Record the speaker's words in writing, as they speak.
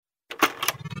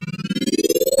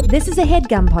This is a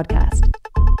HeadGum podcast.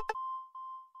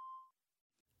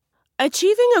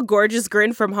 Achieving a gorgeous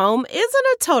grin from home isn't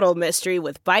a total mystery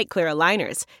with Bite Clear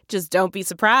aligners. Just don't be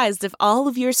surprised if all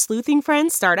of your sleuthing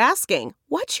friends start asking,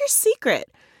 "What's your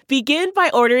secret?" Begin by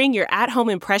ordering your at-home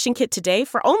impression kit today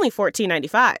for only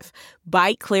 $14.95.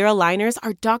 Bite Clear aligners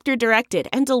are doctor-directed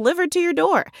and delivered to your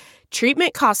door.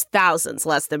 Treatment costs thousands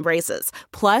less than braces.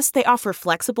 Plus, they offer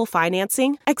flexible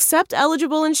financing, accept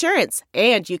eligible insurance,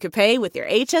 and you can pay with your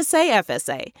HSA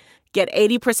FSA. Get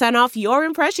 80% off your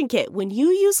impression kit when you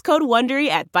use code WONDERY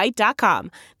at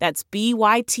Byte.com. That's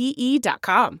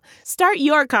BYTE.com. Start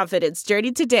your confidence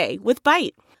journey today with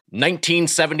Byte.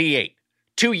 1978.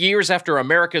 2 years after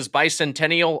America's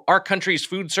bicentennial, our country's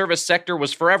food service sector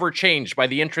was forever changed by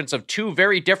the entrance of two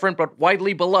very different but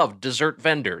widely beloved dessert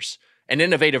vendors. An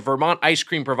innovative Vermont ice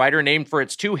cream provider named for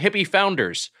its two hippie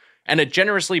founders, and a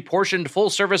generously portioned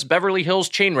full-service Beverly Hills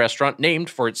chain restaurant named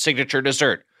for its signature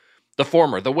dessert. The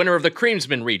former, the winner of the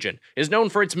Creamsman region, is known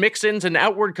for its mix-ins and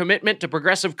outward commitment to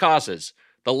progressive causes.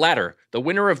 The latter, the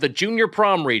winner of the Junior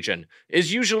Prom region,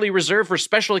 is usually reserved for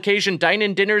special occasion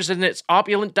dine-in dinners in its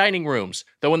opulent dining rooms,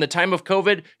 though in the time of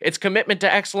COVID, its commitment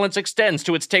to excellence extends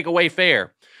to its takeaway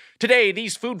fare. Today,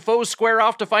 these food foes square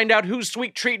off to find out whose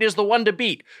sweet treat is the one to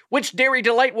beat. Which dairy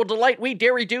delight will delight we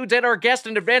dairy dudes and our guest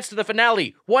in advance to the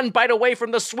finale, one bite away from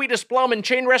the sweetest plum in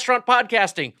chain restaurant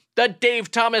podcasting, the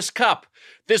Dave Thomas Cup.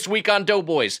 This week on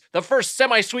Doughboys, the first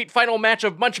semi-sweet final match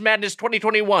of Munch Madness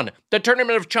 2021, the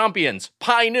Tournament of Champions,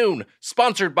 Pie Noon,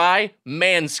 sponsored by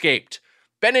Manscaped.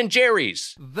 Ben &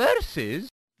 Jerry's versus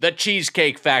the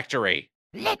Cheesecake Factory.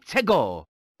 Let's go.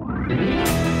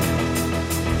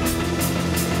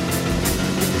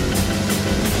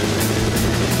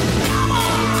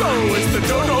 It's the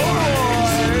Dodo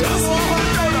Boys! Come on,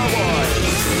 Dodo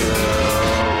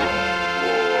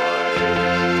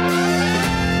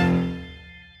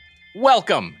Boys!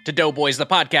 Welcome to Doughboys, the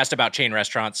podcast about chain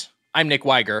restaurants. I'm Nick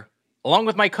Weiger, along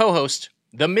with my co-host,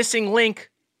 the missing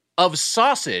link of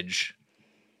sausage,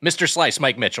 Mr. Slice,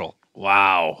 Mike Mitchell.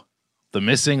 Wow. The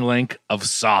missing link of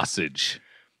sausage.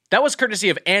 That was courtesy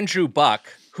of Andrew Buck,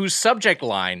 whose subject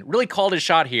line really called his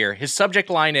shot here. His subject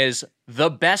line is the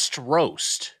best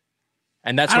roast.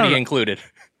 And that's what he included.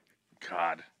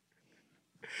 God.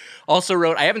 Also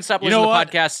wrote, I haven't stopped listening to the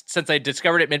podcast since I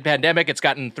discovered it mid-pandemic. It's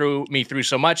gotten me through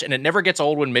so much, and it never gets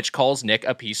old when Mitch calls Nick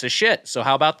a piece of shit. So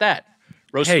how about that?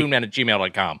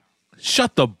 Roastfoodman@gmail.com.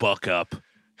 Shut the buck up.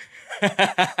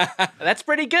 That's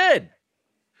pretty good.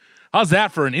 How's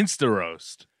that for an Insta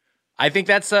roast? I think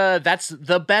that's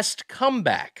the best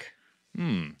comeback.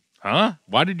 Huh?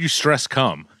 Why did you stress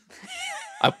cum?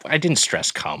 I didn't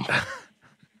stress cum.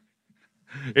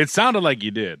 It sounded like you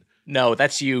did. No,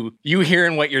 that's you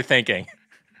hearing what you're thinking.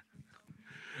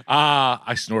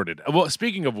 I snorted. Well,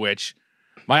 speaking of which,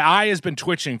 my eye has been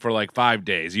twitching for like 5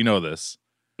 days. You know this.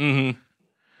 Mm-hmm.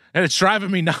 And it's driving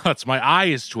me nuts. My eye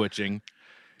is twitching.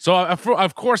 So,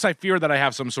 of course, I fear that I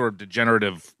have some sort of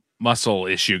degenerative muscle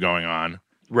issue going on.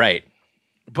 Right.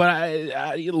 But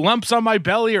I lumps on my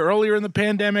belly earlier in the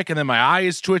pandemic, and then my eye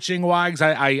is twitching. Why? Because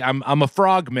I'm a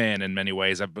frog man in many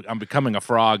ways. I'm becoming a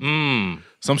frog,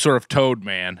 some sort of toad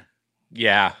man.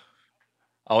 Yeah,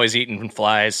 always eating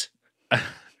flies.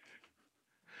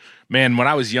 Man, when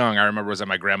I was young, I remember I was at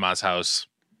my grandma's house,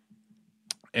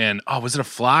 and was it a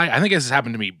fly? I think this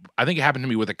happened to me. I think it happened to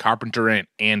me with a carpenter ant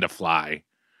and a fly,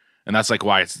 and that's like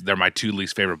why they're my two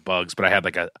least favorite bugs. But I had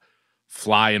like a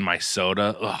fly in my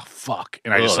soda. Oh, fuck.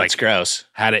 And I just that's gross.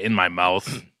 Had it in my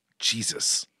mouth.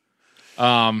 Jesus.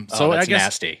 So that's I guess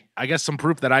nasty. I guess some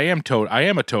proof that I am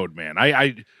a toad man.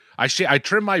 I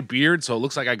trim my beard so it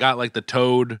looks like I got like the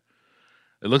toad.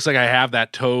 It looks like I have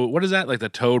that toad. What is that? Like the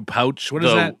toad pouch? What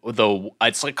is that?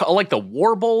 It's like the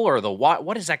warble or the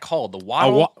what is that called? The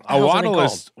waddle? A waddle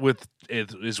is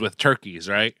with turkeys,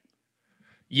 right?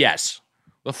 Yes.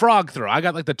 The frog throat. I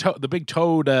got like the big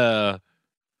toad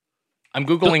I'm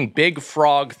Googling big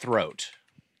frog throat.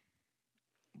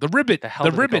 The ribbit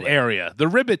area. The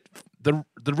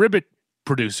ribbit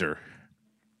producer.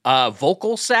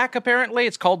 Vocal sac, apparently.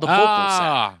 It's called the vocal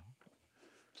sac.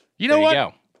 You know what?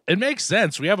 Go. It makes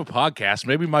sense. We have a podcast.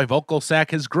 Maybe my vocal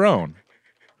sac has grown.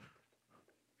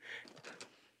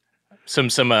 Some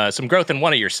growth in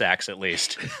one of your sacs, at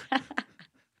least.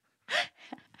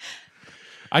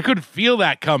 I could feel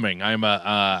that coming.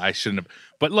 I shouldn't have.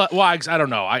 But Wags, I don't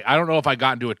know. I don't know if I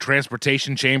got into a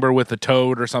transportation chamber with a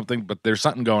toad or something, but there's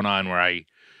something going on where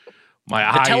my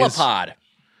eye telepod.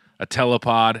 A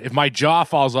telepod. If my jaw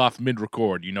falls off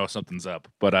mid-record, you know something's up.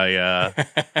 But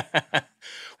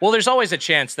Well, there's always a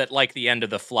chance that, like the end of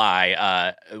The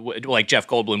Fly, like Jeff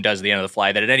Goldblum does at the end of The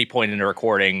Fly, that at any point in the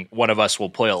recording, one of us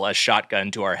will pull a shotgun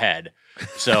to our head.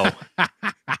 So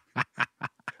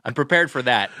I'm prepared for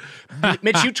that.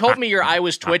 Mitch, you told me your eye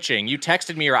was twitching. You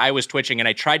texted me your eye was twitching, and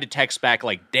I tried to text back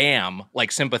like, damn,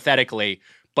 like sympathetically,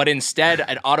 but instead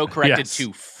it auto-corrected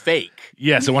to fake.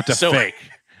 Yes, it went to fake.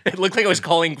 It looked like I was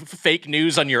calling fake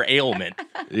news on your ailment.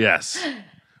 Yes,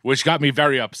 which got me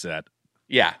very upset.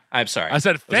 Yeah, I'm sorry. I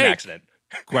said fake. It was an accident.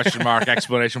 Question mark,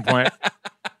 exclamation point.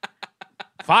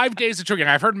 5 days of drinking.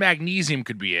 I've heard magnesium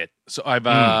could be it. So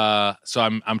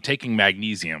I'm taking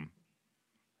magnesium.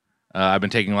 I've been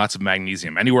taking lots of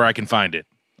magnesium. Anywhere I can find it,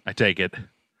 I take it.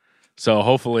 So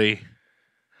hopefully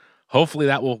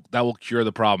that will cure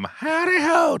the problem. Howdy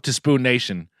ho to Spoon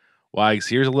Nation. Wags,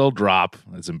 here's a little drop.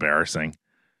 That's embarrassing.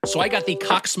 So I got the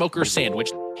Cocksmoker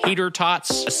sandwich, Hater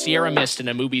Tots, a Sierra Mist, and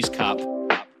a Mooby's cup.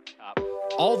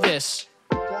 All this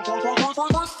for $30.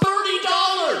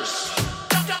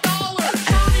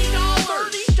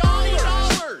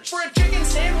 $30 for a chicken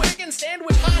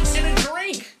sandwich, hot, and a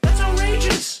drink. That's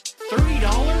outrageous. $30.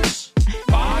 $5.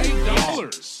 Hot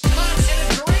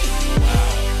and a drink.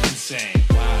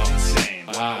 Wow, insane.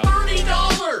 Wow.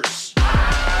 $30.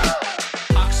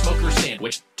 Cocksmoker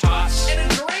sandwich, tots,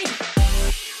 and a drink.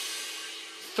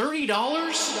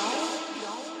 $30.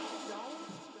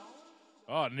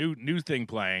 Oh, new thing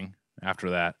playing after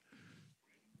that.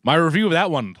 My review of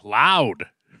that one, loud.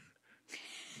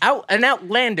 An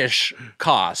outlandish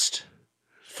cost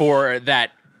for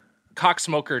that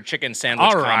Cocksmoker chicken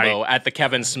sandwich combo at the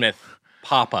Kevin Smith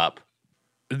pop-up.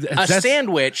 A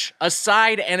sandwich, a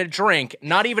side, and a drink,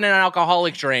 not even an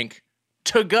alcoholic drink,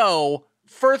 to go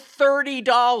for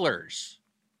 $30.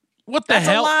 What the hell?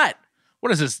 That's a lot.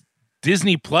 What is this,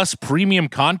 Disney Plus premium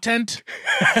content?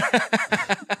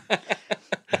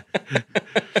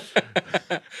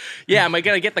 Yeah, am I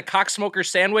going to get the Cocksmoker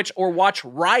sandwich or watch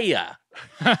Raya?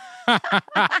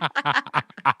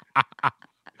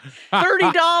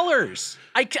 $30.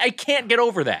 I can't get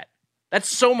over that. That's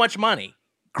so much money.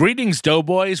 Greetings,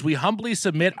 Doughboys. We humbly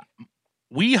submit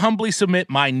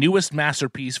my newest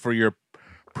masterpiece for your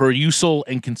perusal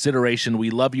and consideration. We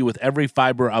love you with every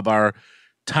fiber of our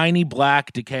tiny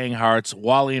black decaying hearts.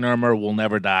 Wally and Irma will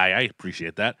never die. I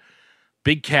appreciate that.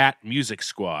 Big Cat Music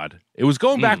Squad. It was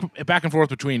going back and forth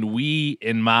between we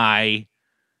and my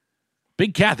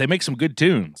Big Cat. They make some good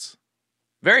tunes.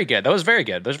 Very good. That was very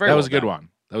good. That was a good one.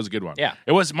 That was a good one. Yeah.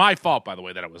 It was my fault, by the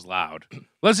way, that it was loud.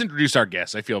 Let's introduce our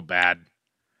guest. I feel bad.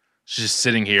 She's just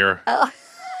sitting here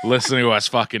listening to us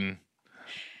fucking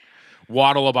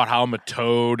waddle about how I'm a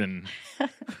toad and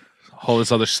all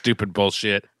this other stupid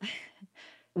bullshit.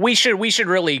 We should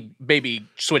really maybe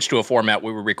switch to a format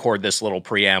where we record this little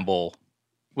preamble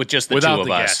with just the two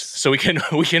of us, so we can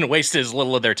waste as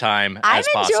little of their time as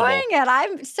possible. I'm enjoying it.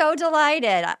 I'm so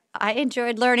delighted. I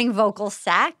enjoyed learning vocal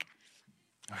sack.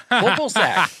 Vocal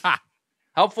sack.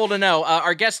 Helpful to know.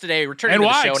 Our guest today, returning to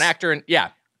the show, an actor and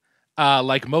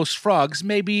like most frogs,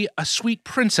 maybe a sweet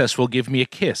princess will give me a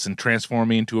kiss and transform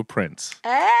me into a prince.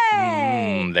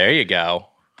 Hey! There you go.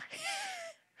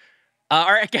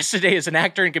 Our guest today is an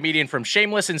actor and comedian from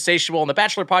Shameless, Insatiable, and The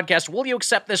Bachelor podcast, Will You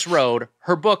Accept This Road?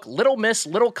 Her book, Little Miss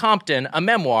Little Compton, a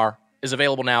memoir, is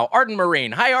available now. Arden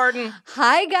Myrin. Hi, Arden.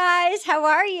 Hi, guys. How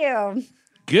are you?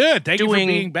 Good. Thank you for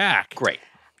being back. Great.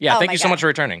 Yeah, thank you so much for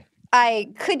returning.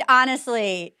 I could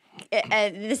honestly,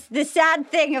 the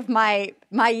sad thing of my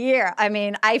year, I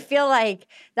mean, I feel like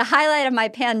the highlight of my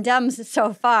pandems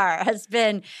so far has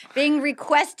been being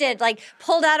requested, like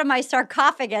pulled out of my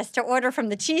sarcophagus to order from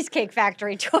the Cheesecake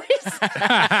Factory toys.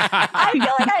 I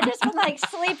feel like I've just been like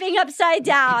sleeping upside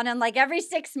down, and like every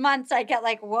 6 months I get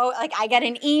like, whoa, like I get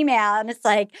an email and it's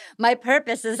like, my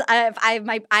purpose is, I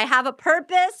have a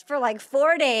purpose for like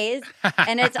 4 days,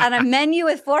 and it's on a menu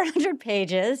with 400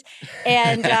 pages.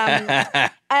 And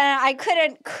I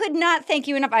could not thank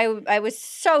you enough. I was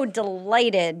so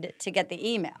delighted to get the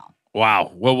email.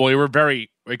 Wow. Well, we were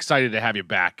very excited to have you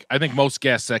back. I think most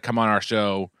guests that come on our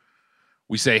show,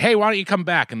 we say, hey, why don't you come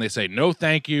back? And they say, no,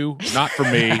 thank you. Not for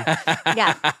me.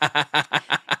 Yeah.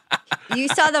 You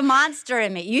saw the monster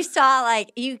in me. You saw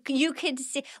like, you could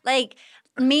see like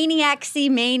maniac see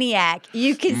maniac.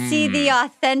 You could see the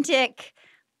authentic,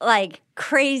 like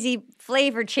crazy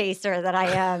flavor chaser that I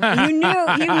am. You knew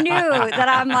that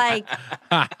I'm like,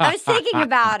 I was thinking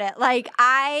about it. Like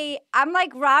I'm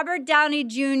like Robert Downey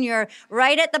Jr.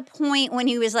 right at the point when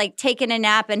he was like taking a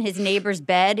nap in his neighbor's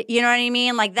bed. You know what I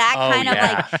mean? Like that kind of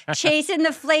like chasing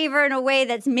the flavor in a way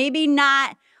that's maybe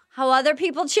not how other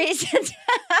people chase it.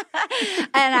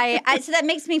 And I so that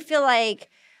makes me feel like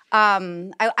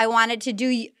I wanted to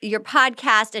do your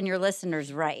podcast and your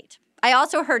listeners right. I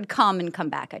also heard come and come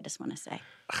back, I just want to say.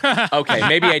 Okay,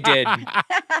 maybe I did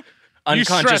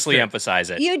unconsciously emphasize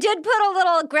it. You did put a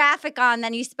little graphic on,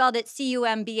 then you spelled it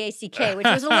C-U-M-B-A-C-K, which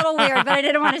was a little weird, but I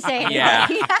didn't want to say anything. Yeah.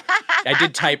 I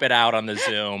did type it out on the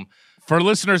Zoom. For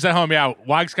listeners at home,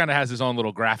 Wags kind of has his own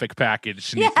little graphic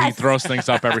package. And he throws things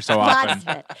up every so often. Lots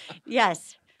of it.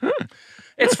 Yes.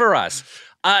 It's for us.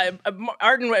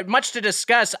 Arden, much to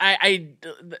discuss.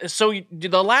 So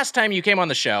the last time you came on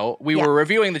the show, we were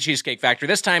reviewing the Cheesecake Factory.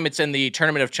 This time it's in the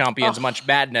Tournament of Champions, Munch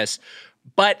Madness.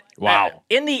 But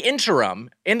in the interim,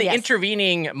 in the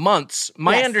intervening months,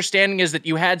 my understanding is that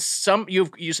you had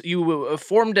you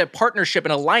formed a partnership,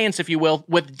 an alliance, if you will,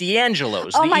 with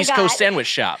D'Angelo's, the East Coast sandwich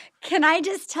shop. Can I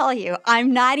just tell you,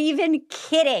 I'm not even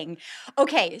kidding.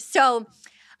 Okay, so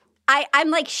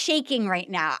I'm like shaking right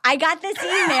now. I got this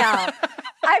email.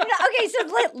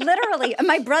 So literally,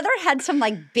 my brother had some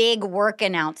like big work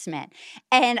announcement,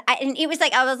 and it was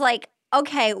like I was like,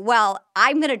 okay, well,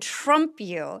 I'm gonna trump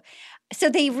you. So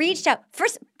they reached out.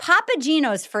 First, Papa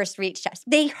Gino's first reached out.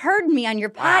 They heard me on your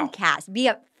podcast, be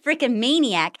a freaking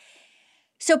maniac.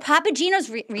 So Papa Gino's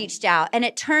reached out, and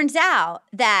it turns out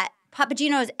that Papa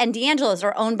Gino's and D'Angelo's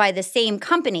are owned by the same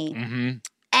company. Mm-hmm.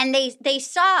 And they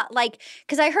saw, like,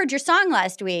 because I heard your song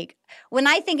last week. When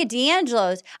I think of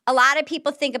D'Angelo's, a lot of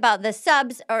people think about the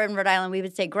subs, or in Rhode Island we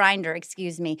would say grinder,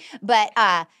 excuse me. But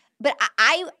I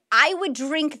would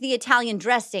drink the Italian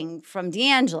dressing from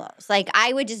D'Angelo's. Like,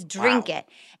 I would just drink it.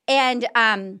 And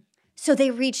so they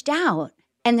reached out,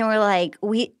 and they were like,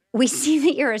 we see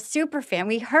that you're a super fan.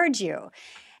 We heard you.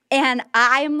 And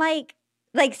I'm like,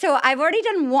 so I've already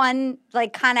done one,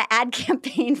 like, kind of ad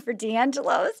campaign for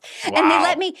D'Angelo's. Wow.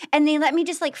 And they let me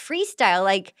just, like, freestyle,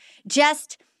 like,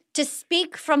 just to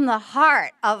speak from the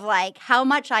heart of, like, how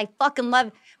much I fucking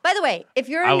love. By the way, if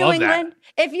you're in New England,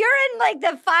 if you're in, like,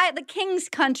 the King's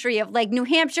country of, like, New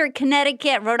Hampshire,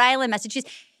 Connecticut, Rhode Island, Massachusetts,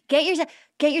 get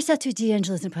yourself to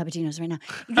D'Angelo's and Papa Gino's right now.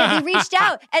 They reached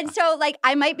out. And so, like,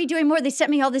 I might be doing more. They sent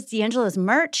me all this D'Angelo's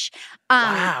merch.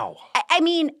 Wow. I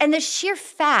mean, and the sheer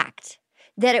fact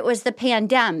that it was the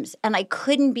Pandems, and I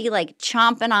couldn't be, like,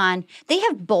 chomping on. They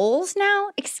have bowls now.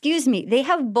 Excuse me. They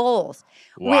have bowls.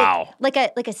 Wow. With,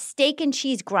 like a steak and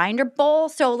cheese grinder bowl.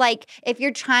 So, like, if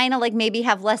you're trying to, like, maybe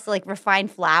have less, like, refined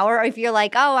flour, or if you're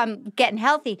like, oh, I'm getting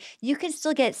healthy, you can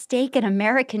still get steak and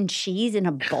American cheese in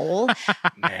a bowl.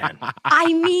 Man.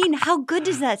 I mean, how good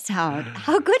does that sound?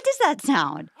 How good does that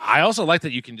sound? I also like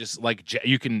that you can just, like,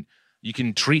 you can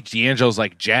treat D'Angelo's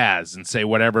like jazz and say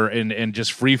whatever and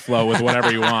just free flow with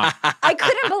whatever you want. I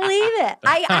couldn't believe it.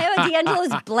 I have a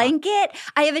D'Angelo's blanket.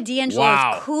 I have a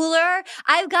D'Angelo's cooler.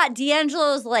 I've got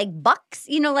D'Angelo's, like, bucks.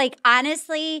 You know, like,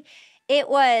 honestly, it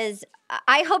was –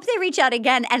 I hope they reach out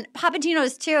again. And Papa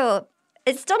Gino's too.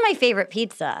 It's still my favorite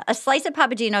pizza. A slice of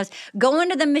Papa Gino's. Go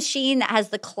into the machine that has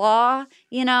the claw,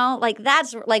 you know. Like,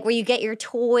 that's, like, where you get your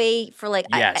toy for, like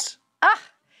 – Yes.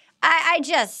 I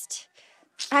just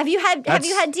 – Have you had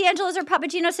D'Angelo's or Papa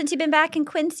Gino's since you've been back in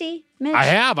Quincy, Mitch? I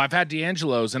have. I've had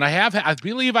D'Angelo's, and I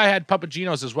believe I had Papa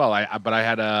Gino's as well. But I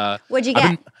had What'd you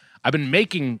get? I've been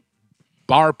making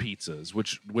bar pizzas,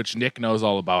 which Nick knows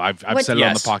all about. I've said it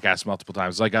on the podcast multiple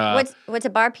times. Like what's a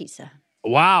bar pizza?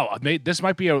 Wow, this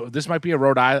might be a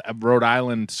Rhode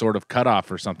Island sort of cutoff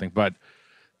or something, but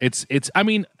it's. I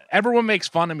mean, everyone makes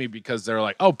fun of me because they're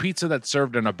like, oh, pizza that's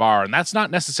served in a bar, and that's not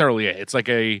necessarily it. It's like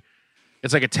a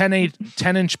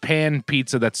 10-inch pan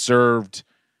pizza that's served.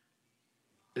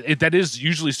 That is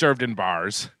usually served in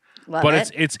bars,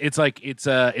 but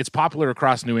it's popular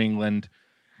across New England.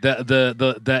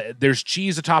 There's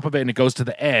cheese atop of it, and it goes to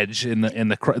the edge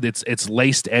it's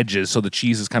laced edges, so the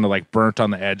cheese is kind of like burnt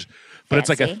on the edge. But It's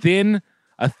like a thin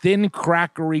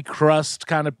crackery crust,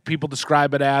 kind of people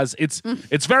describe it as. It's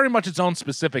very much its own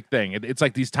specific thing. It's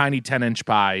like these tiny 10-inch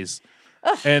pies,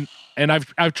 and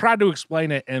I've tried to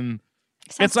explain it and.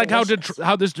 It's like how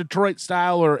this Detroit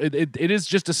style, or it is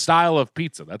just a style of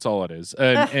pizza. That's all it is.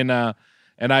 And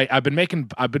I've been making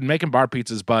bar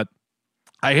pizzas, but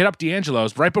I hit up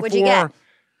D'Angelo's right before. What'd you get?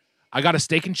 I got a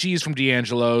steak and cheese from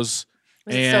D'Angelo's,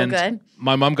 and so good?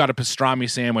 My mom got a pastrami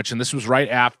sandwich, and this was right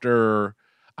after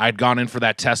I'd gone in for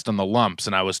that test on the lumps,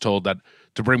 and I was told that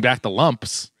to bring back the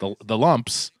lumps.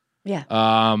 Yeah.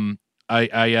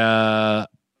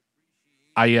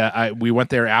 We went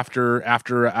there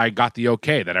after I got the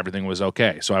okay that everything was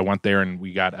okay. So I went there and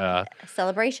we got a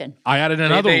celebration. I added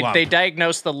another lump. They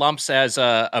diagnosed the lumps as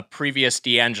a previous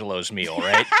D'Angelo's meal,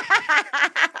 right?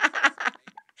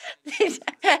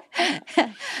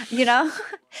 You know,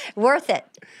 worth it.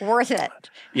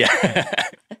 Yeah.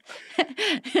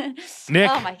 Nick,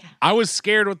 Oh my God. I was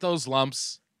scared with those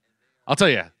lumps. I'll tell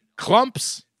you,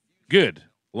 clumps, good.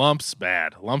 Lumps,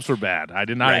 bad. Lumps were bad. I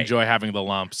did not Right. enjoy having the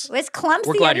lumps. Was Clumps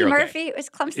We're the glad Eddie you're okay. Murphy? Was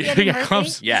Clumps the Eddie Murphy?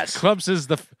 Clumps. Yes. Clumps is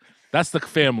that's the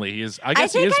family. He is. I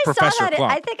guess he think is I saw Professor that.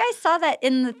 Clump. I think I saw that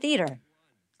in the theater.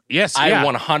 Yes, I yeah.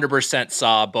 100%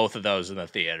 saw both of those in the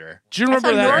theater. Do you I saw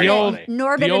remember that? Norbit, The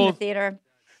Norbit the in the old. theater.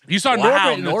 You saw Wow,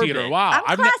 Norbit in the Norbit. theater. Wow.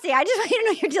 I'm classy. I just want you to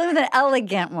know you're dealing with an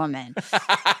elegant woman.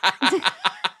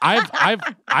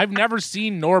 I've never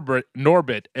seen Norbit,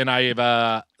 and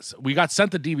we got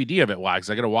sent the DVD of it. Wags,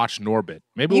 I got to watch Norbit.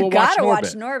 Maybe You we'll watch gotta Norbit.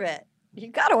 watch Norbit. You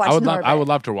gotta watch Norbit. I would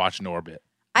love to watch Norbit.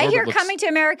 I Norbit hear looks- Coming to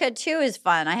America 2 is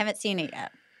fun. I haven't seen it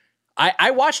yet.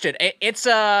 I watched it. It's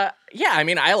yeah, I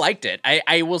mean, I liked it.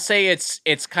 I will say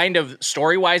it's kind of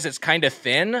story-wise, it's kind of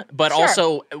thin, but Sure.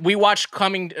 also we watched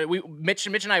Mitch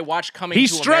and I watched Coming He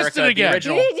to stressed America, it again. the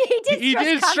original. He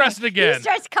did stress it again. He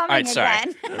stressed coming All right, sorry.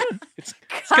 again. It's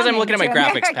because I'm looking at my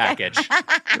Coming to graphics America.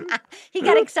 package. He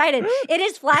got excited. It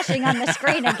is flashing on the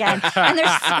screen again, and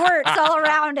there's squirts all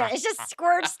around it. It's just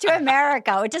squirts to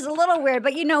America, which is a little weird.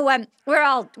 But you know what? We're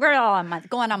all on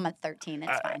going on month 13.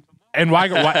 It's fine. And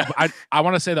Weiger, I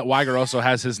want to say that Weiger also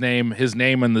has his name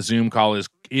in the Zoom call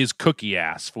is Cookie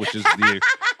Ass, which is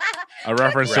a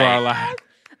reference to our life.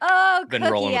 Oh, Been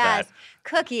cookie rolling with ass. that.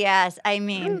 Cookie ass. I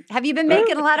mean, have you been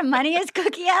making a lot of money as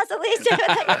cookie ass at least? I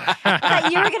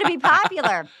thought you were going to be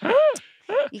popular.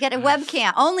 You got a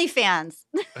webcam. OnlyFans.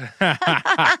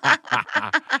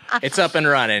 It's up and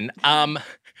running.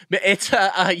 It's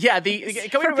yeah, the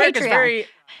Coming to America is Patreon. very.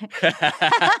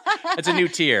 It's a new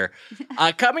tier.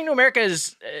 Coming to America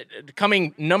is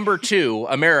coming number 2.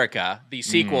 America, the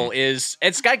sequel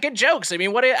it's got good jokes. I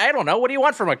mean, I don't know. What do you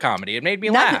want from a comedy? It made me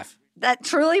laugh. That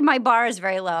truly, my bar is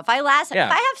very low. If I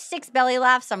have 6 belly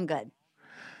laughs, I'm good.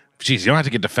 Jeez, you don't have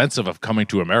to get defensive of Coming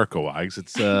to America, Wags.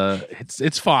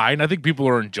 It's fine. I think people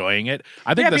are enjoying it.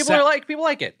 I think People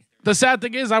like it. the sad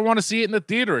thing is I want to see it in the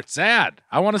theater. It's sad.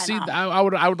 I want to see. I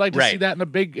would like to see that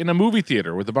in a movie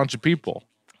theater with a bunch of people.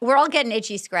 We're all getting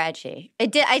itchy, scratchy.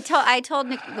 It did. I told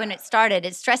Nick when it started.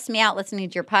 It stressed me out listening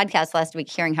to your podcast last week,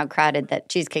 hearing how crowded that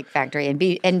Cheesecake Factory and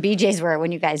BJ's were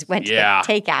when you guys went to get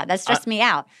takeout. That stressed me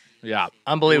out. Yeah,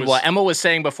 Unbelievable. Emma was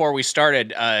saying before we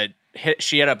started,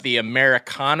 she hit up the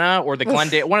Americana or the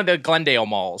Glendale, one of the Glendale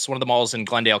malls, one of the malls in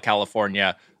Glendale,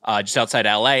 California, just outside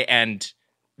LA, and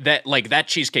that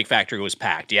Cheesecake Factory was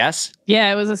packed. Yes.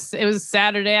 Yeah, it was a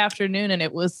Saturday afternoon,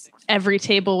 and every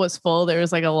table was full. There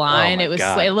was like a line. Oh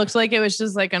my It looked like it was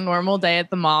just like a normal day at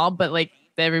the mall, but like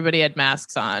everybody had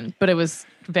masks on. But it was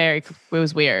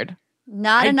weird.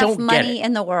 Not I enough don't get money it.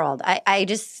 in the world.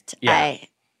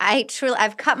 I truly,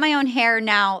 I've cut my own hair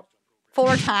now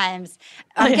 4 times.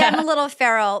 I'm getting a little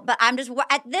feral, but I'm just,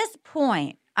 at this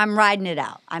point, I'm riding it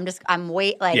out.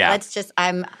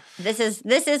 This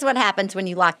is what happens when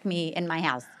you lock me in my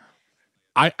house.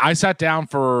 I sat down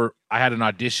I had an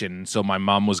audition, so my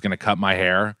mom was going to cut my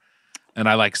hair, and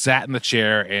I sat in the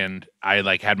chair and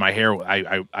I had my hair.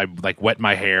 I wet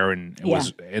my hair and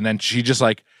then she just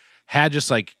had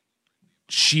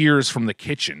shears from the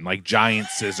kitchen, like giant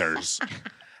scissors,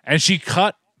 and she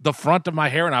cut the front of my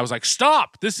hair, and I was like,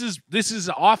 "Stop! This is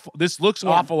awful. This looks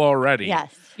awful already."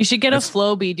 Yes. You should get a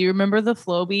Flowbee. Do you remember the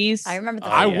Flowbees? I remember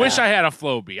I wish I had a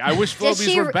Flowbee. I wish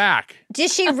Flowbees were back.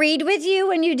 Does she read with you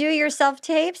when you do your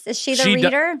self-tapes? Is she the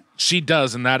reader? She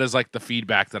does, and that is the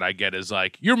feedback that I get is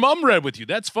your mom read with you.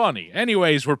 That's funny.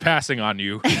 Anyways, we're passing on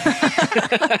you.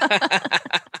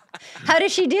 How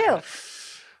does she do?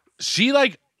 She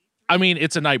I mean,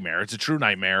 it's a nightmare. It's a true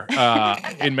nightmare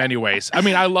in many ways. I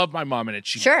mean, I love my mom, and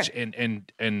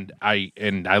and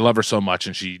I love her so much,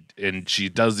 and she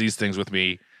does these things with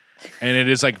me, and it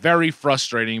is very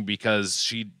frustrating because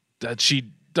she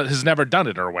has never done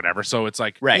it or whatever. So it's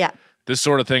this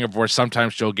sort of thing of where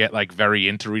sometimes she'll get very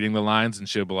into reading the lines, and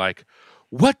she'll be like,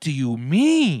 "What do you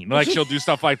mean?" She'll do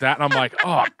stuff like that, and I'm like,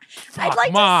 "Oh, fuck, I'd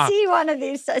like Mom." to see one of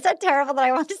these. Is that terrible that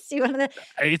I want to see one of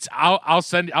the? I'll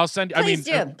send. Please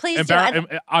do.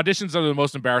 Auditions are the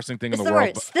most embarrassing thing in the the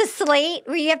world. worst. The slate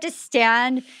where you have to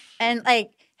stand and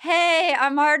hey,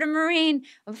 I'm Arden Myrin.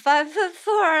 I'm 5'4".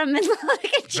 I'm in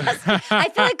I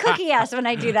feel like cookie ass when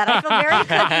I do that. I feel very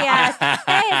cookie ass.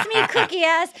 Hey, it's me, cookie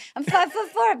ass. I'm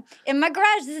 5'4". In my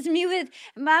garage, this is me with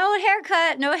my own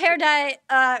haircut, no hair dye.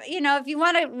 If you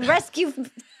want to rescue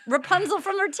Rapunzel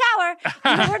from her tower,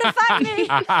 you know where to find me.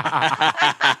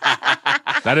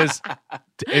 That is,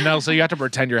 and also you have to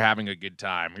pretend you're having a good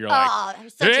time. You're that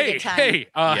was such a good time. Hey,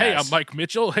 I'm Mike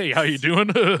Mitchell. Hey, how you doing?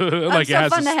 It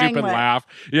has fun a to hang stupid with. laugh.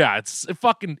 Yeah, it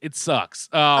sucks.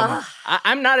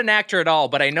 I'm not an actor at all,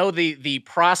 but I know the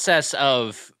process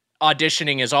of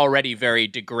auditioning is already very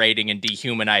degrading and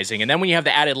dehumanizing. And then when you have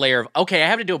the added layer of, okay, I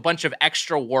have to do a bunch of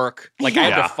extra work. Like I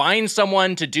have to find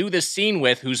someone to do this scene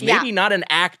with who's maybe not an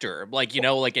actor, like, you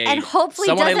know, like a and hopefully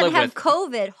doesn't have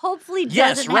COVID. Hopefully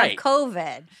doesn't have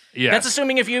COVID. Yeah. That's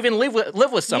assuming if you even live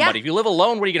with somebody. If you live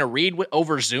alone, what are you going to read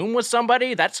over Zoom with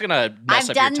somebody? That's going to mess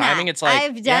up your timing. It's like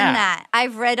I've done that.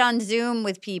 I've read on Zoom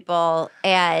with people,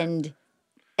 and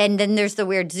then there's the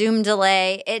weird Zoom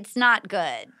delay. It's not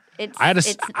good. I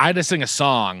had to sing a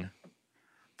song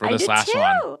for this last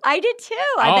one. I did too.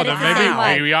 I bet it's the same one.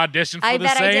 Maybe we auditioned for the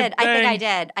same thing.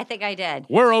 I think I did.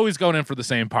 We're always going in for the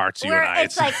same parts, you and I.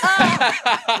 It's like, oh,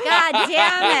 God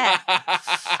damn it.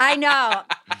 I know.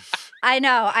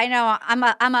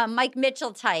 I'm a Mike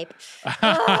Mitchell type.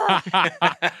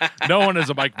 No one is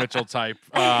a Mike Mitchell type.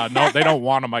 No, they don't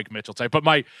want a Mike Mitchell type. But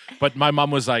my mom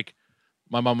was like,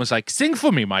 sing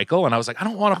for me, Michael. And I was like, I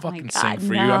don't want to fucking sing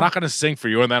for you. I'm not going to sing for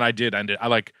you. And then I did. And I'm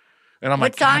like,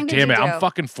 God damn it. I'm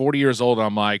fucking 40 years old. And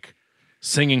I'm like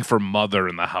singing for Mother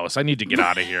in the house. I need to get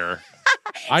out of here.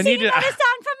 I need a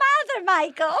song for Mother,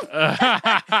 Michael. Just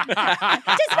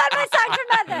want my song for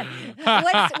Mother.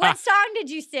 What song did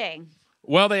you sing?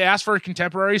 Well, they asked for a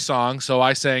contemporary song, so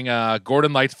I sang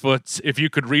Gordon Lightfoot's "If You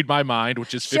Could Read My Mind,"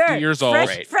 which is 50 years old.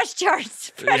 Fresh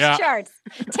charts. Charts.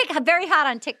 Very hot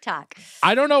on TikTok.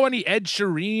 I don't know any Ed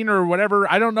Sheeran or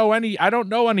whatever. I don't know any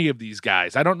of these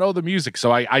guys. I don't know the music,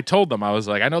 so I told them, I was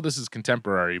like, I know this is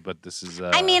contemporary, but this is.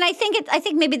 I mean, I think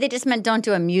maybe they just meant don't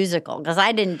do a musical, because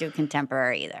I didn't do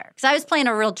contemporary either, because I was playing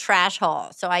a real trash hole.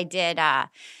 So I did.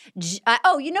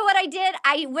 You know what I did?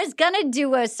 I was gonna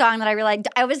do a song that I realized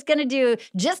I was gonna do,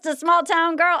 Just a Small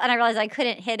Town Girl, and I realized I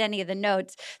couldn't hit any of the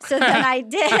notes. So then I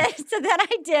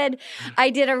did. I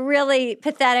did a really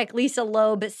pathetic Lisa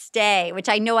Loeb Stay, which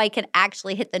I know I can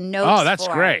actually hit the notes. Oh, that's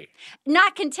great.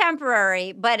 Not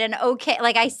contemporary, but an okay.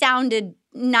 Like I sounded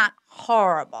not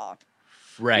horrible.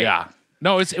 Right. Yeah.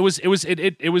 No, it was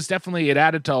definitely, it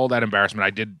added to all that embarrassment.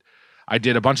 I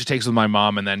did a bunch of takes with my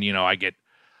mom, and then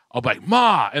I'll be like,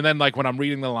 Ma, and then like when I'm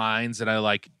reading the lines and I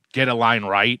like get a line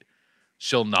right,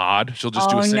 she'll nod. She'll just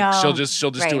she'll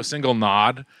just do a single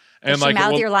nod. And she like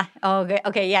mouth your line. Oh,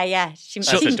 okay, yeah.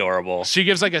 That's adorable. She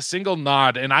gives like a single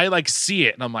nod, and I like see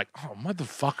it, and I'm like, oh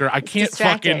motherfucker, I can't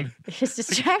fucking. It's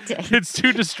distracting. It's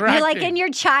too distracting. You're like in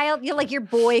you're like your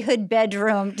boyhood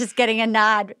bedroom, just getting a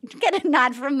nod. Get a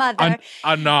nod from Mother.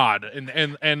 A nod,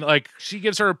 and like she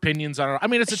gives her opinions on it. I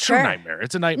mean, it's a true nightmare.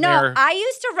 It's a nightmare. No, I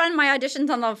used to run my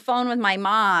auditions on the phone with my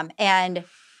mom, and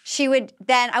she would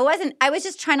then, I was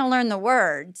just trying to learn the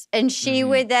words, and she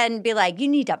would then be like, you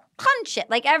need to punch it.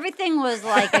 Like everything was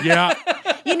like,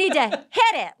 you need to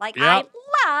hit it. Like, I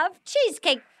love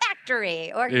Cheesecake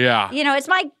Factory, or, it's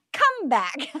my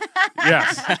comeback.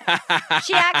 Yes.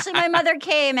 My mother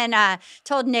came and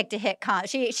told Nick to hit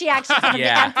she actually sort of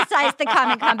emphasized the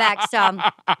comeback. So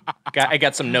I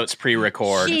got some notes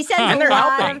pre-record. She sends a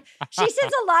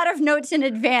lot of notes in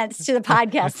advance to the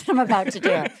podcast that I'm about to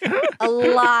do. A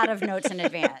lot of notes in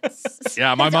advance.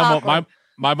 Yeah, my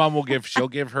mom will she'll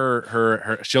give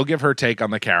her take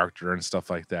on the character and stuff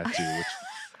like that too, which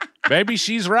maybe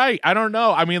she's right. I don't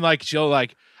know. I mean, like she'll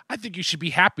like, I think you should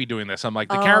be happy doing this. I'm like,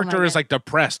 the character is like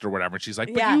depressed or whatever. And she's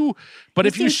like, but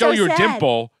if you show your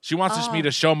dimple, she wants me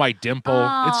to show my dimple.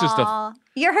 It's just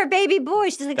you're her baby boy.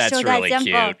 She's like, that's show really that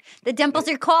dimple. Cute. The dimple's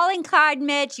your calling card,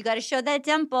 Mitch. You got to show that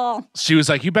dimple. She was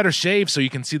like, you better shave so you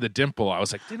can see the dimple. I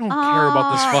was like, they don't care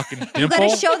about this fucking dimple.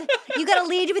 You got to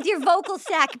lead with your vocal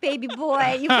sack, baby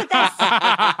boy. You put that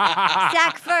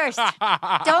sack first.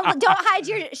 Don't hide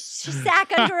your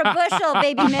sack under a bushel,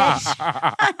 baby Mitch.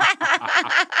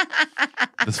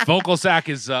 This vocal sack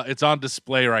is it's on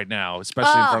display right now,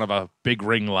 especially in front of a big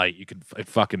ring light. It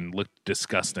fucking looked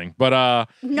disgusting. But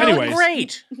anyways, great.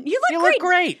 You look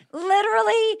great.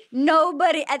 Literally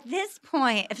nobody at this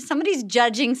point, if somebody's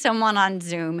judging someone on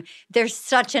Zoom, they're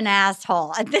such an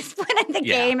asshole. At this point in the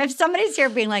game, if somebody's here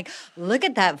being like, look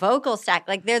at that vocal sack,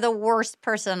 like they're the worst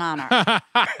person on earth.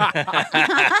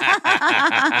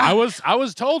 I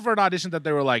was told for an audition that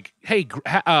they were like, hey,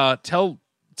 tell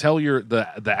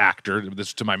the actor,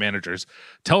 this to my managers,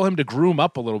 tell him to groom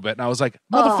up a little bit. And I was like,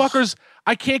 motherfuckers,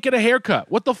 I can't get a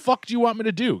haircut. What the fuck do you want me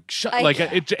to do?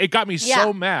 It got me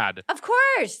so mad. Of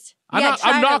course.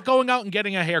 I'm not going out and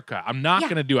getting a haircut. I'm not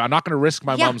going to do it. I'm not going to risk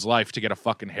my mom's life to get a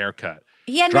fucking haircut.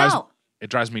 It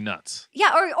drives me nuts.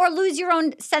 Yeah, or lose your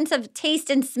own sense of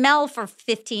taste and smell for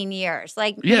 15 years.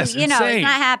 Like, yes, it's not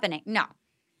happening. No.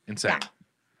 Insane.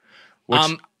 Yeah.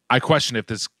 Which, I question if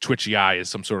this twitchy eye is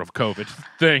some sort of COVID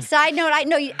thing. Side note,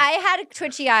 I had a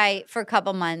twitchy eye for a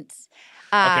couple months.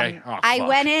 Okay. Oh, I fuck.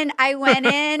 went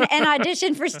in and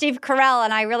auditioned for Steve Carell,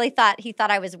 and I really thought he thought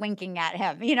I was winking at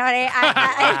him. You know what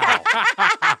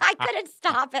I couldn't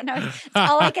stop it.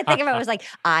 All I could think of was like,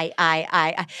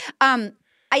 I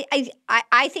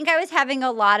think I was having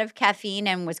a lot of caffeine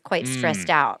and was quite stressed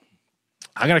out.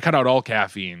 I got to cut out all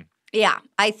caffeine. Yeah,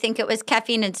 I think it was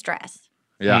caffeine and stress.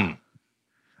 Yeah.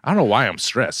 I don't know why I'm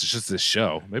stressed. It's just this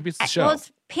show. Maybe it's the show. Well,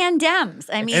 it's pandems.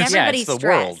 I mean, It's everybody's the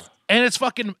stressed. world. And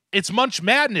it's Munch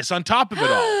Madness on top of it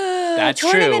all. That's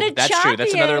true. Tournament of That's true.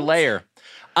 That's another Champions. layer.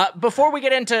 Before we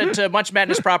get into Munch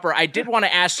Madness proper, I did want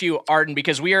to ask you, Arden,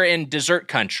 because we are in dessert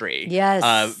country.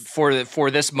 Yes.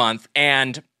 For this month,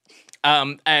 and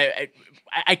I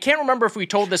can't remember if we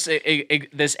told this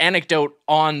this anecdote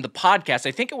on the podcast.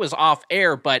 I think it was off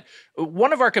air, but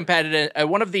one of our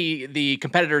one of the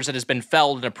competitors that has been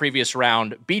felled in a previous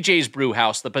round, BJ's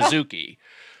Brewhouse, the Pizookie,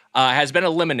 has been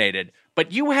eliminated.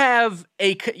 But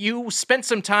you spent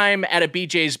some time at a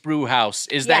BJ's Brewhouse.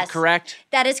 Is that correct?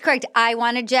 That is correct. I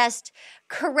want to just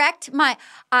correct my.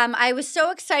 I was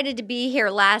so excited to be here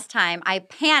last time. I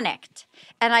panicked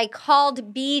and I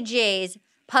called BJ's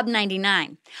Pub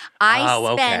 99.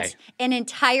 I spent an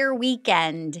entire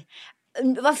weekend,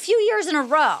 a few years in a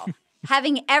row,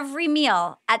 having every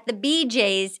meal at the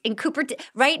BJ's in Cupertino,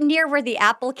 right near where the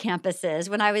Apple campus is,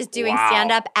 when I was doing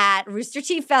stand-up at Rooster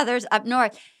Teeth Feathers up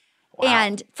north. Wow.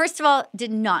 And first of all,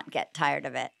 did not get tired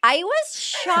of it. I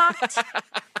was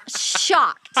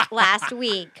shocked last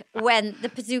week when the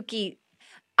Pizookie.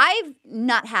 I've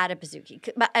not had a Pizookie,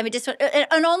 but I mean,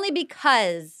 and only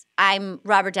because I'm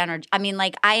Robert Downer. I mean,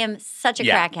 like, I am such a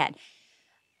crackhead.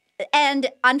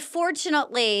 And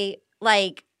unfortunately,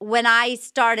 like, when I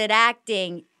started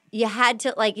acting, you had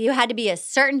to be a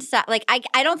certain size. Like,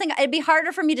 I don't think it'd be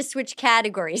harder for me to switch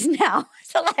categories now.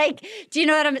 So, like, do you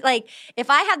know what I'm like? If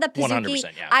I have the Pizookie,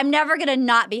 I'm never gonna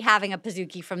not be having a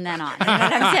Pizookie from then on. You know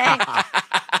what I'm saying?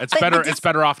 It's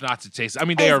better off not to taste. I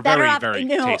mean, they are very, very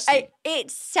tasty.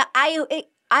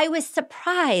 I was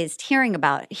surprised hearing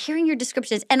your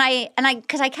descriptions, and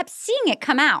because I kept seeing it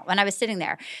come out when I was sitting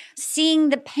there, seeing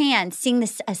the pan, seeing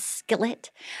a skillet,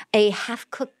 a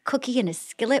half-cooked cookie in a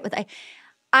skillet with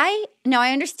I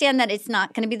understand that it's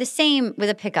not going to be the same with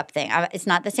a pickup thing. It's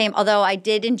not the same, although I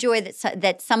did enjoy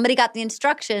that somebody got the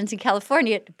instructions in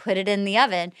California to put it in the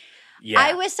oven. Yeah.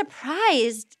 I was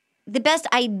surprised the best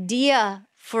idea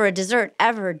for a dessert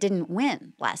ever didn't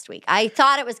win last week. I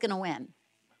thought it was going to win.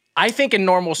 I think in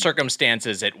normal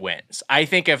circumstances it wins. I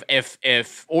think if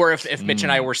Mitch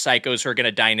and I were psychos who are going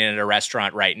to dine in at a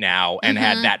restaurant right now and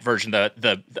had that version of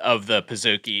the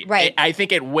Pizookie, right. I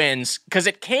think it wins because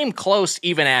it came close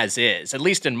even as is, at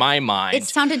least in my mind. It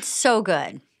sounded so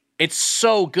good. It's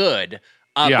so good.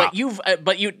 But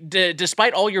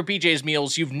despite all your BJ's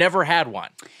meals, you've never had one.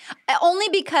 Only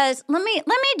because let me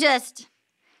just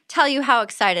tell you how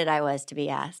excited I was to be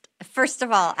asked. First of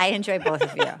all, I enjoy both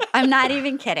of you. I'm not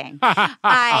even kidding.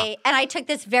 I took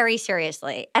this very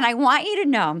seriously. And I want you to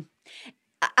know,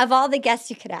 of all the guests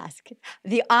you could ask,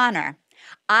 the honor.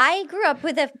 I grew up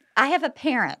I have a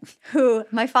parent who,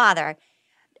 my father,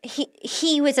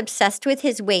 he was obsessed with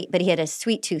his weight, but he had a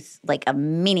sweet tooth like a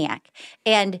maniac.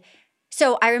 And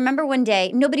so I remember one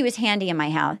day, nobody was handy in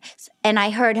my house, and I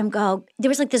heard him go, there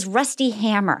was like this rusty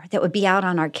hammer that would be out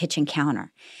on our kitchen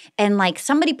counter. And like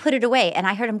somebody put it away, and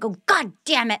I heard him go, God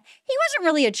damn it. He wasn't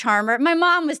really a charmer. My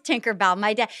mom was Tinkerbell.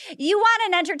 My dad, you want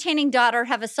an entertaining daughter,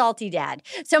 have a salty dad.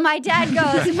 So my dad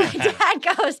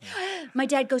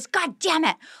goes, God damn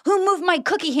it. Who moved my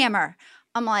cookie hammer?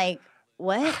 I'm like,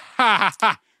 what?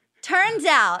 Turns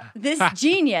out this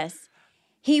genius,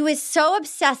 he was so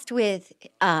obsessed with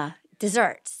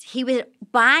desserts. He was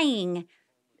buying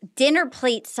dinner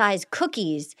plate size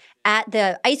cookies at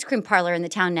the ice cream parlor in the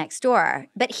town next door,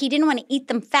 but he didn't want to eat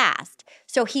them fast.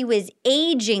 So he was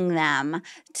aging them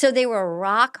so they were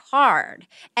rock hard.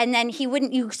 And then he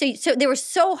wouldn't, so they were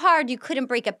so hard you couldn't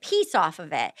break a piece off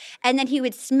of it. And then he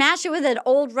would smash it with an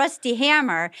old rusty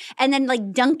hammer and then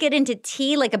like dunk it into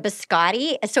tea like a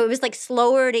biscotti. So it was like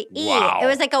slower to eat. Wow. It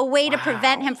was like a way to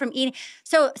prevent him from eating.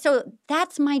 So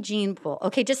that's my gene pool.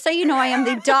 Okay, just so you know, I am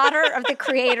the daughter of the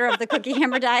creator of the cookie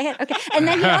hammer diet. Okay, and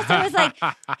then he also was like,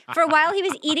 for a while he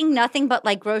was eating nothing but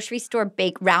like grocery store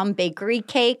round bakery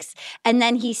cakes. And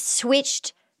then he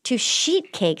switched to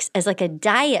sheet cakes as like a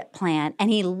diet plan,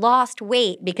 and he lost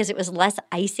weight because it was less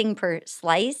icing per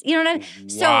slice. You know what I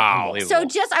mean? Wow. So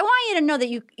just I want you to know that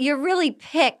you really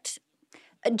picked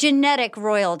genetic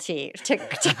royalty to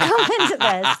come into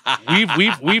this.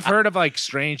 We've heard of like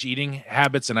strange eating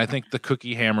habits, and I think the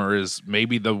cookie hammer is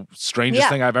maybe the strangest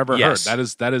thing I've ever heard.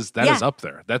 That is up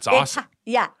there. That's awesome.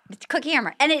 Yeah, it's cookie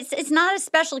hammer. And it's not a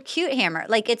special cute hammer.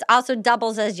 Like, it also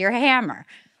doubles as your hammer.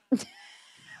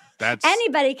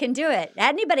 Anybody can do it.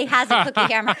 Anybody has a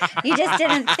cookie hammer. You just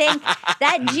didn't think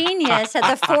that genius had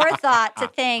the forethought to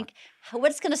think,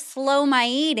 what's going to slow my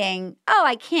eating? Oh,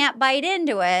 I can't bite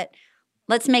into it.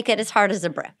 Let's make it as hard as a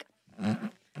brick.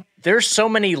 There's so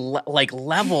many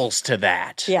levels to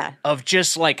that. Yeah. Of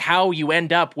just like how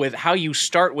you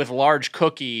start with large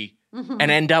cookie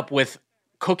and end up with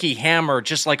cookie hammer,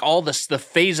 just like all the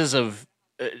phases of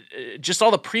just all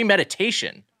the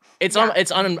premeditation. It's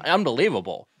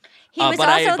unbelievable. He was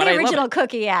also the original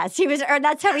cookie ass.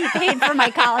 That's how he paid for my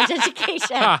college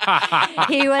education.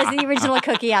 He was the original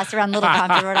cookie ass around Little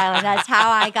Compton, Rhode Island. That's how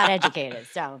I got educated.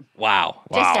 So wow.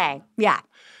 Just saying. Yeah.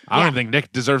 I don't even think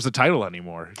Nick deserves the title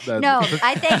anymore. No,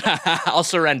 I think I'll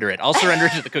surrender it. I'll surrender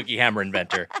it to the cookie hammer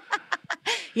inventor.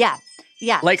 Yeah.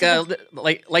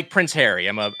 Like Prince Harry.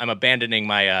 I'm abandoning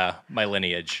my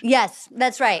lineage. Yes,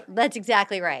 that's right. That's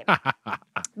exactly right.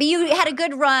 But you had a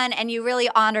good run, and you really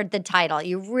honored the title.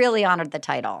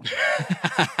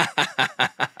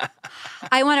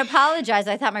 I want to apologize.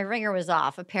 I thought my ringer was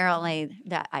off. Apparently,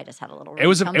 that I just had a little. It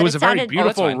was a very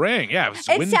beautiful ring. Yeah, it was.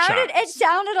 It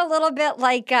sounded a little bit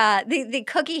like the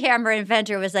cookie hammer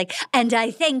inventor was like, "And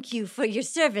I thank you for your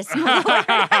service, my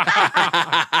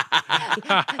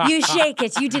lord." You shake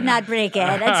it. You did not break it.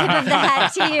 A tip of the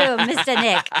hat to you, Mr.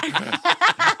 Nick.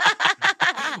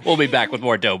 We'll be back with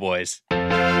more Doughboys.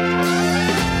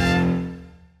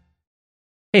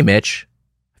 Hey, Mitch.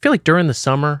 I feel like during the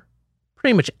summer,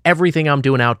 pretty much everything I'm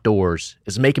doing outdoors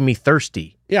is making me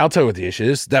thirsty. Yeah, I'll tell you what the issue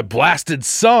is. That blasted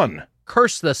sun.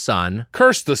 Curse the sun.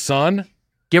 Curse the sun.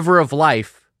 Giver of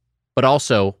life, but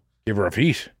also... Giver of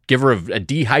heat. Giver of a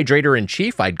dehydrator in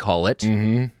chief, I'd call it.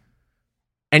 Mm-hmm.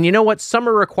 And you know what?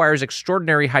 Summer requires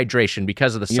extraordinary hydration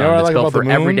because of the sun that's built for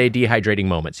everyday dehydrating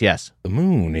moments. Yes. The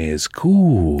moon is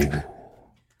cool.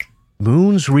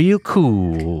 Moon's real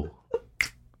cool.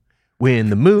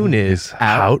 When the moon is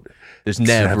out, there's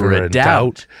never a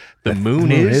doubt. The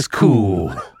moon is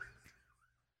cool.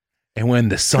 And when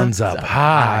the sun's up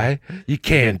high, you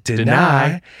can't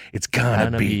deny it's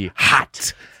gonna be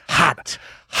hot. Hot.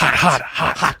 Hot, hot,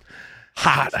 hot, hot.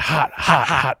 Hot, hot, hot,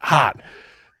 hot, hot.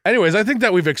 Anyways, I think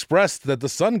that we've expressed that the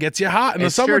sun gets you hot in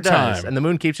the summertime. Does, and the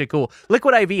moon keeps you cool.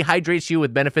 Liquid IV hydrates you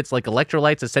with benefits like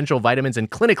electrolytes, essential vitamins, and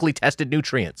clinically tested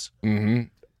nutrients. Mm-hmm.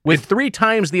 With 3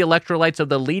 times the electrolytes of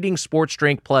the leading sports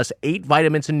drink plus 8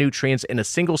 vitamins and nutrients in a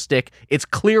single stick, it's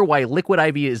clear why Liquid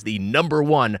IV is the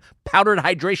 #1 powdered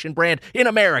hydration brand in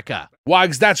America.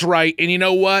 Wags, that's right. And you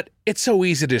know what? It's so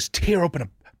easy to just tear open a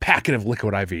packet of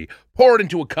Liquid IV, pour it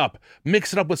into a cup,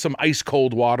 mix it up with some ice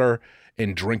cold water,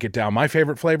 and drink it down. My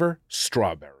favorite flavor,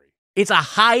 strawberry. It's a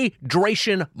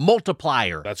hydration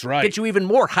multiplier. That's right. Gets you even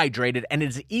more hydrated, and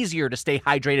it's easier to stay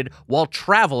hydrated while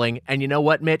traveling. And you know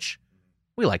what, Mitch?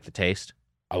 We like the taste.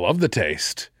 I love the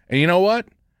taste. And you know what?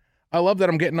 I love that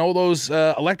I'm getting all those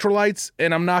electrolytes,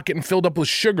 and I'm not getting filled up with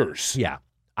sugars. Yeah.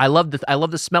 I love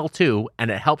the smell, too,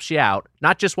 and it helps you out,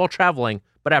 not just while traveling,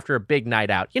 but after a big night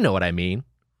out. You know what I mean.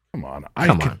 Come on.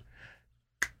 Come on.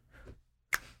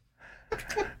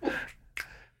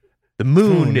 The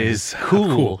moon is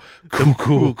cool.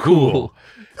 Cool.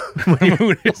 The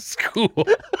moon is cool.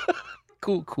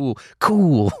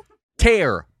 Cool.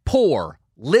 Tear, pour,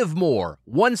 live more.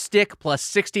 1 stick plus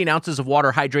 16 ounces of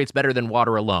water hydrates better than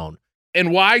water alone.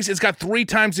 And Wags, it's got 3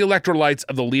 times the electrolytes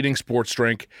of the leading sports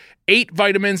drink, 8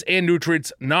 vitamins and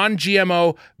nutrients,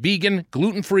 non-GMO, vegan,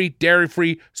 gluten-free,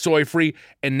 dairy-free, soy-free,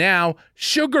 and now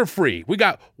sugar-free. We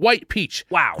got white peach,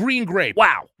 wow, green grape,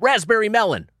 wow, raspberry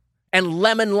melon, and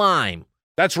lemon lime.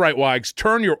 That's right, Wags.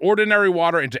 Turn your ordinary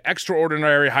water into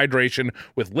extraordinary hydration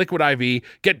with Liquid IV.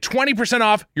 Get 20%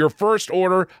 off your first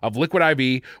order of Liquid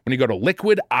IV when you go to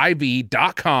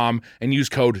liquidiv.com and use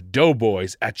code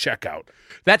Doughboys at checkout.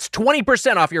 That's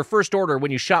 20% off your first order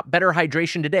when you shop Better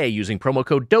Hydration today using promo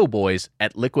code Doughboys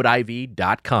at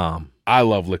liquidiv.com. I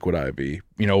love Liquid IV.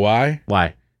 You know why?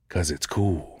 Why? Because it's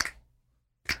cool.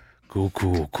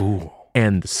 Cool.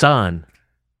 And the sun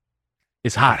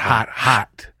is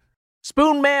hot.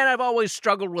 Spoon Man, I've always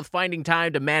struggled with finding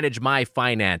time to manage my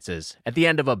finances. At the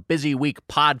end of a busy week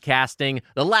podcasting,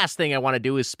 the last thing I want to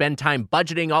do is spend time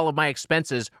budgeting all of my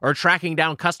expenses or tracking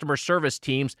down customer service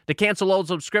teams to cancel old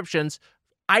subscriptions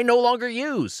I no longer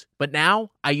use. But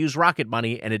now I use Rocket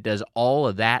Money, and it does all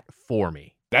of that for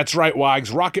me. That's right,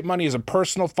 Wags. Rocket Money is a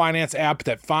personal finance app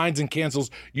that finds and cancels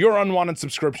your unwanted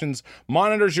subscriptions,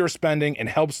 monitors your spending, and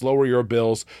helps lower your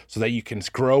bills so that you can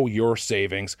grow your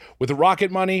savings. With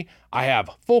Rocket Money, I have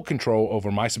full control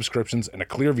over my subscriptions and a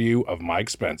clear view of my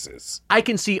expenses. I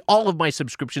can see all of my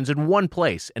subscriptions in one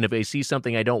place, and if I see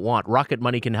something I don't want, Rocket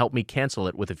Money can help me cancel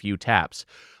it with a few taps.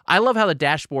 I love how the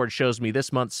dashboard shows me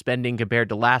this month's spending compared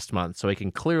to last month, so I can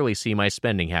clearly see my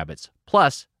spending habits.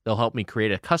 Plus, they'll help me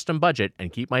create a custom budget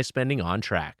and keep my spending on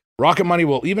track. Rocket Money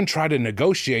will even try to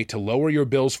negotiate to lower your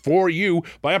bills for you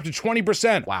by up to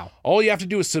 20%. Wow. All you have to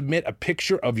do is submit a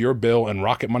picture of your bill, and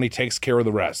Rocket Money takes care of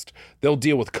the rest. They'll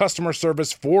deal with customer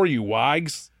service for you,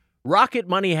 Wags. Rocket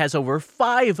Money has over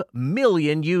 5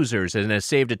 million users and has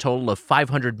saved a total of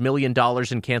 $500 million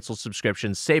in canceled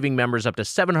subscriptions, saving members up to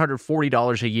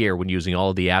 $740 a year when using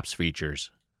all of the app's features.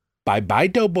 Bye-bye,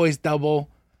 Doughboys Double.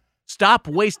 Stop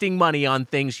wasting money on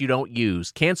things you don't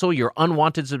use. Cancel your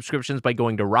unwanted subscriptions by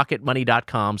going to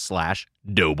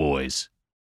rocketmoney.com/doughboys.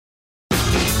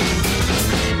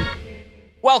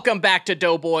 Welcome back to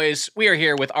Doughboys. We are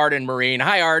here with Arden Myrin.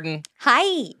 Hi, Arden.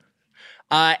 Hi.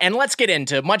 And let's get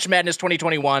into Munch Madness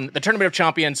 2021, the Tournament of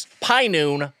Champions, Pie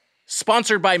Noon,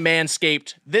 sponsored by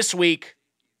Manscaped. This week,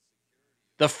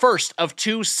 the first of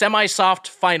 2 semi-soft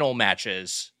final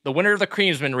matches. The winner of the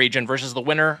Creamsman region versus the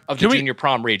winner of the Junior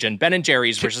Prom region. Ben and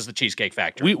Jerry's versus the Cheesecake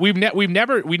Factory.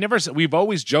 We've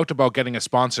always joked about getting a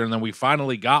sponsor, and then we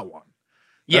finally got one.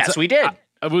 Yes, we did.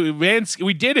 We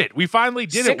did it. We finally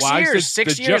did it.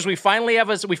 6 years. We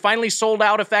finally sold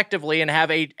out effectively and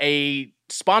have a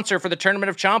sponsor for the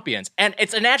Tournament of Champions, and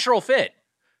it's a natural fit.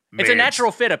 It's a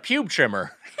natural fit, a pube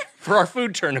trimmer for our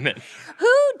food tournament.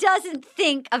 Who doesn't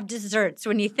think of desserts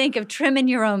when you think of trimming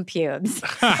your own pubes?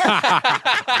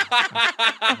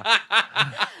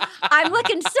 I'm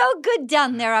looking so good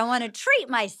down there, I want to treat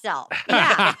myself.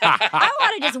 Yeah, I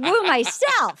want to just woo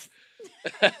myself.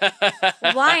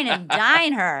 Wine and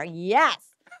dine her, yes.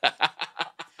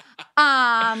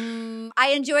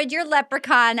 I enjoyed your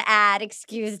leprechaun ad,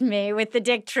 excuse me, with the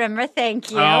dick trimmer. Thank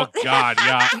you. Oh God,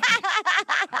 yeah.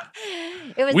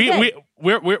 It was good.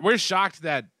 We're shocked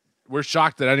that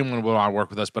anyone will want to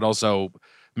work with us, but also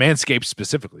Manscaped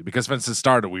specifically, because since it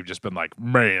started, we've just been like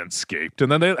Manscaped,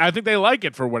 and then I think they like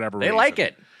it for whatever reason. They like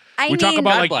it. We talk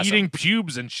about like eating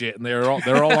pubes and shit, and they're all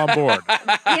on board.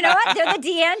 You know what? They're the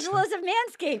D'Angelos of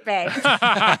manscaping.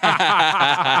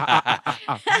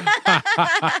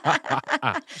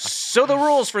 So the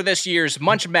rules for this year's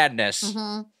Munch Madness.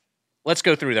 Mm-hmm. Let's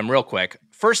go through them real quick.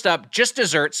 First up, just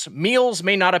desserts. Meals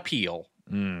may not appeal.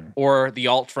 Or the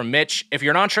alt from Mitch. If you're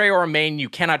an entree or a main, you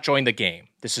cannot join the game.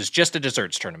 This is just a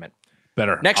desserts tournament.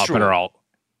 Next rule. Better alt.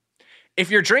 If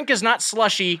your drink is not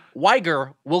slushy,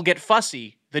 Weiger will get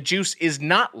fussy. The juice is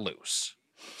not loose.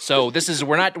 So this is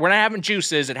we're not having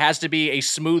juices. It has to be a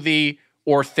smoothie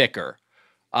or thicker.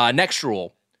 Next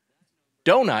rule.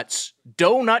 Donuts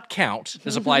do not count.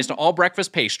 This applies to all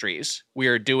breakfast pastries. We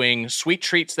are doing sweet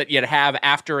treats that you'd have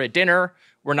after a dinner.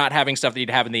 We're not having stuff that you'd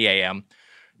have in the AM.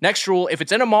 Next rule, if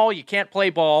it's in a mall, you can't play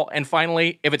ball. And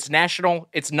finally, if it's national,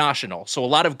 it's national. So a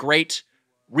lot of great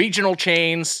regional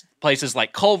chains, places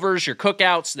like Culver's, your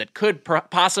cookouts that could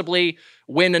possibly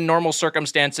win in normal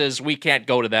circumstances. We can't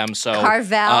go to them, so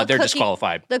Carvel, they're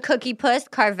disqualified. The Cookie Puss,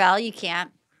 Carvel, you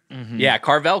can't. Mm-hmm. Yeah,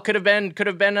 Carvel could have been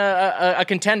a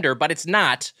contender, but it's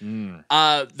not.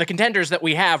 The contenders that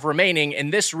we have remaining in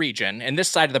this region, in this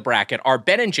side of the bracket, are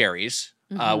Ben and Jerry's,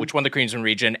 which won the Creamsman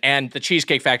region, and the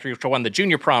Cheesecake Factory, which won the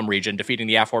Junior Prom region, defeating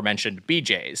the aforementioned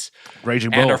BJ's.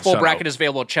 Raging Bull. And our full bracket is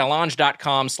available at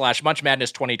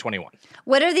challenge.com/munchmadness2021.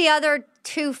 What is the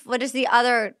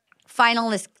other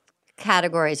finalist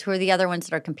categories? Who are the other ones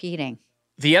that are competing?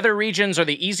 The other regions are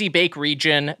the Easy Bake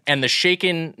region and the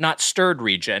Shaken Not Stirred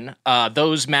region.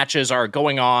 Those matches are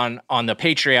going on the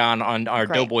Patreon on our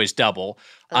Doughboys Double.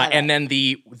 And then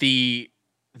the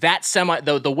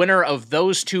winner of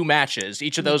those 2 matches,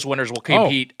 each of those winners will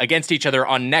compete against each other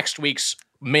on next week's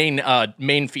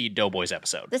main feed Doughboys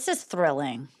episode. This is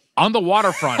thrilling. On the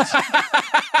waterfront.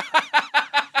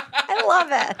 I love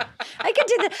it. I could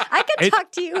do this. I could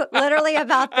talk to you literally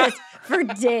about this for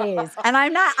days, and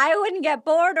I wouldn't get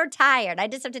bored or tired. I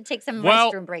just have to take some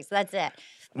restroom breaks. That's it.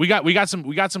 We got some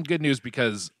good news,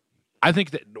 because I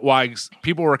think that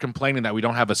people were complaining that we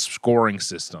don't have a scoring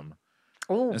system.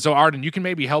 Ooh. And so Arden, you can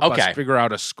maybe help us figure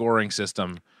out a scoring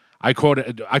system. I could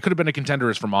have been a contender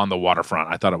is from On the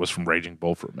Waterfront. I thought it was from Raging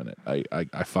Bull for a minute.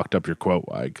 I fucked up your quote,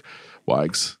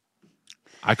 Wags.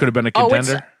 I could have been a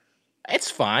contender.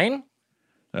 It's fine.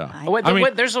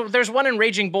 Yeah. There's one in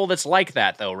Raging Bull that's like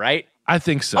that, though, right? I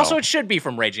think so. Also, it should be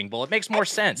from Raging Bull. It makes more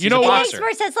sense. You He's know a what? It boxer. makes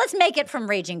more sense. Let's make it from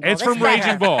Raging Bull. It's That's from better.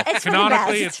 Raging Bull. It's from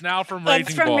Canonically, the best. it's now from Raging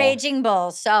It's from Bull. Raging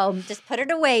Bull. So just put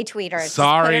it away, tweeters. Just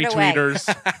Sorry, put it away.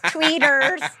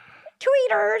 tweeters.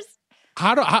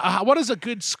 Tweeters. What is a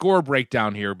good score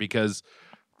breakdown here? Because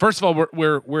first of all,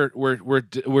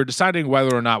 we're deciding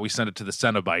whether or not we send it to the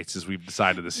Cenobites, as we've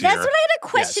decided this That's year. what I had a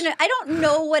question. Yes. I don't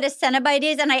know what a Cenobite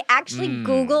is, and I actually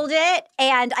Googled it,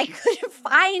 and I couldn't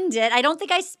find it. I don't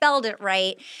think I spelled it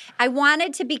right. I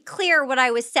wanted to be clear what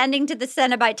I was sending to the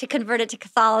Cenobite to convert it to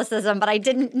Catholicism, but I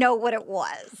didn't know what it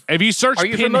was. Have you searched Are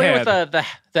you Pinhead? familiar with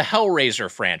the Hellraiser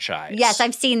franchise? Yes,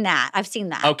 I've seen that.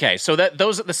 Okay, so the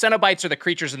Cenobites are the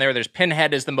creatures in there. There's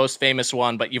Pinhead is the most famous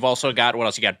one, but you've also got what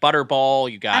else? You got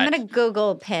Butterball. You got I'm gonna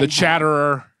Google Pinhead. The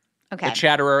Chatterer. Okay. the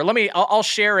Chatterer. I'll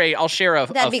share a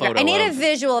That'd be photo. great. I need a of-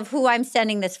 visual of who I'm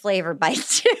sending this flavor bite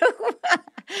to.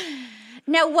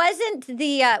 Now, wasn't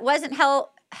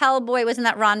Hellboy? Wasn't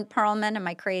that Ron Perlman? Am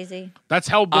I crazy? That's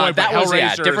Hellboy, but that was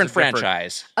Hellraiser is a different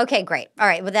franchise. Okay, great. All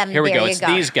right. Well, then Here we there go. you It's go.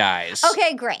 these guys.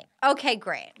 Okay, great. Oh,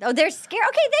 they're scared.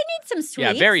 Okay, they need some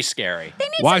sweets. Yeah, very scary. They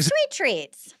need Why some is it- sweet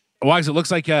treats. Wise, it looks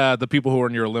like the people who are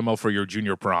in your limo for your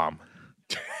junior prom.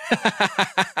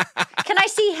 Can I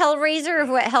see Hellraiser?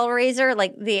 What Hellraiser?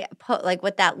 Like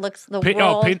what that looks. The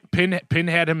world.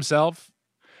 Pinhead himself.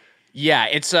 Yeah,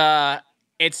 it's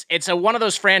one of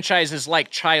those franchises like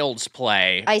Child's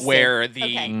Play, I see. where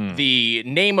Okay. the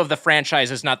name of the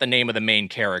franchise is not the name of the main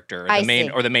character, I the main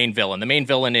see. or the main villain. The main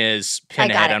villain is I got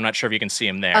Pinhead. it. I'm not sure if you can see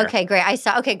him there. Okay, great. I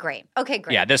saw. Okay, great.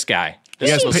 Yeah, this guy. This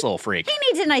Yes, little freak. He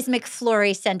needs a nice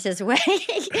McFlurry sent his way.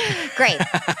 Great.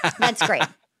 That's great.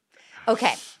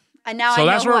 Okay. And now So I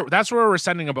that's know where what, that's where we're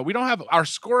sending them, but we don't have our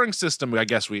scoring system. I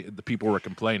guess the people were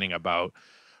complaining about,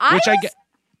 I which I was- get.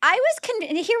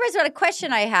 Here was what a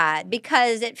question I had,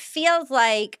 because it feels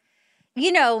like,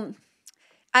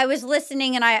 I was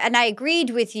listening and I agreed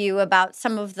with you about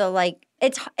some of the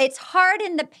it's hard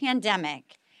in the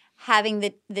pandemic having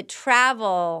the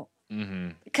travel.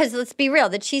 Because let's be real,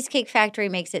 the Cheesecake Factory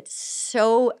makes it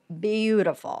so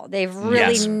beautiful. They've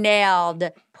really Yes. nailed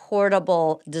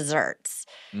portable desserts,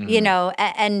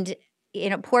 and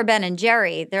poor Ben and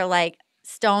Jerry, they're like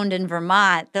stoned in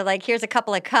Vermont. They're like, here's a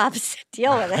couple of cups,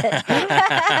 deal with it.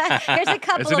 Here's a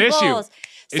couple It's of an issue. bowls.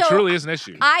 It truly is an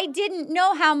issue. I didn't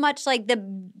know how much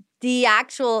the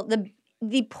actual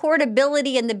the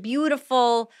portability and the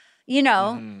beautiful,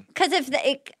 because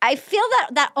I feel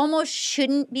that almost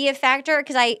shouldn't be a factor,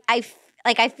 because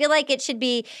I feel like it should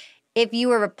be if you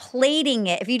were plating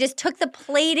it, if you just took the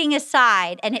plating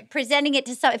aside and presenting it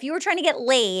to if you were trying to get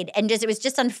laid and it was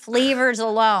just on flavors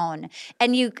alone,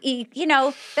 and you Ben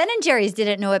and Jerry's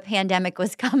didn't know a pandemic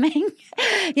was coming,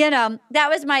 that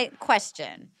was my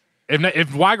question. If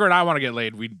Weiger and I want to get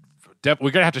laid, we're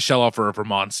gonna have to shell out for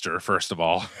Monster first of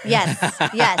all. Yes.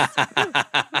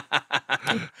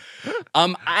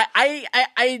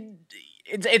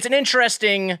 It's an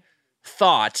interesting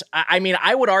thought. I mean,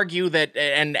 I would argue that,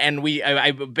 and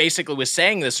I basically was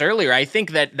saying this earlier. I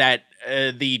think that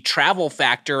the travel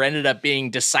factor ended up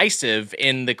being decisive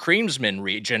in the Creamsman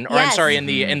region, or I'm Yes. sorry, in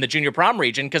the junior prom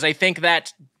region, because I think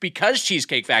that because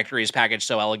Cheesecake Factory is packaged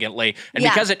so elegantly, and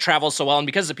Yeah. because it travels so well, and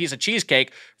because it's a piece of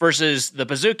cheesecake versus the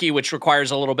Pizookie, which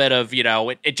requires a little bit of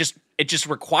it just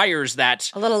requires that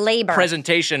A little labor.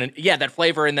 presentation and that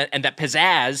flavor and that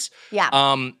pizzazz. Yeah.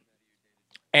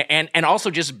 And also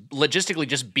just logistically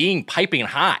just being piping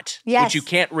hot, Yes. which you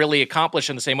can't really accomplish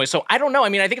in the same way. So I don't know. I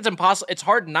mean, I think it's impossible. It's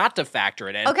hard not to factor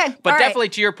it in. Okay, but all right. definitely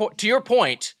to your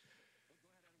point,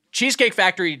 Cheesecake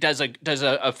Factory does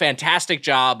a fantastic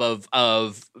job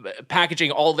of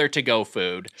packaging all their to-go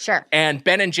food. Sure. And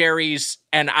Ben and Jerry's,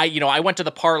 and I went to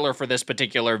the parlor for this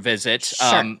particular visit.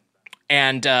 Sure.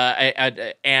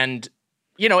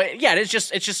 It's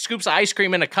just scoops of ice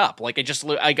cream in a cup. Like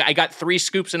I got 3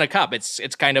 scoops in a cup. It's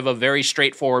kind of a very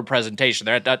straightforward presentation.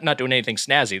 They're not doing anything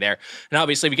snazzy there. And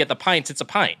obviously, if you get the pints, it's a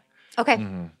pint. Okay.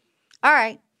 All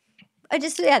right.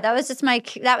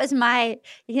 that was my,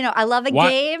 I love a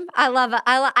game.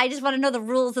 I just want to know the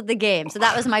rules of the game. So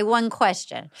that was my one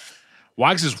question.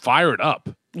 Wags is fired up.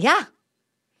 Yeah.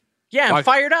 Yeah, I'm Like-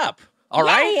 fired up. All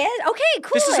Yeah, right. he is. Okay,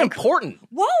 cool. This is important.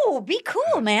 Whoa, be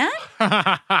cool, man.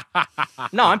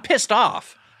 No, I'm pissed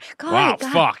off. God, Wow,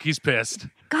 God, fuck, he's pissed.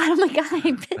 God, oh my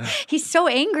God. He's so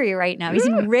angry right now. He's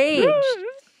enraged.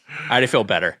 I feel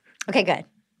better. Okay, good.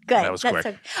 Good. That was quick.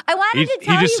 I wanted to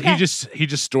tell you guys. He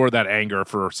just stored that anger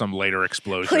for some later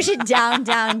explosion. Push it down.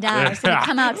 It's going to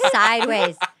come out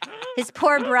sideways. His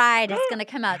poor bride is going to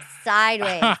come out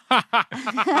sideways.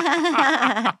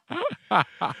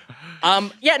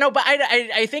 Yeah, no, but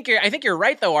I think you're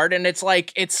right though, Arden. It's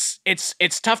like it's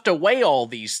tough to weigh all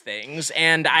these things,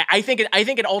 and I think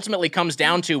it ultimately comes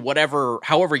down to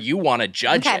however you want to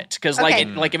judge it, because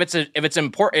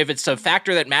if it's a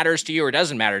factor that matters to you or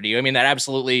doesn't matter to you, I mean that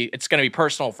absolutely it's going to be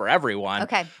personal for everyone.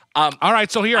 Okay. All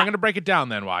right, so here I'm going to break it down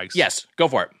then, Wags. Yes, go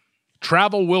for it.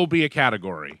 Travel will be a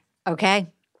category. Okay.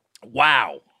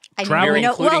 Wow. Travel,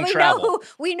 including travel.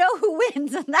 We know who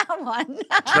wins in that one.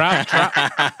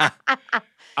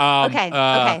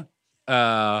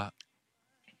 Okay.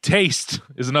 Taste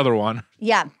is another one.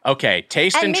 Yeah. Okay.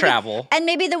 Taste and travel. And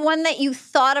maybe the one that you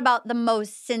thought about the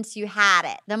most since you had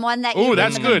it. The one that Ooh,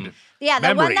 that's good. Yeah, the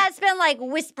Memory. one that's been like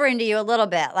whispering to you a little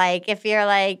bit. Like if you're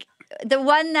like the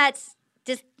one that's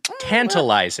just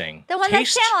tantalizing. The one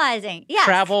that's tantalizing. Yeah.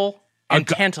 Travel and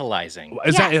tantalizing.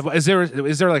 Is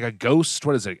there like a ghost?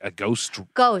 What is it? A ghost?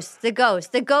 The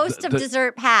ghost of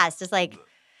dessert past is like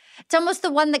it's almost the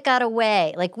one that got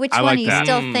away. Like which one are you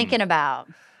still thinking about?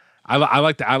 I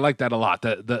like that. I like that a lot.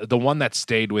 The one that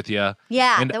stayed with you.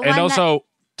 Yeah. And also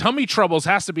tummy troubles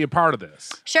has to be a part of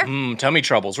this. Sure. Tummy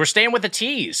troubles. We're staying with the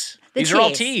teas. These are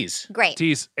all teas. Great.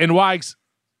 Teas. And Wags,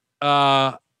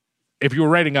 if you were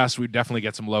rating us, we'd definitely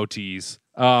get some low teas.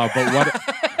 But what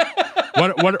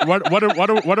are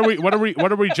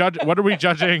we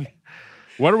judging?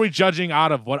 What are we judging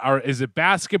out of? Is it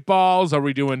basketballs? Are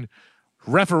we doing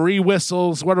referee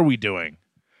whistles? What are we doing?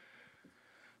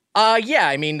 Yeah,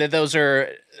 I mean those are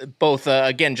both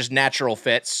again just natural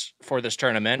fits for this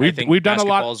tournament. I think we've done a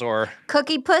lot or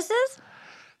cookie pusses.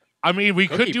 I mean, we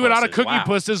could do it out of cookie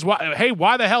pusses.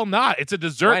 Why the hell not? It's a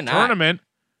dessert tournament.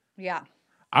 Yeah.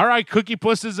 All right, cookie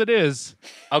pusses it is.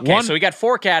 Okay, so we got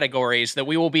 4 categories that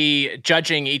we will be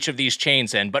judging each of these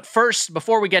chains in. But first,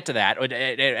 before we get to that,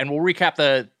 and we'll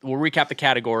recap the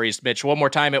categories, Mitch. One more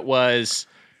time, it was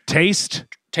taste,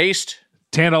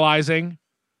 tantalizing,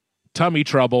 tummy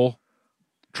trouble,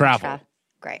 travel.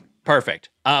 Great. Perfect.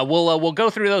 We'll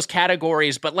go through those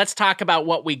categories, but let's talk about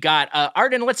what we got.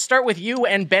 Arden, let's start with you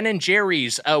and Ben and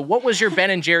Jerry's. What was your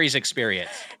Ben and Jerry's experience?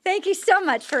 Thank you so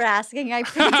much for asking. I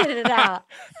printed it out.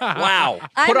 Wow.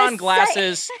 Put on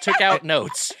glasses, took out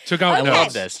notes. I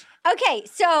love this. Okay,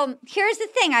 so here's the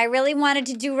thing. I really wanted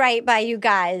to do right by you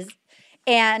guys.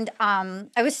 And I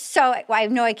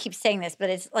know I keep saying this,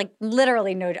 but it's like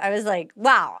literally I was like,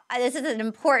 wow, this is an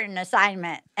important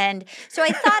assignment. And so I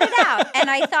thought it out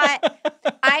and I thought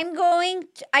I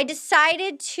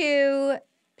decided to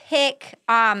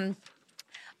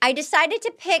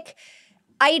pick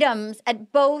items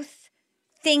at both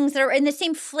things that are in the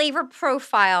same flavor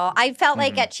profile. I felt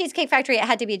like at Cheesecake Factory, it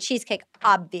had to be a cheesecake,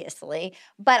 obviously,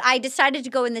 but I decided to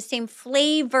go in the same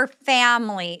flavor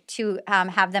family to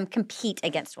have them compete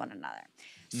against one another.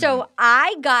 So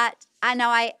I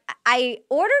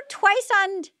ordered twice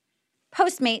on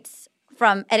Postmates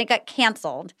and it got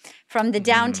canceled from the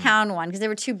downtown one because they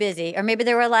were too busy. Or maybe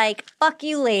they were like, fuck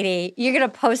you, lady. You're going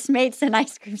to Postmates an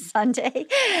ice cream sundae?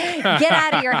 Get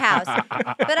out of your house.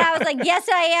 But I was like, yes,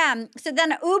 I am. So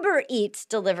then Uber Eats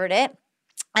delivered it.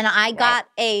 And I got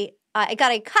a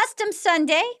custom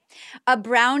sundae, a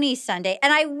brownie sundae.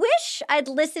 And I wish I'd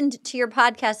listened to your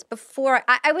podcast before.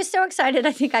 I was so excited.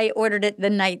 I think I ordered it the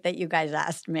night that you guys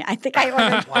asked me. I think I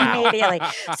ordered it immediately.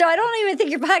 So I don't even think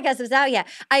your podcast was out yet.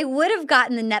 I would have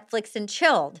gotten the Netflix and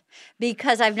chilled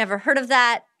because I've never heard of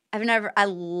that. I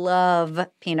love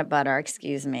peanut butter.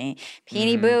 Excuse me.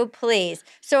 Peony Boo, please.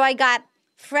 So I got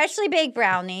freshly baked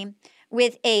brownie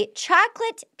with a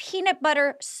chocolate peanut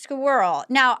butter swirl.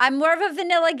 Now, I'm more of a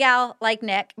vanilla gal like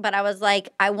Nick, but I was like,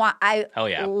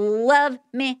 love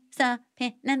me some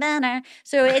peanut butter.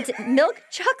 So it's milk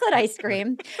chocolate ice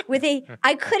cream with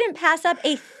I couldn't pass up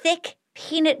a thick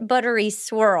peanut buttery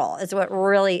swirl is what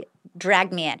really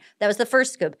dragged me in. That was the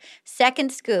first scoop.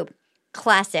 Second scoop,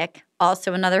 classic,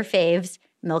 also another faves,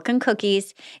 milk and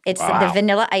cookies. It's the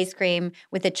vanilla ice cream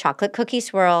with a chocolate cookie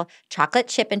swirl, chocolate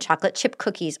chip and chocolate chip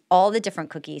cookies, all the different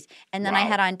cookies. And then I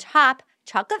had on top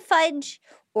chocolate fudge,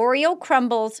 Oreo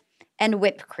crumbles, and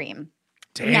whipped cream.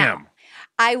 Damn. Now,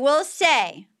 I will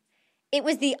say it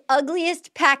was the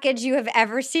ugliest package you have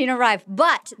ever seen arrive,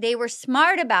 but they were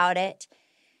smart about it.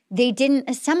 They didn't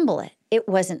assemble it. It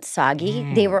wasn't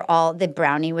soggy. The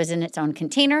brownie was in its own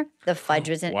container. The fudge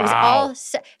was in it. It was all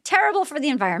terrible for the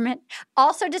environment.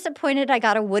 Also disappointed I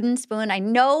got a wooden spoon. I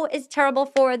know it's terrible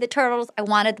for the turtles. I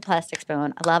wanted the plastic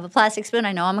spoon. I love a plastic spoon.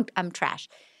 I know I'm trash.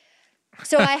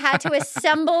 So I had to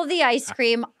assemble the ice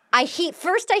cream.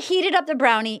 First I heated up the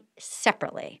brownie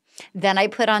separately. Then I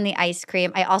put on the ice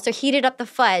cream. I also heated up the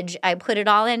fudge. I put it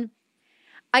all in.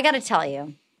 I got to tell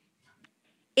you,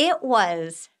 it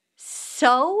was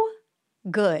so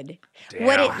good. Damn.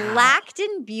 What it lacked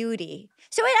in beauty.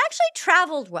 So it actually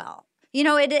traveled well. You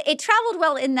know, it traveled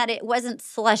well in that it wasn't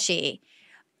slushy.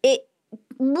 It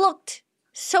looked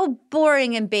so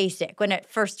boring and basic when it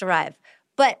first arrived,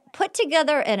 but put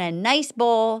together in a nice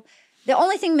bowl. The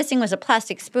only thing missing was a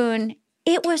plastic spoon.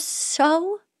 It was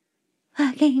so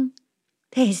fucking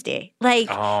tasty. Like,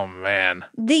 Oh man.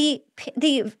 the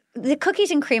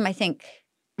cookies and cream, I think,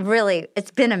 really,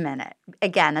 it's been a minute.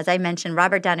 Again, as I mentioned,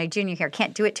 Robert Downey Jr. here,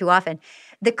 can't do it too often.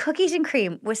 The cookies and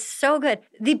cream was so good.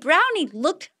 The brownie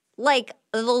looked like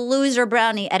the loser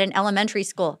brownie at an elementary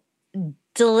school.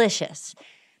 Delicious.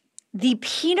 The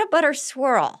peanut butter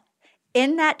swirl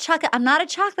in that chocolate. I'm not a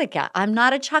chocolate gal. I'm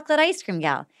not a chocolate ice cream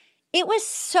gal. It was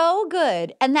so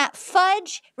good. And that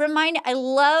fudge I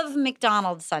love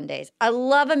McDonald's sundaes. I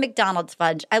love a McDonald's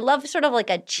fudge. I love sort of like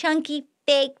a chunky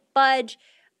fake fudge.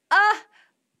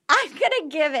 I'm going to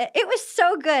give it. It was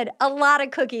so good. A lot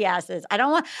of cookie asses. I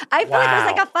feel like it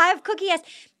was like a 5 cookie ass.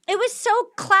 It was so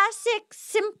classic,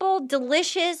 simple,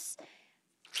 delicious.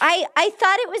 I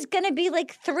thought it was going to be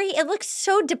like 3. It looked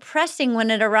so depressing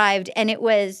when it arrived, and it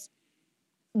was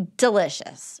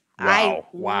delicious.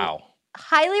 Wow.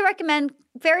 Highly recommend.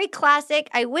 Very classic.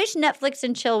 I wish Netflix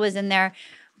and Chill was in there,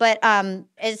 but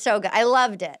it's so good. I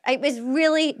loved it. It was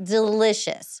really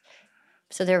delicious.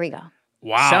 So there we go.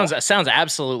 Wow. Sounds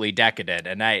absolutely decadent.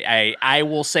 And I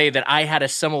will say that I had a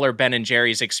similar Ben &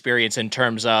 Jerry's experience in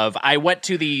terms of I went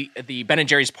to the Ben &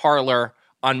 Jerry's parlor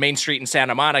on Main Street in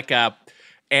Santa Monica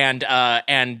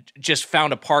and just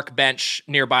found a park bench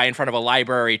nearby in front of a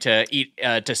library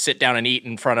to sit down and eat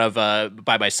in front of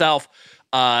by myself.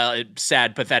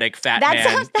 Sad, pathetic, fat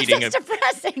man eating sounds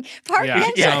depressing. Park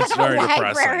bench sounds in a very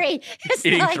library. It's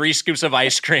eating like 3 scoops of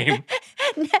ice cream.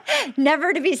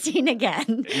 never to be seen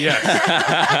again.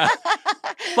 Yes.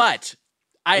 But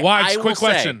I will quick say,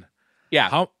 question.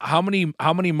 Yeah. How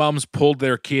many moms pulled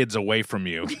their kids away from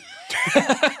you?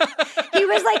 He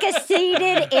was like a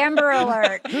sated Amber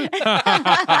Alert.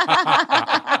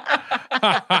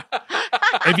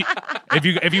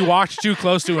 If you watched too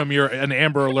close to him, an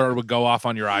Amber Alert would go off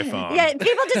on your iPhone. Yeah,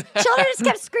 children just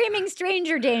kept screaming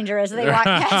stranger danger as they walked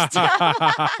past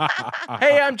him.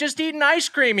 Hey, I'm just eating ice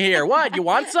cream here. What, you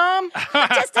want some?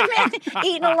 Just a man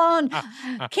eating alone.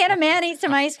 Can a man eat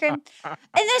some ice cream? And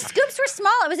the scoops were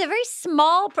small. It was a very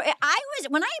small.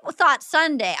 When I thought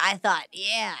Sunday, I thought,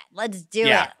 yeah, let's do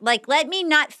it. Like, let me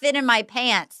not fit in my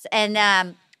pants.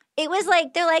 And it was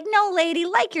like, they're like, no, lady,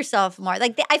 like yourself more.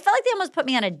 Like, I felt like they almost put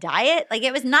me on a diet. Like,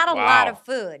 it was not a lot of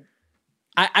food.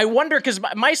 I wonder, because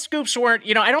my scoops weren't,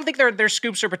 I don't think their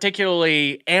scoops are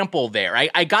particularly ample there.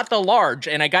 I got the large,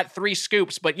 and I got 3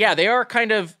 scoops, but yeah, they are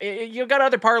kind of, you got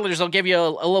other parlors that'll give you a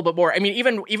little bit more. I mean,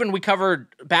 even we covered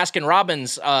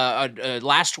Baskin-Robbins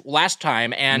last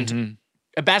time, and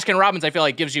Baskin Robbins, I feel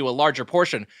like, gives you a larger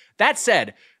portion. That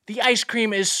said, the ice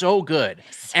cream is so good.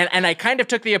 And I kind of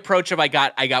took the approach of I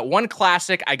got one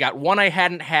classic, I got one I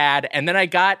hadn't had, and then I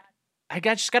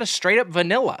just got a straight up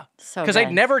vanilla. Because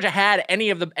I'd never had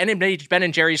any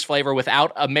Ben & Jerry's flavor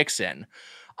without a mix-in.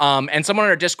 And someone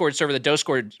on our Discord server, the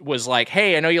Discord, was like,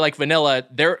 hey, I know you like vanilla.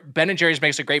 Ben & Jerry's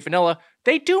makes a great vanilla.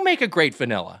 They do make a great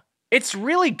vanilla. It's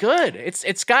really good.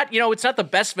 It's got, it's not the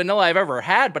best vanilla I've ever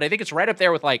had, but I think it's right up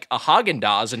there with like a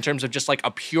Haagen-Dazs in terms of just like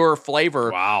a pure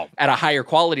flavor at a higher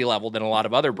quality level than a lot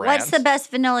of other brands. What's the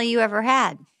best vanilla you ever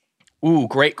had? Ooh,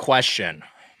 great question.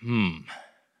 I'd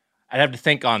have to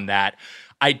think on that.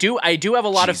 I do have a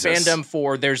lot of fandom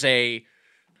for there's a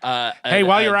hey,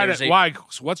 while you're at it,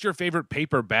 what's your favorite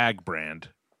paper bag brand?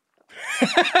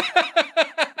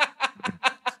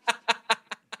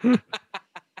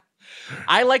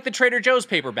 I like the Trader Joe's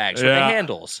paper bags with the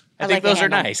handles. I think those are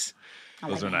nice.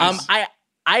 Those are nice.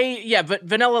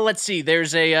 Vanilla, let's see.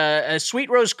 There's a Sweet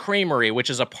Rose Creamery, which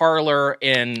is a parlor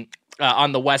in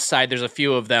on the west side. There's a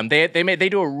few of them. They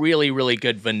do a really, really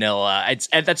good vanilla.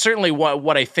 That's certainly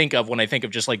what I think of when I think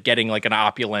of just like getting like an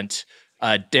opulent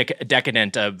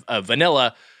decadent of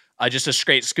vanilla. Just a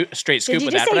straight scoop of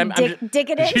that.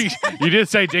 Decadent? You did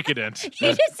say decadent.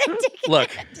 You just said decadent.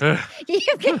 Look.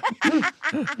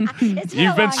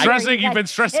 You've been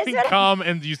stressing cum,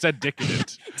 and you said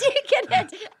decadent.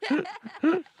 Decadent.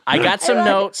 I got some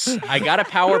notes. I got a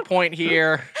PowerPoint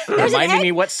here reminding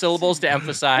me what syllables to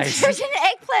emphasize. There's an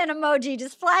eggplant emoji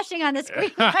just flashing on the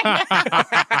screen right now.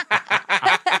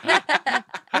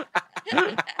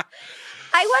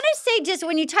 I want to say, just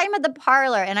when you're talking about the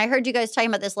parlor, and I heard you guys talking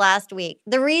about this last week,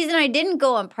 the reason I didn't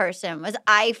go in person was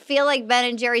I feel like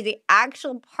Ben & Jerry's, the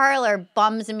actual parlor,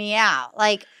 bums me out.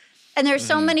 Like, And there's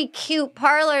so many cute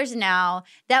parlors now.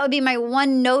 That would be my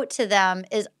one note to them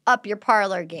is up your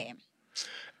parlor game.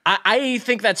 I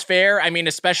think that's fair. I mean,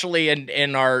 especially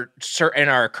in our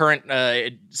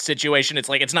current situation, it's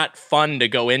like it's not fun to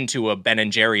go into a Ben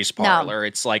and Jerry's parlor. No.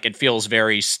 It's like it feels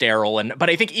very sterile. But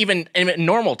I think even in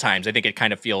normal times, I think it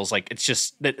kind of feels like it's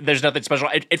just there's nothing special.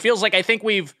 It feels like I think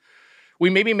we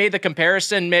maybe made the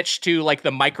comparison, Mitch, to like the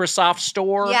Microsoft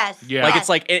store. Yes. Yeah. Like it's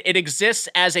like it exists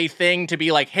as a thing to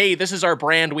be like, hey, this is our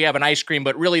brand. We have an ice cream,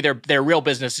 but really their real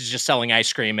business is just selling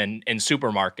ice cream in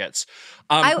supermarkets.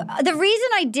 The reason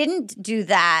I didn't do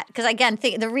that, because again,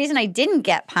 the reason I didn't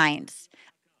get pints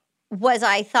was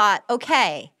I thought,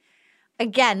 okay,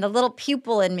 again, the little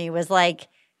pupil in me was like,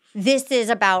 this is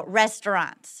about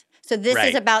restaurants. So this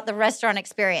is about the restaurant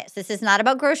experience. This is not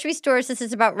about grocery stores. This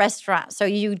is about restaurants. So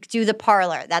you do the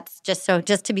parlor. That's just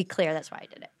to be clear, that's why I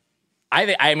did it.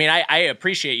 I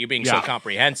appreciate you being so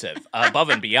comprehensive, above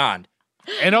and beyond.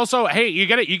 And also, hey, you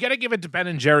gotta give it to Ben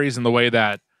and Jerry's in the way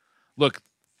that, look,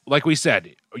 like we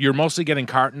said, you're mostly getting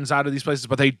cartons out of these places,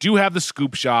 but they do have the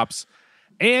scoop shops.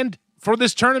 And for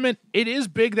this tournament, it is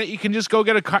big that you can just go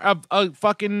get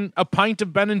a pint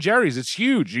of Ben and Jerry's. It's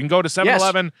huge. You can go to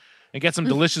 7-Eleven and get some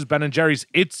delicious Ben and Jerry's.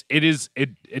 It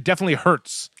definitely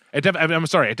hurts. It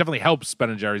definitely helps Ben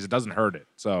and Jerry's. It doesn't hurt it.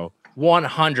 So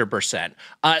 100%.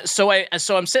 So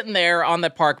I'm sitting there on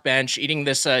the park bench eating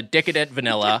this decadent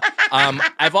vanilla.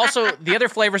 I've also, the other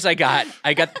flavors I got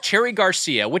Cherry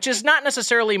Garcia, which is not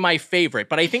necessarily my favorite,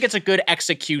 but I think it's a good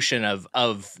execution of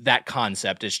that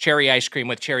concept. Is cherry ice cream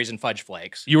with cherries and fudge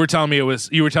flakes. You were telling me it was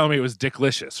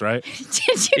Dicklicious, right?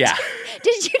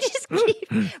 Did you just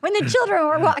keep, when the children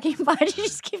were walking by, did you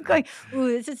just keep going, ooh,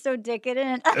 this is so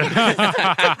decadent. I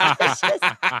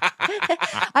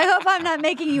hope I'm not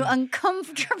making you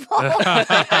uncomfortable.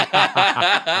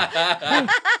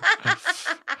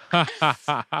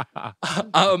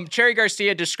 Cherry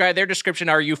Garcia their description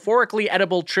are euphorically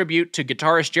edible tribute to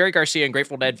guitarist Jerry Garcia and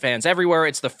Grateful Dead fans everywhere.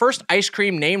 It's the first ice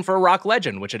cream named for a rock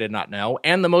legend, which I did not know,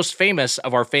 and the most famous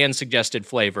of our fan-suggested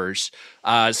flavors.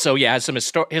 So yeah, it has some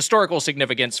historical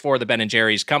significance for the Ben &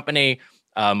 Jerry's company.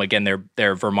 Again,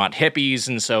 they're Vermont hippies,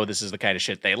 and so this is the kind of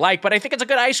shit they like, but I think it's a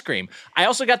good ice cream. I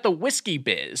also got the Whiskey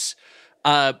Biz.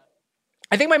 I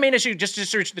think my main issue, just to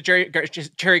search the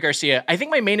Cherry Garcia, I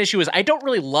think my main issue is I don't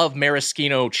really love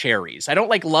maraschino cherries. I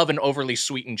don't love an overly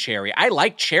sweetened cherry. I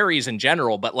like cherries in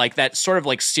general, but like that sort of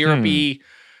like syrupy,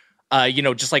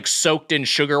 just like soaked in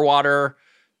sugar water,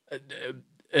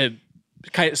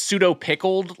 kind of pseudo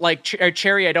pickled like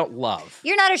cherry. I don't love.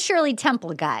 You're not a Shirley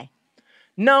Temple guy.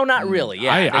 No, not really.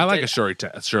 Yeah, I like a Shirley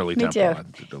Temple. Me too.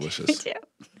 Delicious. Me too.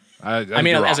 I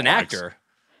mean, as an actor,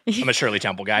 I'm a Shirley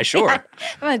Temple guy, sure.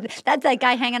 Yeah. That's that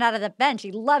guy hanging out of the bench.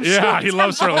 He loves Shirley Temple. He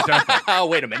loves Shirley Temple. Oh,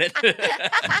 wait a minute.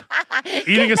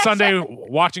 Eating a sundae,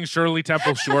 watching Shirley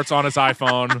Temple shorts on his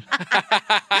iPhone.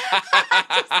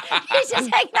 He's just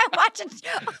hanging out watching,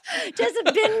 just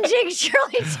binging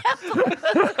Shirley Temple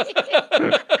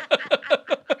movies.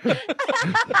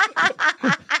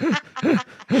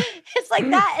 It's like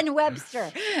that and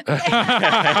Webster.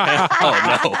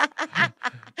 Oh, no.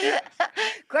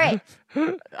 Great.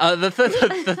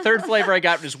 The third flavor I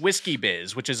got was Whiskey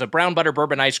Biz, which is a brown butter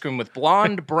bourbon ice cream with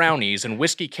blonde brownies and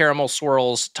whiskey caramel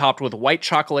swirls topped with white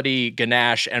chocolatey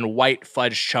ganache and white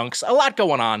fudge chunks. A lot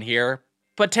going on here.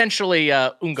 Potentially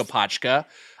Unga Pachka.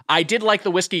 I did like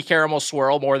the whiskey caramel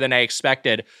swirl more than I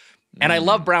expected. And I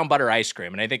love brown butter ice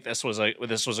cream, and I think this was a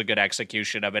good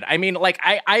execution of it. I mean, like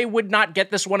I would not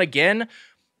get this one again,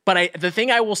 but the thing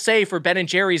I will say for Ben and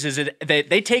Jerry's is that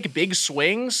they take big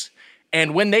swings,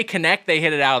 and when they connect, they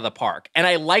hit it out of the park. And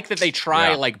I like that they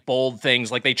try like bold things,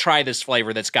 like they try this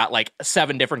flavor that's got like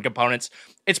 7 different components.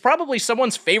 It's probably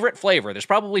someone's favorite flavor. There's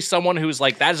probably someone who's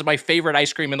like, that is my favorite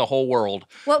ice cream in the whole world.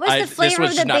 What was the flavor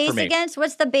of the base against?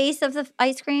 What's the base of the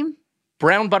ice cream?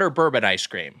 Brown butter bourbon ice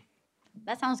cream.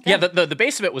 That sounds good. Yeah, the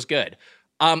base of it was good.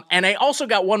 And I also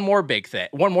got one more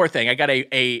thing. I got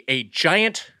a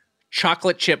giant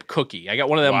chocolate chip cookie. I got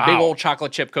one of them big old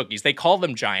chocolate chip cookies. They call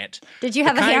them giant. Did you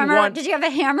have a hammer? Did you have a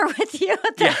hammer with you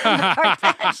at the park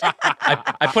bench?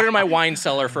 I put it in my wine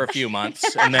cellar for a few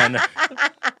months, and then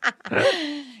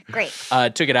great.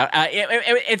 Took it out.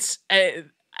 I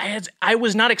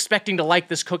was not expecting to like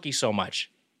this cookie so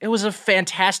much. It was a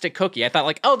fantastic cookie. I thought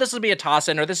like, oh, this will be a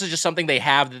toss-in, or this is just something they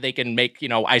have that they can make,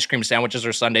 ice cream sandwiches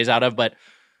or sundaes out of. But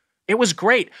it was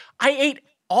great. I ate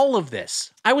all of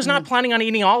this. I was not planning on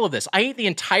eating all of this. I ate the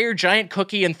entire giant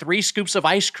cookie and 3 scoops of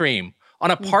ice cream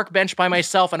on a park bench by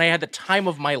myself, and I had the time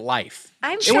of my life.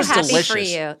 I'm so happy delicious. For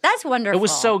you. That's wonderful. It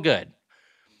was so good.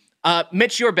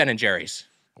 Mitch, your Ben and Jerry's.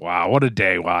 Wow, what a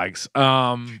day, Wags.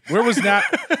 Where was that?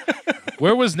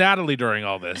 Where was Natalie during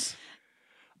all this?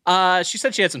 She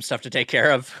said she had some stuff to take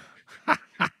care of.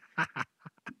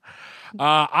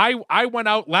 I went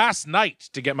out last night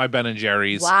to get my Ben and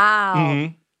Jerry's.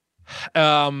 Wow.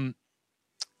 And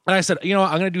I said, I'm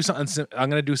going to do something.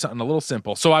 I'm going to do something a little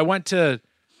simple. So I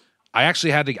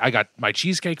got my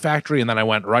Cheesecake Factory, and then I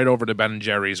went right over to Ben and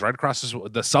Jerry's, right across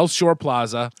the South Shore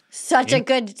Plaza. Such a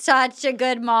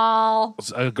good mall.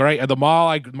 Great. The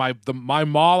mall my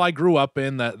mall I grew up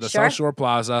in, the Sure. South Shore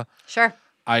Plaza. Sure.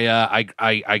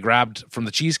 I grabbed from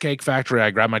the Cheesecake Factory.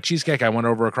 I grabbed my cheesecake. I went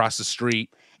over across the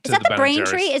street. Is that the Ben and Braintree?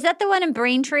 Jerry's. Is that the one in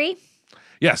Braintree?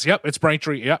 Yes. Yep. It's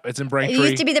Braintree. Yep. It's in Braintree. It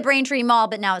used to be the Braintree Mall,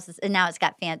 but now it's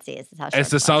got fancy. It's the South Shore. It's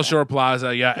the South Shore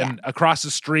Plaza. Yeah. And across the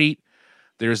street,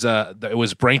 it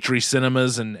was Braintree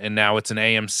Cinemas, and now it's an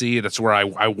AMC. That's where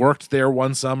I worked there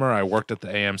one summer. I worked at the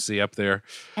AMC up there.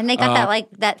 And they got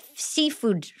that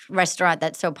seafood restaurant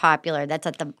that's so popular. That's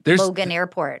at the Logan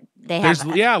Airport. They have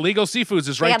Legal Seafoods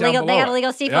is right down below. They got a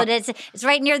Legal Seafood. Yep. It's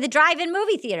right near the drive-in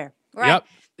movie theater. Right. Yep.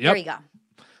 There you go.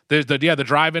 There's the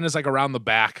drive-in is like around the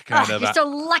back kind of. You're so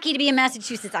lucky to be in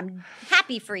Massachusetts. I'm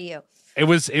happy for you. I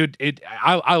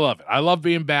love it. I love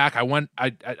being back.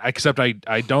 Except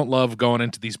I don't love going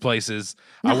into these places.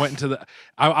 I went into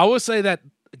I will say that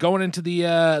going into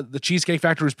the Cheesecake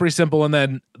Factory was pretty simple, and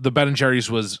then the Ben and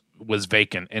Jerry's was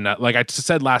vacant. And like I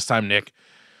said last time, Nick,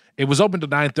 it was open to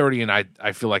 9:30, and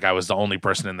I feel like I was the only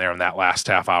person in there in that last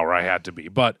half hour I had to be.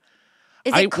 But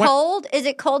is it cold? Is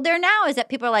it cold there now? Is that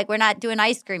people are like, we're not doing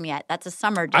ice cream yet? That's a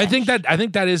summer dish. I think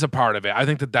that is a part of it. I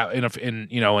think that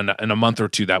in a month or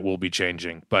two that will be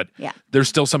changing. But there's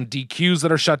still some DQs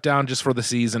that are shut down just for the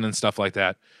season and stuff like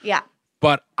that. Yeah.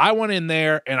 But I went in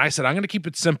there and I said, I'm going to keep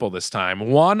it simple this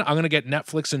time. One, I'm going to get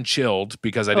Netflix and chilled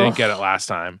because I didn't get it last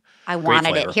time. I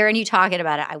wanted it. Hearing you talking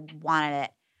about it, I wanted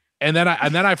it. And then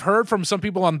I've heard from some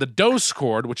people on the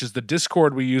Discord, which is the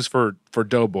Discord we use for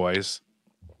Doughboys,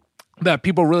 that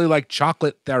people really like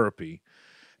chocolate therapy.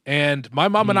 And my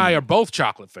mom and I are both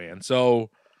chocolate fans. So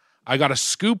I got a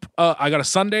scoop. I got a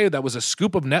sundae that was a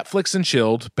scoop of Netflix and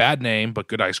chilled. Bad name, but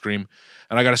good ice cream.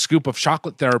 And I got a scoop of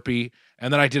chocolate therapy.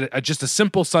 And then I did just a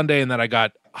simple sundae. And then I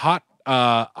got hot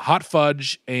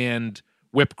fudge and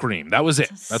whipped cream. That was it.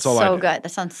 That's all I did. So good. That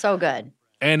sounds so good.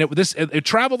 And it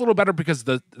traveled a little better because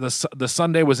the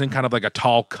sundae was in kind of like a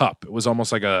tall cup. It was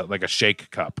almost like a shake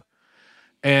cup.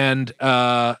 And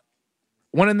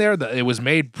went in there. It was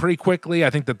made pretty quickly. I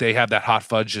think that they have that hot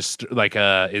fudge just like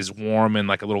is warm in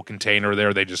like a little container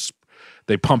there.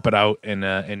 They pump it out and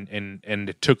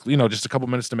it took just a couple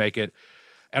minutes to make it.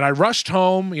 And I rushed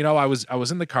home. I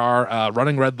was in the car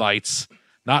running red lights,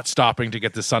 not stopping to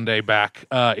get the sundae back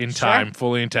in time,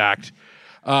 fully intact.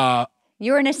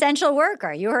 You were an essential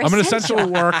worker. I'm an essential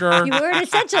worker. You were an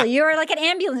essential. You were like an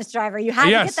ambulance driver. You had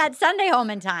to get that Sunday home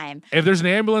in time. If there's an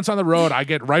ambulance on the road, I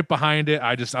get right behind it.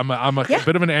 I'm a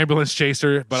bit of an ambulance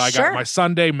chaser, but I got my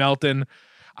Sunday melting.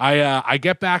 I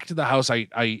get back to the house.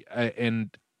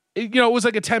 And it was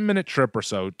like a 10-minute trip or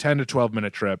so, 10 to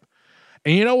 12-minute trip.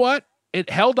 And you know what?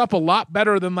 It held up a lot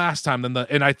better than last time.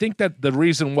 And I think that the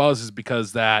reason is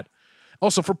because that.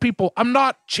 Also, for people, I'm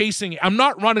not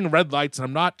running red lights, and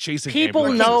I'm not chasing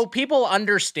ambulances. People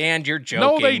understand you're joking,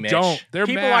 No, they Mitch. don't. They're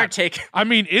people mad. aren't taking. I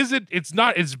mean, it's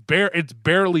not. It's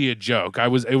barely a joke. I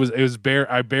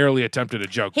barely attempted a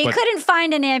joke. He couldn't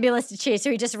find an ambulance to chase,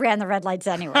 so he just ran the red lights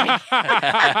anyway.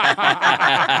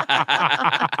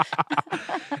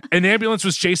 An ambulance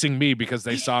was chasing me because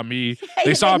they saw me.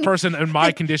 They saw a person in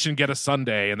my condition get a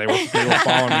sundae, and they were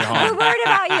following me home. We're worried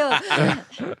about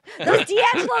you. Those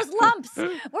D'Angelo's lumps.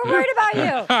 We're worried about you.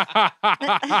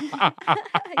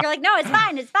 You're like, no, it's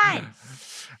fine. It's fine.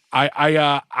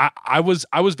 I was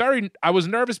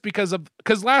nervous because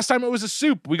last time it was a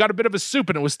soup. We got a bit of a soup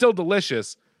and it was still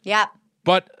delicious. Yeah.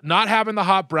 But not having the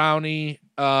hot brownie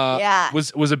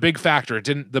was a big factor.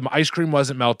 The ice cream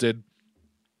wasn't melted.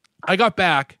 I got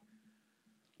back.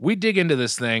 We dig into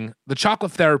this thing. The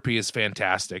chocolate therapy is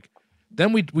fantastic.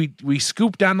 Then we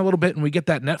scoop down a little bit and we get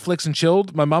that Netflix and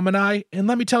chilled, my mom and I. And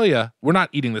let me tell you, we're not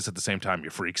eating this at the same time, you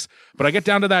freaks. But I get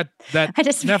down to that. I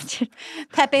just mentioned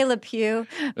Pepe Le Pew,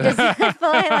 just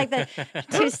like the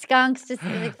two skunks, just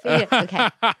like okay.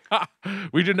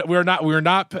 We're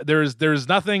not. There's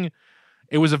nothing.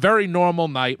 It was a very normal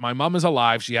night. My mom is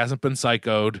alive. She hasn't been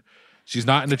psychoed. She's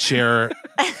not in a chair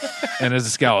and is a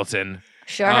skeleton.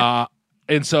 Sure.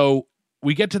 And so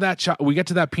we get to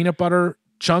that peanut butter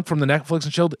chunk from the Netflix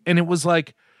and chilled, and it was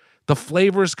like the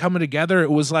flavors coming together.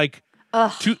 It was like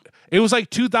it was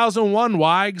like 2001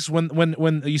 Wags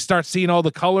when you start seeing all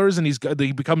the colors and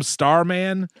he becomes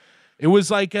Starman. It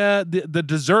was like the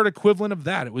dessert equivalent of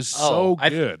that. It was so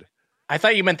good. I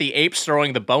thought you meant the apes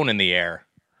throwing the bone in the air.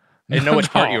 I didn't know which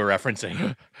part you were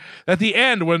referencing. At the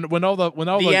end, when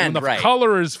the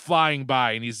color is flying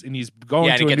by and he's going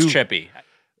to and it gets trippy.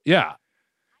 Yeah.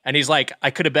 And he's like,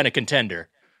 I could have been a contender.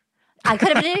 I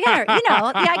could have been a contender.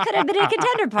 I could have been a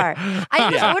contender part.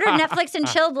 I just ordered Netflix and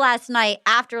chilled last night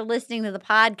after listening to the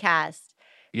podcast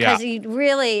because he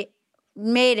really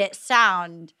made it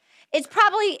sound. It's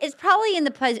probably in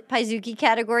the Paizuki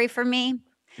category for me.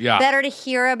 Yeah. Better to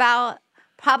hear about.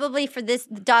 Probably for this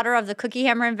daughter of the cookie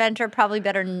hammer inventor, probably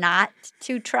better not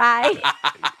to try.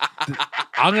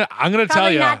 I'm gonna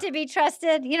tell you, not to be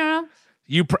trusted.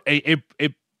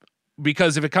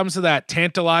 Because if it comes to that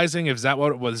tantalizing, is that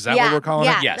what it was? Is that what we're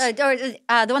calling it? Yes.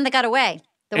 The one that got away.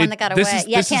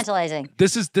 Tantalizing.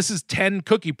 This is 10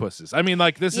 cookie pusses. I mean,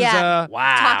 like this is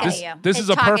wow. This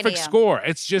is a perfect score.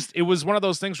 It was one of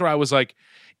those things where I was like,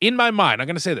 in my mind, I'm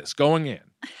gonna say this going in,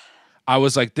 I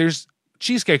was like, there's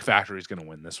Cheesecake Factory is going to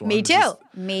win this one. Me too.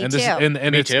 And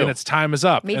its time is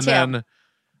up. Then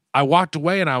I walked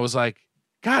away and I was like,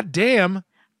 God damn,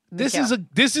 this is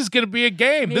going to be a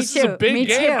game. This is a big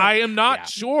game. I am not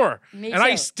sure.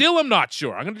 I still am not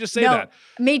sure. I'm going to just say that.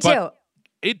 Me too.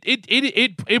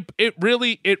 It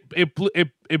really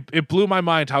blew my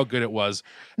mind how good it was.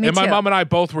 My mom and I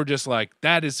both were just like,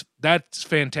 that's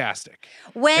fantastic.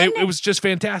 It was just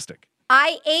fantastic.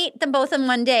 I ate them both in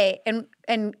one day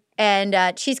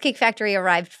and Cheesecake Factory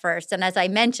arrived first. And as I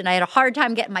mentioned, I had a hard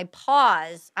time getting my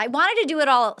pause. I wanted to do it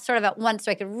all sort of at once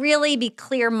so I could really be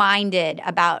clear-minded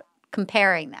about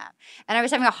comparing them. And I was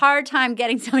having a hard time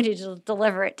getting somebody to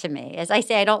deliver it to me. As I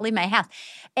say, I don't leave my house.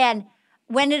 And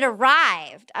when it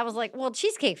arrived, I was like, well,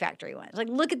 Cheesecake Factory won. I was like,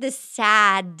 look at this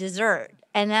sad dessert.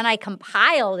 And then I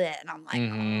compiled it, and I'm like,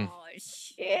 oh,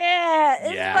 shit.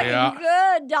 This is fucking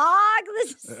good, dog.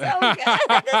 This is so good.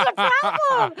 This is a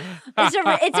problem.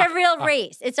 It's a real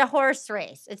race. It's a horse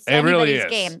race. It's anybody's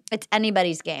game. It's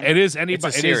anybody's game. It is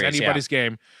anybody's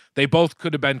game. They both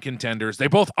could have been contenders. They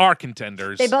both are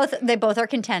contenders. They both are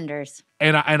contenders.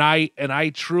 And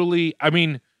I truly, I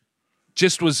mean,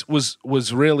 just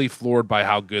was really floored by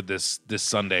how good this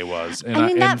Sunday was.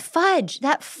 And that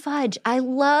fudge. I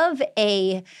love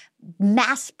a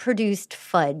mass-produced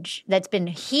fudge that's been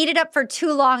heated up for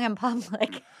too long in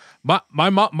public. My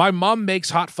mom makes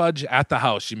hot fudge at the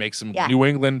house. She makes some New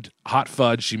England hot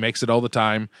fudge. She makes it all the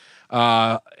time.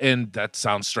 And that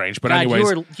sounds strange, but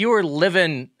anyways, you were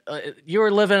living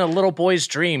a little boy's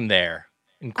dream there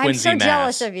in Quincy, I'm so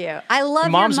Mass. jealous of you. I love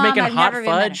your mom's mom. making I've hot never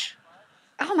fudge.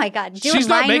 Oh my God! She's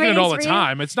not making it all the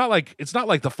time. It's not like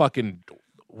the fucking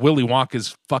Willy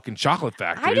Wonka's fucking chocolate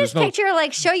factory. I just picture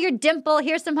like, show your dimple.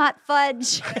 Here's some hot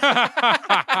fudge.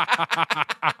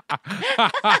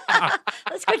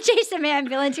 Let's go chase some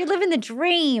ambulance. You're living the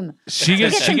dream.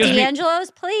 Get some D'Angelo's,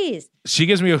 please. She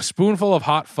gives me a spoonful of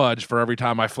hot fudge for every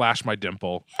time I flash my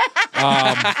dimple.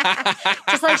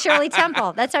 Just like Shirley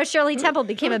Temple. That's how Shirley Temple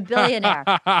became a billionaire.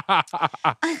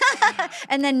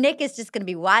 And then Nick is just going to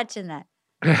be watching that.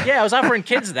 Yeah, I was offering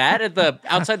kids that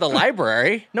outside the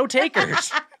library. No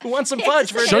takers. Who wants some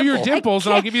fudge for a Show dimple? your dimples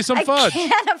and I'll give you some fudge. A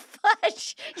can of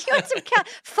fudge. You want some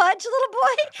fudge, little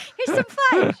boy? Here's some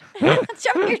fudge.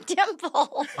 Show me your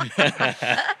dimple.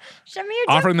 Show me your dimple.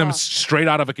 Offering them straight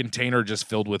out of a container just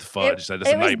filled with fudge. That is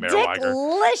a nightmare, Liger.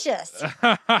 Delicious.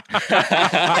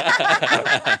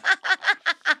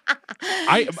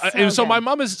 My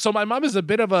mom is a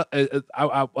bit of a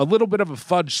little bit of a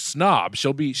fudge snob.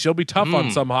 She'll be tough on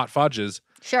some hot fudges.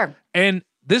 Sure. And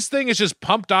this thing is just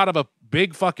pumped out of a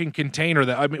big fucking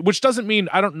container which doesn't mean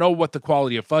I don't know what the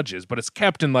quality of fudge is, but it's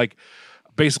kept in like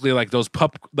basically like those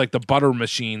like the butter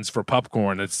machines for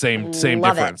popcorn. It's same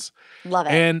difference. Love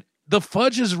it. And the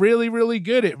fudge is really, really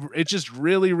good. It just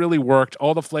really, really worked.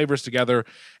 All the flavors together.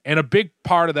 And a big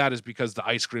part of that is because the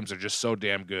ice creams are just so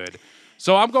damn good.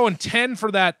 So I'm going 10 for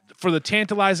that, for the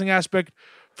tantalizing aspect.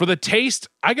 For the taste,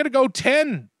 I got to go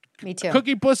 10. Me too.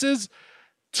 Cookie Pusses.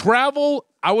 Travel,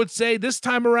 I would say this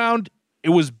time around, it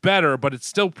was better, but it's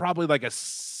still probably like a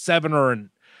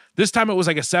 7 this time it was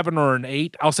like a 7 or an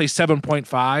 8. I'll say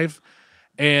 7.5.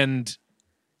 And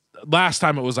last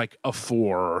time it was like a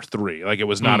 4 or 3. Like it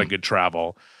was not a good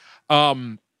travel.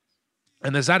 And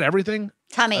is that everything?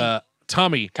 Tummy,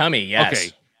 yes.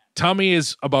 Okay. Tummy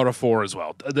is about a 4 as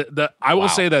well. I will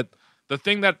say that the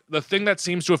thing that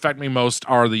seems to affect me most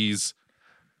are these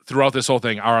throughout this whole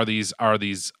thing are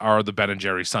the Ben and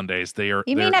Jerry sundaes. You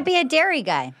may not be a dairy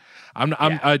guy.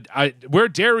 We're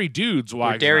dairy dudes.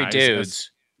 We're dairy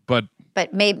dudes. But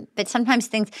sometimes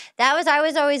I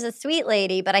was always a sweet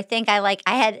lady, but I think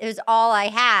it was all I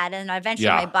had. And eventually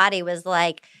my body was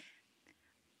like,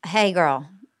 hey girl,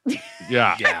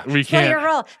 Yeah. We Slow your can't.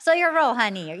 roll. Slow your roll,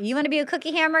 honey. You want to be a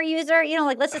cookie hammer user?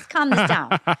 Like, let's just calm this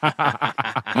down.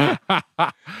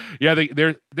 Yeah,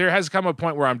 there has come a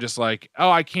point where I'm just like,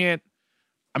 oh, I can't.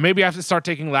 Maybe I have to start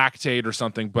taking lactate or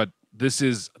something. But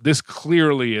this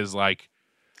clearly is like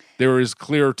there is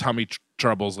clear tummy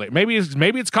troubles. Maybe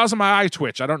it's causing my eye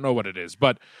twitch. I don't know what it is,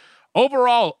 but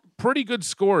overall, pretty good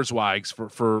scores, Wags,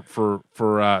 for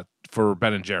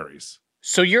Ben and Jerry's.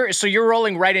 So you're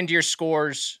rolling right into your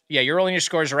scores. Yeah, you're rolling your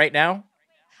scores right now.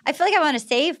 I feel like I want to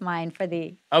save mine for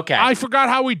the. Okay. I forgot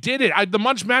how we did it. The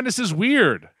Munch Madness is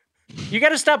weird. You got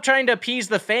to stop trying to appease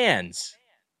the fans.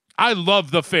 I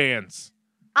love the fans.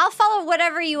 I'll follow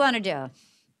whatever you want to do.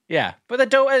 Yeah, but they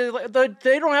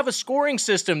don't have a scoring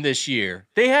system this year.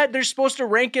 They're supposed to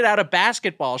rank it out of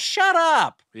basketball. Shut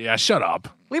up. Yeah, shut up.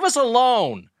 Leave us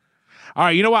alone. All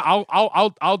right, you know what?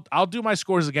 I'll do my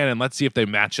scores again and let's see if they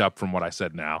match up from what I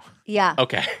said now. Yeah.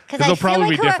 Okay. Because they'll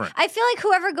probably be different. I feel like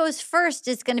whoever goes first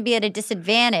is going to be at a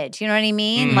disadvantage. You know what I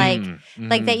mean?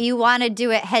 Like that you want to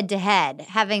do it head to head,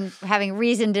 having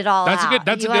reasoned it all out.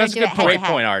 That's a good point. Great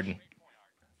point, Arden.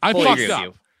 I Fully fucked agree with up.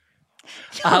 you.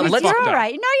 No, let's you're fucked all up.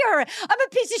 right. No, you're all right. I'm a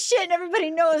piece of shit and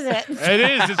everybody knows it. It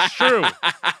is. It's true.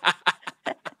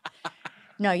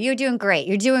 No, you're doing great.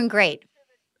 You're doing great.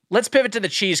 Let's pivot to the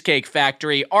Cheesecake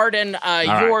Factory. Arden,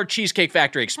 your right. Cheesecake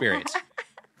Factory experience.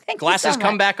 Thank Glasses you so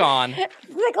come much. back on.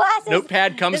 The glasses.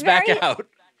 Notepad comes back out.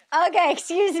 Okay,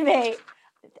 excuse me.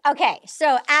 Okay,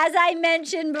 so as I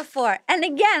mentioned before, and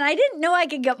again, I didn't know I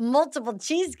could get multiple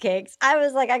cheesecakes. I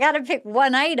was like, I got to pick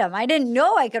one item. I didn't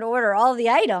know I could order all the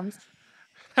items.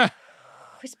 It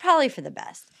was probably for the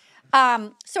best.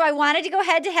 So I wanted to go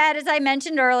head to head, as I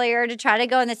mentioned earlier, to try to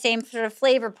go in the same sort of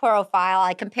flavor profile.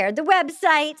 I compared the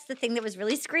websites, the thing that was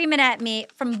really screaming at me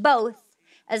from both.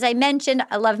 As I mentioned,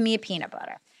 I love me a peanut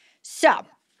butter. So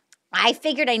I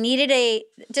figured I needed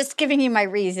just giving you my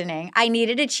reasoning, I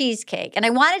needed a cheesecake. And I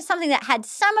wanted something that had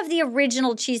some of the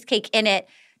original cheesecake in it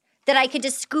that I could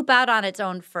just scoop out on its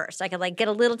own first. I could like get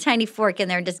a little tiny fork in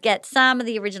there and just get some of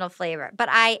the original flavor. But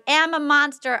I am a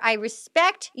monster. I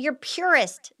respect your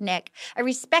purist, Nick. I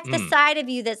respect the side of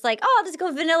you that's like, oh, I'll just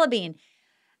go vanilla bean.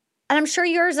 And I'm sure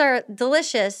yours are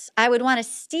delicious. I would want to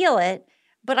steal it,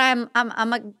 but I'm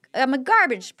a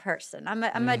garbage person. I'm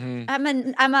like,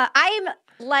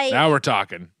 Now we're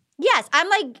talking. yes, I'm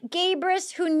like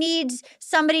Gabrus who needs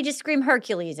somebody to scream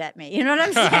Hercules at me. You know what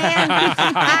I'm saying?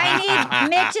 I need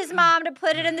Mitch's mom to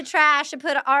put it in the trash and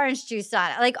put orange juice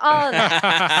on it. Like all of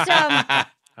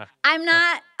that. So I'm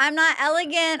not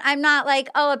elegant. I'm not like,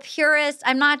 oh, a purist.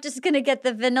 I'm not just gonna get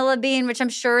the vanilla bean, which I'm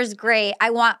sure is great. I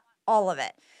want all of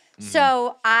it.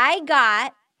 So I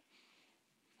got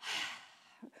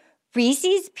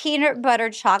Reese's peanut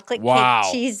butter chocolate Wow.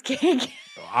 cake cheesecake.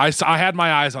 I had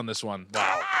my eyes on this one.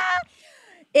 Wow.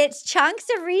 It's chunks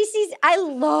of Reese's. I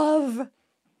love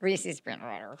Reese's peanut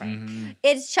butter.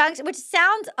 It's chunks, which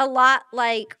sounds a lot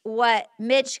like what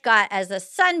Mitch got as a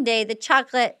sundae, the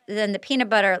chocolate, then the peanut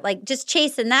butter, like just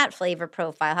chasing that flavor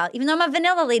profile. Even though I'm a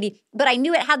vanilla lady, but I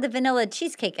knew it had the vanilla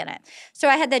cheesecake in it. So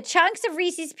I had the chunks of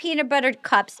Reese's peanut butter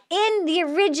cups in the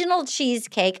original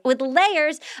cheesecake with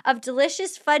layers of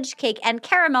delicious fudge cake and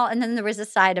caramel, and then there was a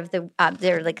side of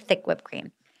their like thick whipped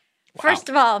cream. Wow. First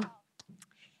of all,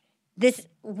 this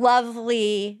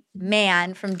lovely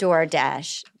man from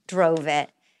DoorDash drove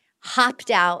it, hopped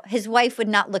out. His wife would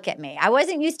not look at me. I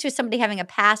wasn't used to somebody having a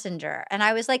passenger. And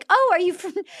I was like, oh,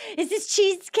 is this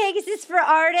cheesecake? Is this for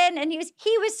Arden? And he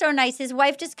was so nice. His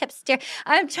wife just kept staring.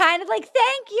 I'm trying to like,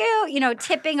 thank you,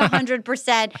 tipping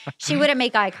 100%. She wouldn't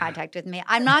make eye contact with me.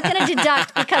 I'm not going to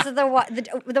deduct because of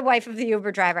the wife of the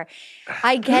Uber driver.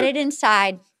 I get it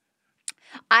inside.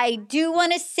 I do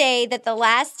want to say that the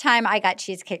last time I got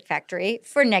Cheesecake Factory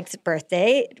for Nick's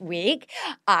birthday week,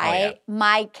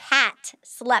 my cat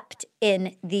slept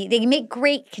in they make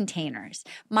great containers.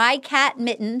 My cat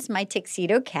Mittens, my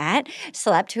tuxedo cat,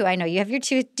 slept, who I know you have your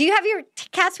two. Do you have your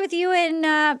cats with you in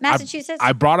Massachusetts?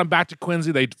 I brought them back to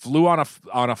Quincy. They flew on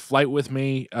a flight with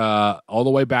me all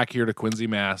the way back here to Quincy,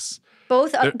 Mass.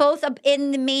 Both up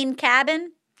in the main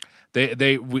cabin? I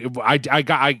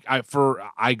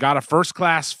got a first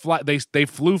class flight. They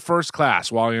flew first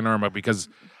class while in Irma because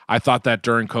I thought that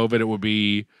during COVID it would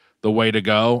be the way to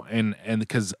go, and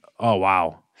because oh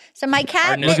wow. So my cat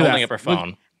Arden is holding up her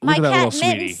phone. My cat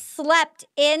Mitten slept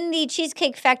in the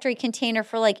Cheesecake Factory container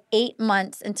for like 8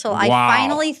 months until I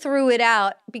finally threw it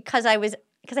out because I was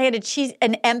because I had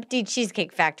an empty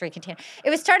Cheesecake Factory container. It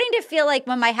was starting to feel like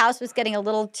when my house was getting a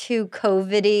little too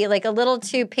COVID-y, like a little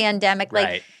too pandemic, Right.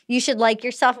 like you should like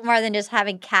yourself more than just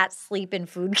having cats sleep in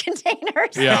food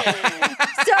containers. Yeah.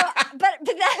 So, but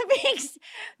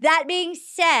that being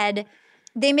said,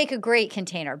 they make a great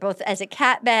container, both as a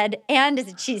cat bed and as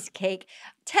a cheesecake.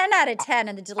 10 out of 10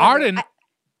 in the delivery. Arden,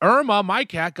 Irma, my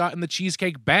cat, got in the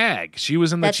cheesecake bag. She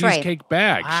was in the That's right. cheesecake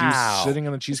bag. She was Wow. sitting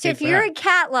in the So cheesecake if you're a bag.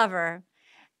 cat lover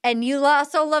and you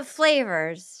also love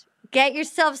flavors, get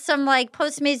yourself some like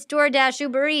Postmates, DoorDash,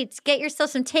 Uber Eats. Get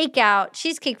yourself some takeout,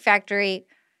 Cheesecake Factory.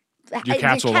 Your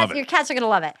cats will love it. Your cats are going to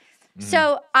love it.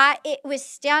 So it was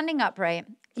standing upright.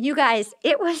 You guys,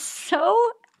 it was so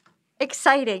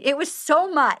exciting. It was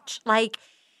so much. Like,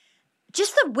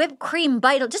 just the whipped cream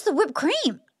bite, just the whipped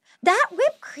cream. That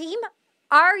whipped cream,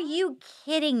 are you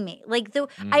kidding me? Like,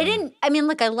 I mean,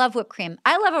 look, I love whipped cream.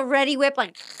 I love a ready whip.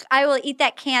 Like, I will eat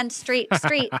that can straight.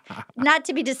 Not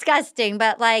to be disgusting,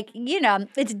 but like,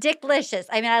 it's dicklicious.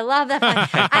 I mean, I love that.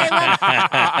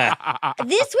 I love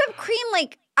this whipped cream,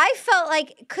 like, I felt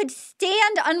like could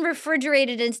stand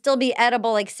unrefrigerated and still be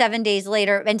edible like 7 days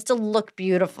later and still look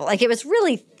beautiful. Like, it was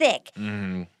really thick.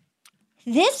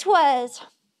 This was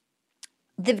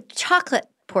the chocolate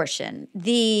portion,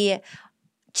 the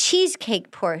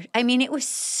cheesecake portion. I mean, it was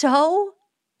so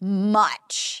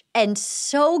much and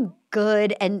so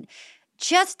good and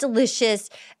just delicious.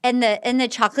 And the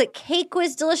chocolate cake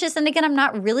was delicious. And again, I'm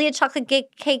not really a chocolate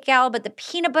cake gal, but the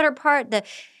peanut butter part,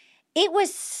 it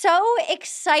was so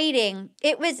exciting.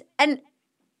 It was, and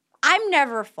I'm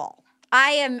never full.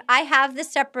 I have the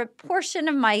separate portion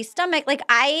of my stomach. Like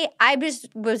I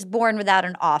was born without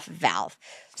an off valve.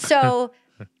 So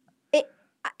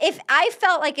if I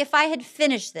felt like if I had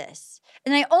finished this,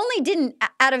 and I only didn't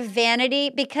out of vanity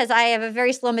because I have a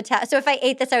very slow metabolism. So if I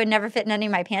ate this, I would never fit in any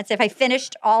of my pants. If I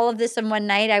finished all of this in one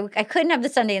night, I couldn't have the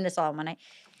sundae and this all in one night.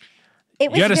 It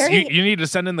was you need to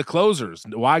send in the closers.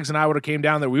 Wags and I would have came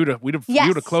down there. We would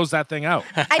have closed that thing out.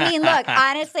 I mean, look,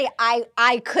 honestly,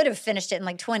 I could have finished it in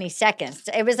like 20 seconds.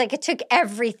 It was like it took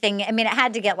everything. I mean, it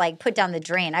had to get like put down the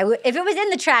drain. If it was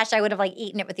in the trash, I would have like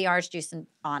eaten it with the orange juice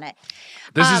on it.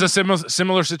 This is a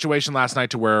similar situation last night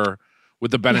to where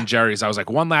with the Ben and Jerry's, I was like,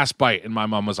 one last bite, and my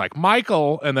mom was like,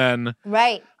 Michael, and then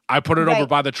right. I put it over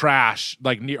by the trash,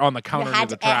 like on the counter near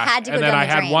the trash. It had to go and then down I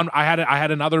the had drain. one. I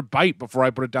had another bite before I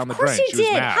put it down the drain. Of course you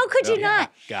did. How could you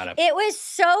not? Got it. It was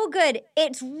so good.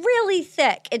 It's really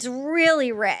thick. It's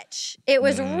really rich. It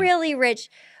was really rich,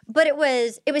 but it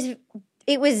was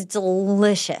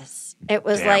delicious. It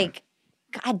was like,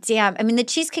 God damn. I mean, the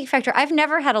Cheesecake Factory. I've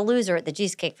never had a loser at the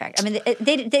Cheesecake Factory. I mean,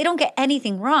 they don't get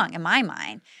anything wrong in my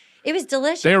mind. It was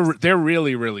delicious. They're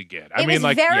really, really good. It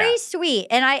was very sweet.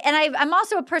 And I'm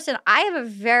also a person, I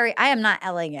am not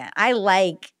elegant. I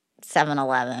like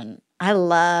 7-Eleven. I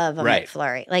love a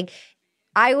McFlurry. Like,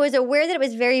 I was aware that it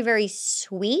was very, very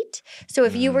sweet. So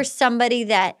if you were somebody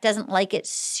that doesn't like it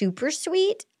super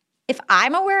sweet, if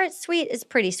I'm aware it's sweet, it's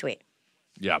pretty sweet.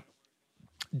 Yeah.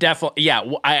 Definitely, yeah.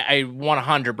 I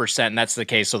 100%. And that's the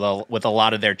case with a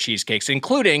lot of their cheesecakes,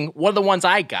 including one of the ones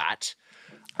I got.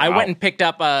 I went and picked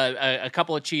up a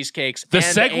couple of cheesecakes. The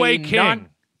Segway King.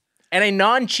 And a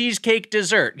non-cheesecake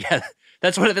dessert. Yeah,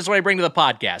 that's what I bring to the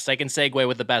podcast. I can segue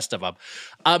with the best of them.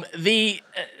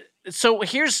 So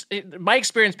here's my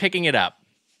experience picking it up.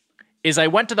 Is I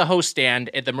went to the host stand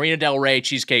at the Marina Del Rey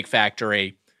Cheesecake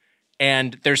Factory,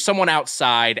 and there's someone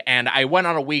outside, and I went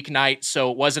on a weeknight, so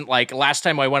it wasn't like last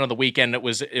time I went on the weekend, it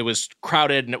was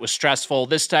crowded and it was stressful.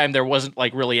 This time there wasn't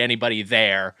like really anybody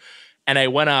there. And I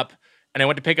went up and I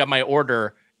went to pick up my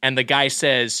order, and the guy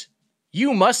says,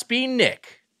 "You must be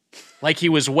Nick." Like he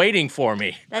was waiting for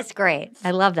me. That's great.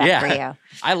 I love that for you.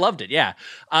 I loved it, yeah.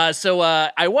 So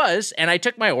I was, and I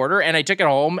took my order, and I took it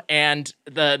home, and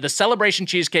the celebration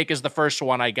cheesecake is the first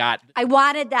one I got. I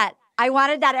wanted that.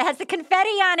 It has the confetti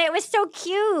on it. It was so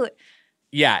cute.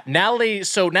 Yeah,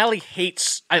 Natalie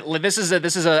hates. This is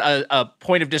a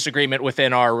point of disagreement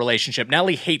within our relationship.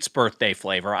 Natalie hates birthday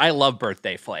flavor. I love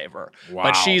birthday flavor,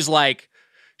 but she's like,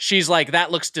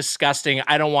 that looks disgusting.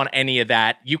 I don't want any of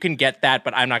that. You can get that,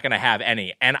 but I'm not going to have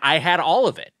any. And I had all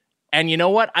of it. And you know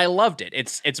what? I loved it.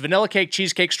 It's vanilla cake,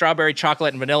 cheesecake, strawberry,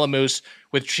 chocolate, and vanilla mousse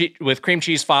with cream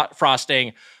cheese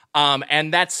frosting.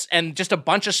 And just a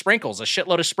bunch of sprinkles, a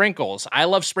shitload of sprinkles. I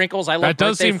love sprinkles. I love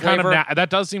birthday flavor. That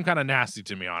does seem kind of nasty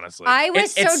to me, honestly. I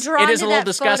was so drawn to that. It is a little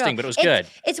disgusting, but it was good.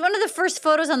 It's one of the first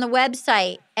photos on the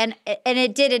website, and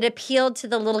it appealed to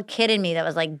the little kid in me that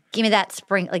was like, give me that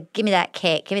give me that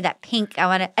cake, give me that pink.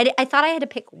 I thought I had to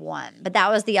pick one, but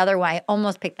that was the other one. I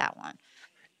almost picked that one.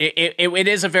 It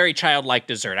is a very childlike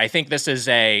dessert. I think this is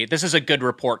a good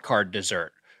report card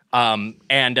dessert.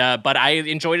 But I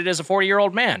enjoyed it as a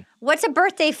 40-year-old man. What's a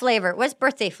birthday flavor? What's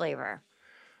birthday flavor?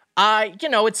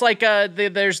 It's like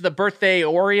there's the birthday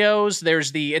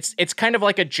Oreos. It's kind of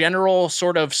like a general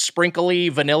sort of sprinkly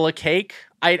vanilla cake.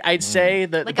 I'd say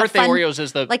the birthday Oreos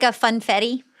is like a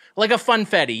funfetti. Like a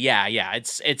funfetti, yeah.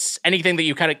 It's anything that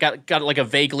you kind of got like a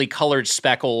vaguely colored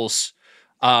speckles,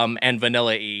 and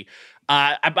vanilla-y.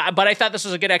 But I thought this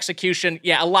was a good execution.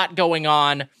 Yeah, a lot going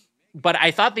on. But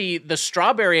I thought the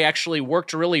strawberry actually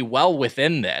worked really well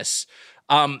within this.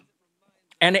 And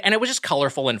it was just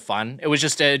colorful and fun. It was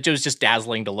just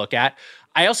dazzling to look at.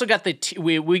 I also got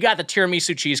we got the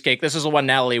tiramisu cheesecake. This is the one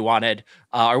Natalie wanted.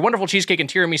 Our wonderful cheesecake and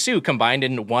tiramisu combined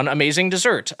in one amazing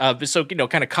dessert. So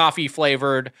kind of coffee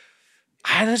flavored.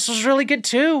 This was really good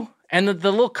too. And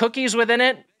the little cookies within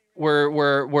it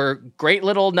were great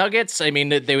little nuggets. I mean,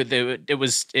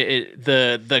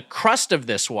 the crust of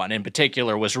this one in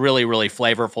particular was really, really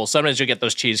flavorful. Sometimes you get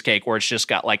those cheesecake where it's just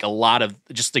got like a lot of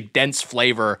just a dense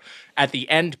flavor at the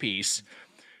end piece,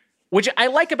 which I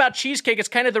like about cheesecake. It's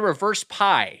kind of the reverse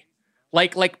pie.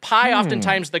 Like pie,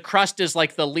 oftentimes the crust is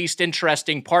like the least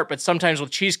interesting part, but sometimes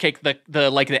with cheesecake,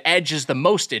 the edge is the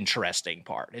most interesting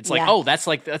part. It's like, oh, that's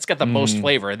got the most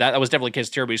flavor. That was definitely his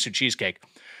tiramisu cheesecake.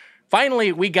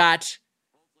 Finally, we got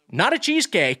not a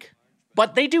cheesecake,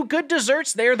 but they do good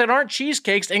desserts there that aren't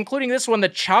cheesecakes, including this one, the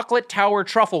chocolate tower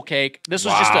truffle cake. This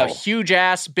was just a huge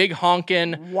ass, big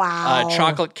honkin'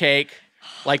 chocolate cake.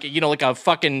 Like a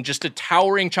fucking just a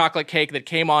towering chocolate cake that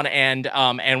came on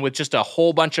and with just a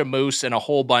whole bunch of mousse and a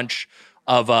whole bunch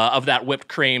of that whipped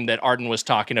cream that Arden was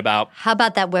talking about. How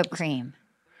about that whipped cream?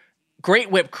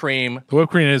 Great whipped cream. The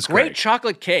whipped cream is great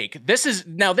chocolate cake. This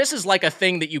is like a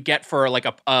thing that you get for like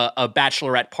a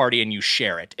bachelorette party and you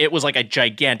share it. It was like a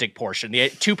gigantic portion. The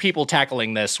two people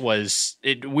tackling this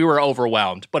we were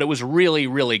overwhelmed, but it was really,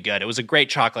 really good. It was a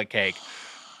great chocolate cake.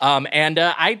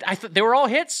 I thought they were all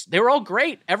hits. They were all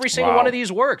great. Every single one of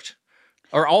these worked,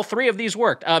 or all three of these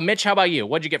worked. Mitch, how about you?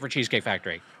 What'd you get for Cheesecake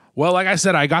Factory? Well, like I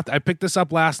said, I picked this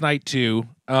up last night too.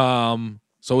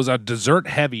 So it was a dessert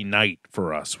heavy night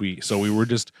for us. We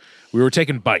were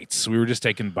taking bites. We were just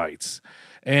taking bites.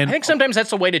 And I think sometimes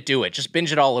that's the way to do it. Just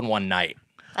binge it all in one night.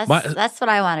 That's what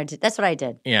I wanted to. That's what I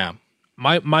did. Yeah.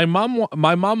 My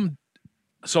mom.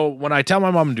 So when I tell my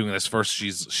mom I'm doing this, first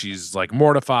she's like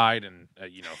mortified and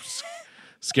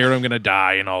scared I'm gonna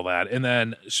die and all that, and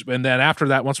then after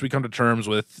that, once we come to terms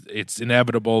with it's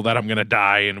inevitable that I'm gonna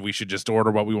die and we should just order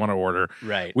what we want to order,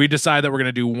 right? We decide that we're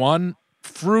gonna do one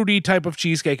fruity type of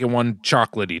cheesecake and one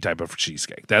chocolatey type of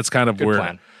cheesecake. That's kind of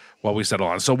what we settle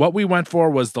on. So what we went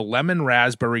for was the lemon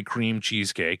raspberry cream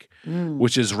cheesecake,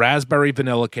 which is raspberry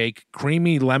vanilla cake,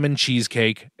 creamy lemon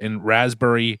cheesecake, and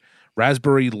raspberry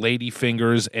lady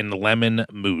fingers and lemon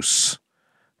mousse.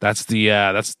 That's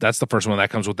the first one that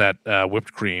comes with that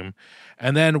whipped cream.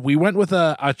 And then we went with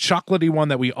a chocolatey one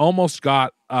that we almost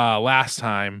got last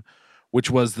time,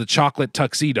 which was the chocolate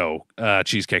tuxedo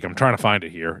cheesecake. I'm trying to find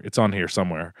it here. It's on here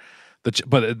somewhere.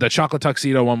 But the chocolate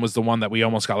tuxedo one was the one that we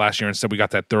almost got last year. Instead, we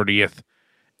got that 30th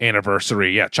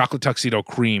anniversary. Yeah, chocolate tuxedo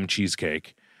cream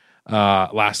cheesecake.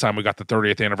 Last time we got the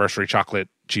 30th anniversary chocolate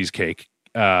cheesecake.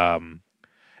 And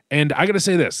I got to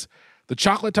say this. The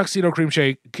chocolate tuxedo cream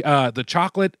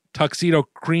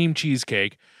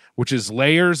cheesecake, which is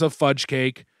layers of fudge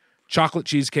cake, chocolate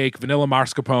cheesecake, vanilla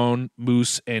mascarpone,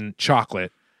 mousse, and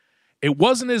chocolate. It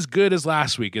wasn't as good as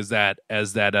last week as that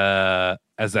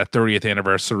 30th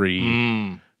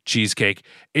anniversary cheesecake.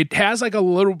 It has like a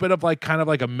little bit of like kind of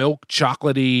like a milk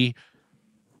chocolatey.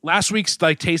 Last week's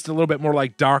like tasted a little bit more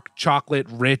like dark chocolate,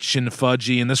 rich and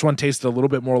fudgy, and this one tasted a little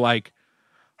bit more like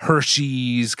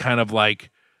Hershey's, kind of like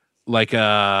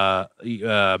a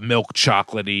milk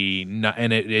chocolatey,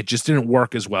 and it just didn't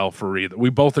work as well for either.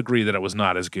 We both agree that it was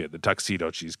not as good, the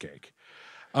tuxedo cheesecake.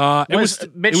 It was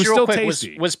still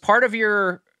tasty. Was part of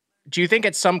your, do you think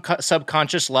at some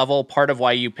subconscious level, part of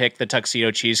why you picked the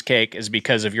tuxedo cheesecake is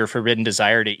because of your forbidden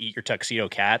desire to eat your tuxedo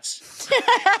cats?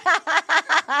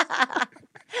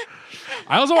 I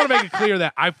also want to make it clear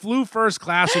that I flew first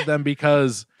class with them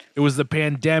because it was the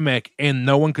pandemic and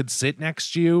no one could sit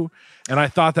next to you. And I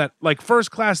thought that like first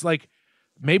class, like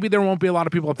maybe there won't be a lot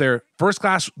of people up there. First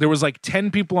class, there was like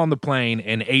 10 people on the plane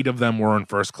and 8 of them were in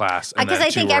first class. Because I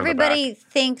think everybody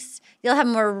thinks you'll have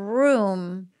more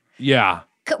room. Yeah.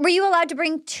 Were you allowed to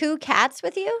bring 2 cats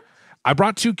with you? I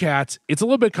brought 2 cats. It's a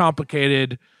little bit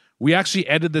complicated. We actually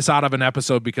edited this out of an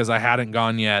episode because I hadn't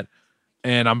gone yet.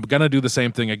 And I'm going to do the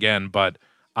same thing again. But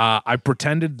I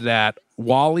pretended that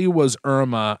Wally was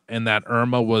Irma and that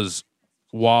Irma was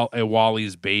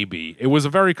Wally's baby. It was a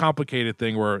very complicated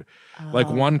thing where like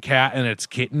one cat and its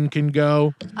kitten can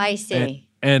go. I see.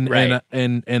 And Right.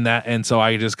 and so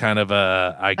I just kind of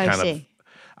I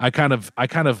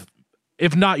kind of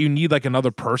if not, you need like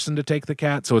another person to take the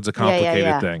cat, so it's a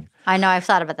complicated thing. I know. I've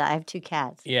thought about that. I have 2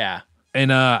 cats. Yeah. And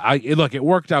look, it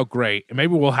worked out great.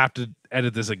 Maybe we'll have to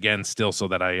edit this again still so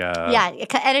that I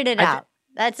Edit it out.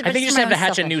 That's. I think you just have to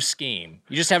hatch a new scheme.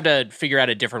 You just have to figure out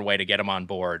a different way to get them on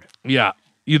board. Yeah.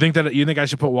 You think I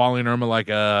should put Wally and Irma like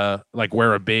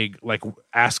wear a big like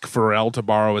ask Pharrell to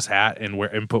borrow his hat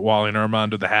and put Wally and Irma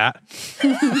under the hat?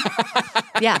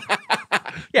 Yeah.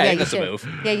 Yeah, you that's a should. move.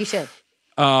 Yeah, you should.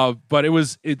 But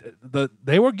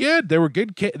they were good. They were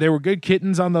good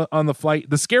kittens on the flight.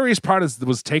 The scariest part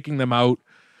was taking them out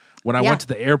when I went to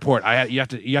the airport. You have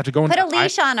to go and Put a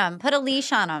leash on them. Put a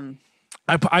leash on them.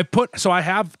 I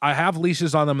have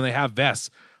leashes on them and they have vests.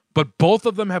 But both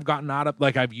of them have gotten out of,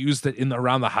 like, I've used it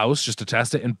around the house just to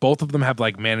test it, and both of them have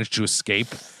like managed to escape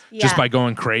just by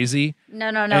going crazy.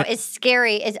 No. It's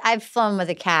scary. I've flown with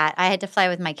a cat. I had to fly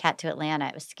with my cat to Atlanta.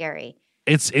 It was scary.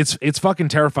 It's fucking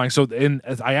terrifying. So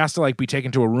I asked to like be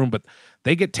taken to a room, but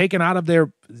they get taken out of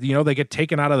their, they get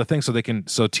taken out of the thing so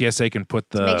TSA can put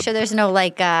the Make sure there's no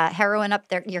like heroin up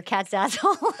your cat's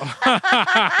asshole.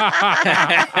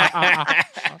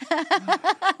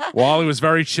 Wally was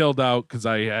very chilled out because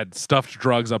I had stuffed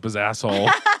drugs up his asshole.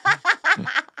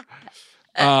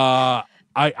 I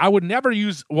would never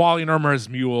use Wally and Irma as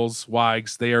mules,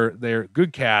 Wags. They're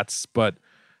good cats, but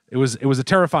it was a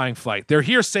terrifying flight. They're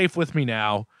here safe with me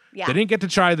now. Yeah. They didn't get to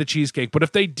try the cheesecake, but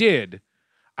if they did,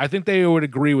 I think they would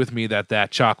agree with me that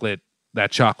chocolate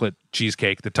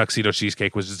cheesecake, the tuxedo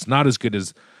cheesecake, was just not as good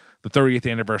as the 30th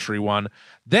anniversary one.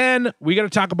 Then we got to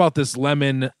talk about this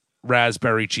lemon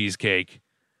raspberry cheesecake.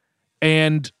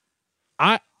 And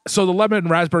so the lemon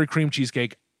raspberry cream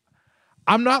cheesecake,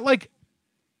 I'm not like,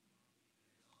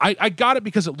 I got it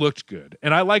because it looked good.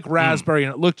 And I like raspberry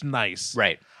and it looked nice.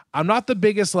 Right. I'm not the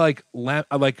biggest like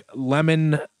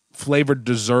lemon flavored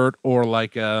dessert or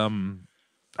like,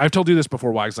 I've told you this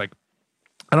before, Wags, like,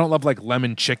 I don't love like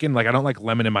lemon chicken. Like I don't like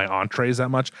lemon in my entrees that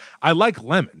much. I like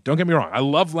lemon. Don't get me wrong. I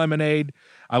love lemonade.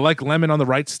 I like lemon on the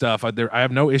right stuff. I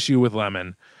have no issue with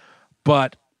lemon,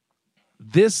 but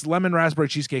this lemon raspberry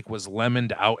cheesecake was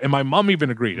lemoned out. And my mom even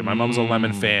agreed. And my mom's a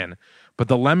lemon fan, but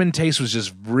the lemon taste was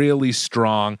just really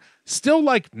strong. Still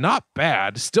like not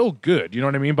bad, still good. You know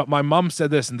what I mean? But my mom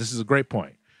said this, and this is a great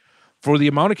point. For the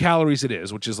amount of calories it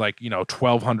is, which is like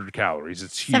 1,200 calories,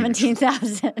 it's huge.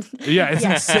 17,000. Yeah, it's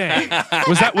insane.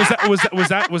 Was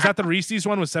that the Reese's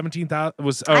one? Was 17,000?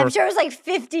 I'm sure it was like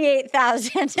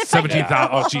 58,000. 17,000.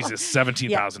 Oh Jesus,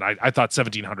 17,000. I thought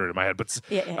 1,700 in my head, but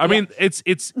I mean, it's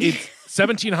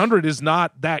 1,700 is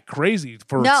not that crazy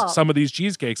for some of these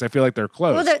cheesecakes. I feel like they're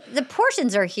close. Well, the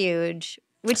portions are huge,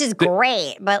 which is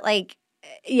great, but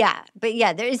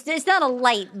it's not a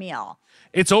light meal.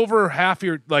 It's over half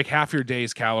your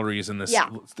day's calories in this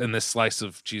slice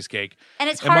of cheesecake, and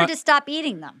it's hard to stop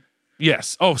eating them.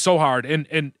 Yes, so hard.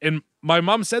 And my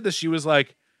mom said this. She was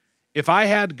like, if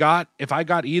I got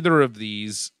either of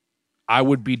these, I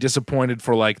would be disappointed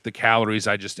for like the calories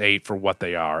I just ate for what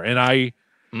they are. And I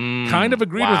kind of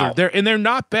agreed with her. They're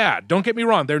not bad. Don't get me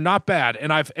wrong, they're not bad.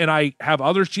 And I have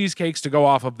other cheesecakes to go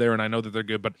off of there, and I know that they're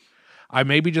good, but I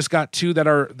maybe just got 2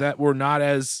 that were not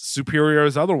as superior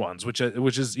as other ones, which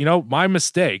is my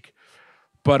mistake.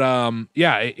 But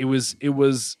it was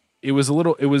a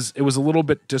little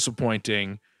bit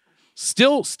disappointing.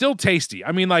 Still tasty.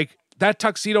 I mean, like that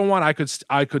tuxedo one, I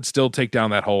could still take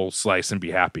down that whole slice and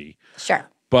be happy. Sure.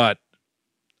 But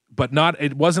not.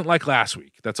 It wasn't like last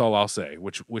week. That's all I'll say.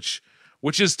 Which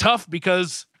is tough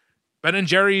because Ben and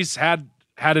Jerry's had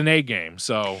an A game.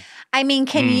 So. I mean,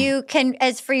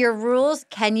 as for your rules,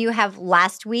 can you have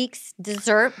last week's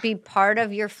dessert be part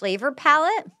of your flavor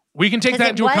palette? We can take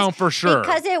that into account for sure.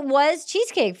 Because it was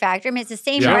Cheesecake Factory. I mean, it's the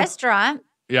same restaurant.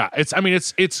 Yeah,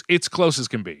 it's close as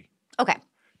can be. Okay.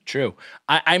 True.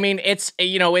 I mean, it's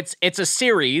a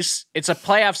series. It's a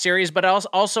playoff series, but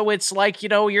also it's like,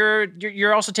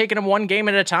 you're also taking them one game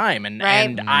at a time. And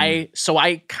I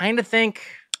kind of think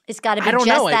it's got to be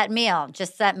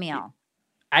just that meal.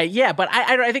 I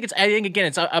think again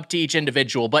it's up to each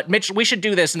individual. But Mitch, we should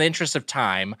do this in the interest of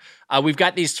time. We've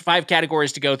got these 5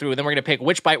 categories to go through, and then we're going to pick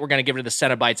which bite we're going to give to the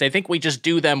Cenobites. I think we just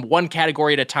do them one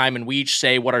category at a time, and we each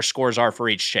say what our scores are for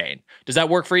each chain. Does that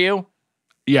work for you?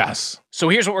 Yes. So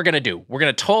here's what we're going to do. We're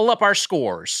going to total up our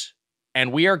scores,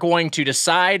 and we are going to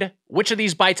decide which of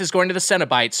these bites is going to the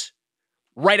Cenobites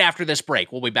right after this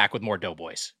break. We'll be back with more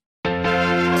Doughboys.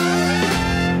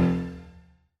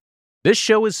 This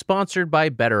show is sponsored by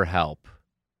BetterHelp.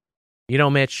 You know,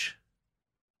 Mitch,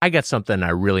 I got something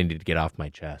I really need to get off my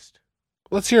chest.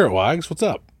 Let's hear it, Wags. What's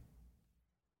up?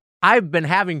 I've been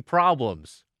having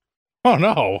problems. Oh,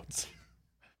 no.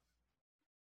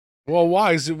 Well,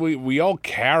 Wags, we all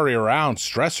carry around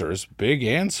stressors, big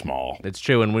and small. It's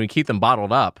true, and when we keep them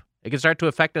bottled up, it can start to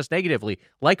affect us negatively,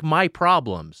 like my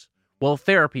problems. Well,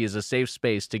 therapy is a safe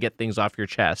space to get things off your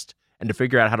chest and to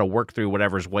figure out how to work through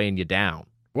whatever's weighing you down.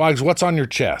 Wags, what's on your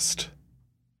chest?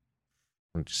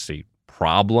 Let's see.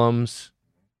 Problems,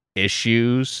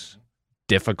 issues,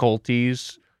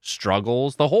 difficulties,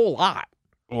 struggles, the whole lot.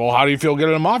 Well, how do you feel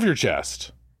getting them off your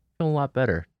chest? I feel a lot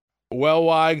better. Well,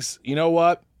 Wags, you know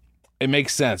what? It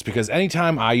makes sense because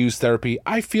anytime I use therapy,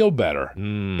 I feel better.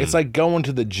 It's like going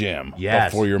to the gym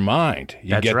for your mind. You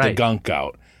That's get right. the gunk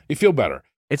out. You feel better.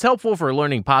 It's helpful for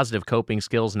learning positive coping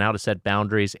skills and how to set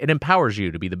boundaries. It empowers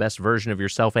you to be the best version of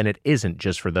yourself, and it isn't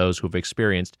just for those who've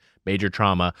experienced major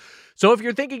trauma. So if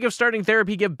you're thinking of starting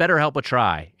therapy, give BetterHelp a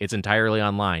try. It's entirely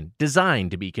online,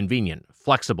 designed to be convenient,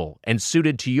 flexible, and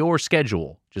suited to your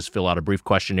schedule. Just fill out a brief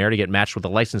questionnaire to get matched with a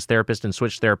licensed therapist and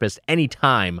switch therapists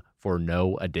anytime for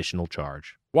no additional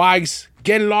charge. Wags,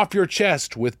 get it off your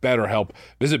chest with BetterHelp.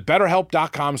 Visit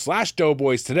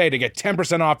BetterHelp.com/Doughboys today to get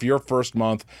 10% off your first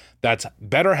month. That's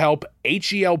BetterHelp,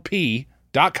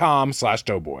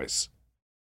 HELP.com/Doughboys.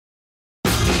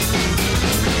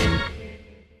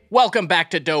 Welcome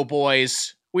back to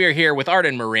Doughboys. We are here with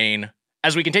Arden and Myrin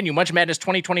as we continue Munch Madness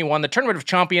 2021, the Tournament of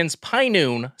Champions, Pie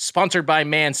Noon, sponsored by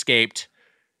Manscaped.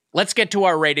 Let's get to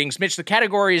our ratings. Mitch, the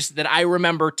categories that I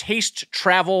remember: taste,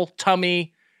 travel,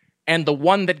 tummy, and the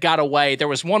one that got away. There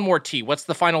was one more T. What's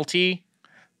the final T?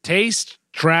 Taste,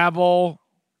 travel,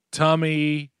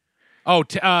 tummy. Oh,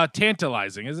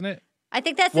 tantalizing, isn't it? I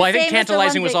think that's Well, the I think same as the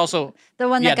tantalizing one was that- also the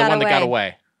one that got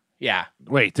away. Yeah.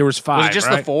 Wait, there was 5, Was it just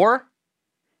right? the 4?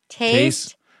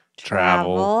 Taste,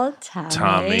 travel,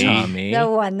 tummy, tummy, the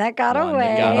one that got one that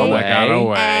away, got Oh, that got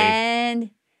away. and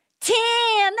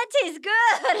Tim, that tastes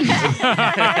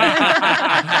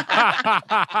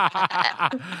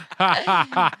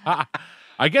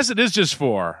I guess it is just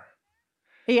 4.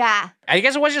 good. Yeah. I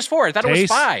guess it was just 4. I thought it was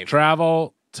Taste, 5.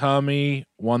 travel, tummy,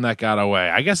 one that got away.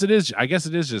 I guess it is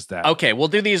just that. Okay, we'll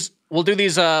do these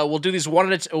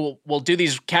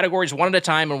categories one at a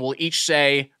time, and we'll each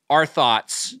say our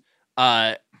thoughts.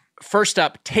 First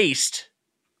up, taste.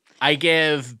 I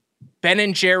give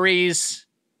Ben & Jerry's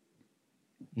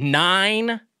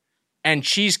 9, and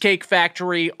Cheesecake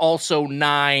Factory also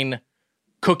 9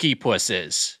 cookie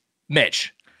pusses.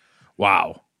 Mitch.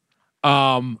 Wow.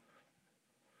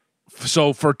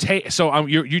 So for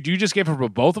you just gave her for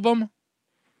both of them?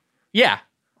 Yeah.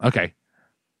 Okay.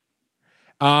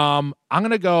 I'm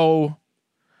gonna go,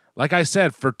 like I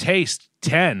said, for taste,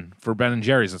 10 for Ben and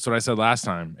Jerry's. That's what I said last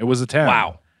time. It was a 10.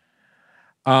 Wow.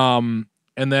 And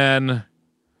then,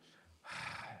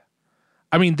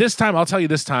 I mean, this time I'll tell you.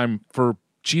 This time for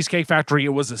Cheesecake Factory, it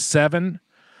was a 7.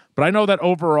 But I know that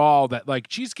overall, that like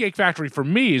Cheesecake Factory for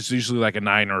me is usually like a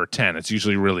 9 or a 10. It's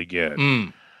usually really good.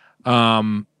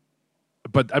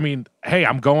 But I mean, hey,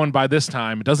 I'm going by this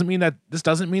time. It doesn't mean that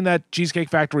Cheesecake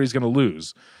Factory is going to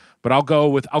lose, but I'll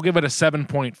give it a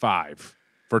 7.5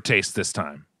 for taste this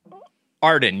time.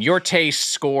 Arden, your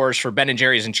taste scores for Ben &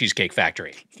 Jerry's and Cheesecake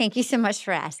Factory. Thank you so much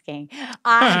for asking.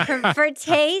 For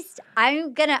taste,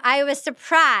 I was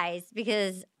surprised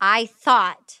because I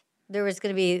thought that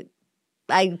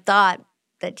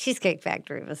Cheesecake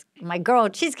Factory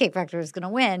Cheesecake Factory was going to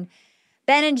win.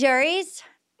 Ben & Jerry's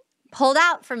pulled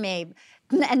out for me.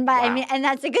 And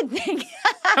that's a good thing.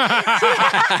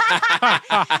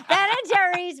 Ben &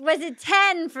 Jerry's was a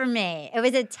 10 for me. It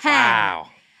was a 10.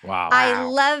 Wow. I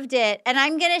loved it. And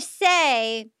I'm going to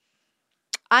say,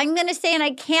 and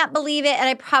I can't believe it, and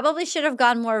I probably should have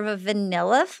gone more of a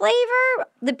vanilla flavor.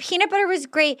 The peanut butter was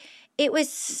great. It was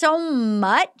so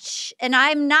much, and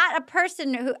I'm not a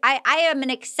person who, I am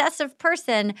an excessive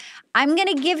person. I'm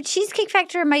going to give Cheesecake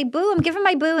Factory my boo. I'm giving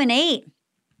my boo an 8.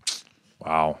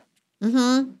 Wow.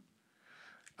 Mm-hmm.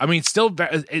 I mean, it's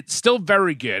still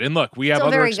very good. And look, we have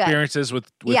other experiences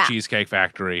with Cheesecake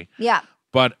Factory. Yeah.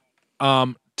 But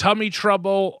tummy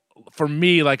trouble for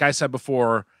me, like I said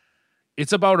before,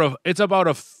 it's about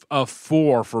a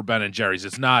 4 for Ben & Jerry's.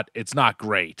 It's not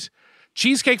great.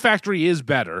 Cheesecake Factory is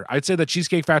better. I'd say that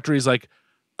Cheesecake Factory is like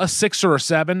a 6 or a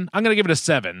 7. I'm gonna give it a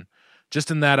 7, just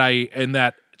in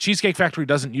that Cheesecake Factory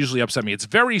doesn't usually upset me. It's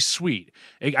very sweet.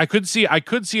 I could see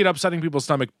it upsetting people's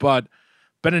stomach, but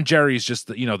Ben & Jerry's just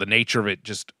the nature of it,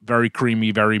 just very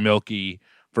creamy, very milky.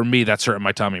 For me, that's hurting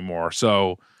my tummy more.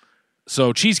 So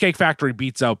Cheesecake Factory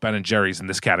beats out Ben & Jerry's in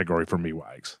this category for me,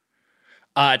 Wags.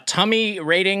 Tummy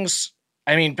ratings.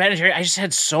 I mean, Ben & Jerry's, I just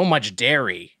had so much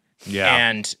dairy. Yeah.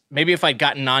 And maybe if I'd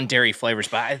gotten non-dairy flavors,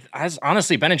 but I was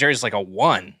honestly, Ben & Jerry's is like a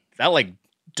 1. That like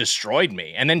destroyed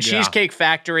me. And then Cheesecake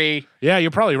Factory. Yeah,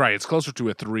 you're probably right. It's closer to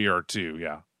a 3 or a 2.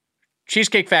 Yeah.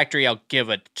 Cheesecake Factory, I'll give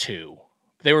a 2.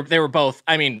 They were both.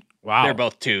 I mean, wow, they're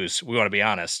both 2s. We want to be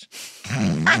honest.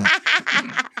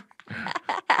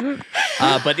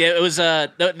 But it was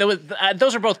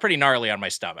those are both pretty gnarly on my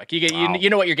stomach. You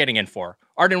know what you're getting in for.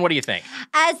 Arden, what do you think?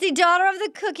 As the daughter of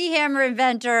the cookie hammer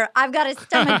inventor, I've got a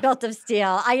stomach built of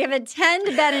steel. I give it 10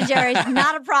 to Ben & Jerry's.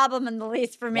 Not a problem in the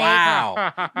least for me. Wow.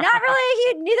 Not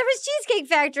really huge. Neither was Cheesecake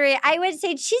Factory. I would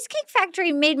say Cheesecake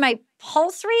Factory made my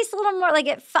pulse race a little more. Like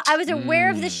I was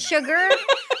aware of the sugar.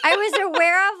 I was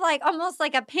aware of like almost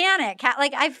like a panic.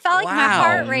 Like I felt like my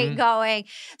heart rate going.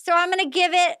 So I'm gonna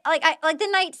give it like the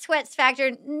night sweats factor.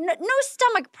 No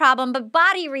stomach problem, but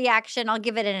body reaction. I'll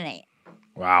give it an 8.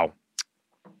 Wow.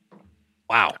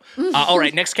 All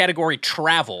right, next category,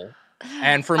 travel.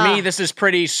 And for me, this is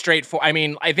pretty straightforward. I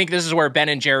mean, I think this is where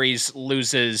Ben & Jerry's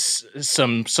loses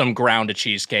some ground to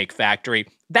Cheesecake Factory.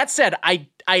 That said, I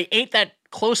ate that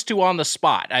close to on the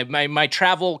spot. My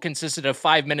travel consisted of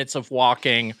 5 minutes of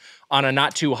walking on a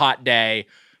not too hot day.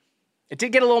 It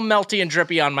did get a little melty and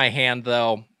drippy on my hand,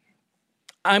 though.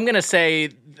 I'm going to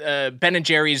say Ben &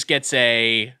 Jerry's gets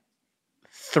a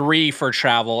 3 for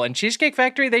travel, and Cheesecake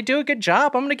Factory, they do a good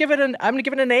job. I'm going to give it an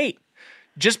 8,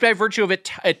 just by virtue of it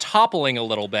toppling a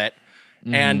little bit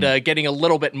and getting a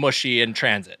little bit mushy in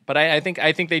transit. But I think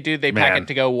they pack it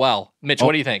to go well. Mitch,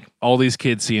 what do you think? All these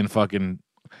kids seeing fucking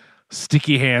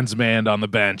sticky hands manned on the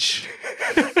bench.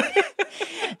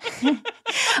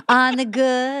 On the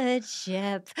good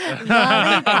ship,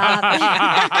 lollipop.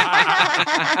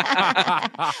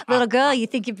 Little girl, you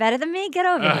think you're better than me? Get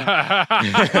over here.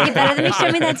 You think you're better than me?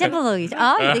 Show me that dimple. Oh, you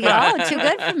think too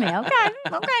good for me?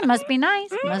 Okay, must be nice.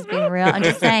 Must be real. I'm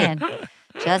just saying.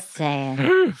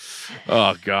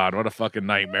 Oh God, what a fucking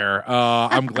nightmare.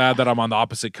 I'm glad that I'm on the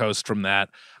opposite coast from that.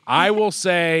 I will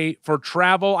say for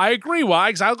travel, I agree,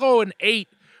 Wags. I'll go an 8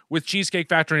 with Cheesecake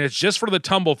Factory, and it's just for the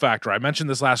tumble factor. I mentioned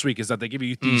this last week, is that they give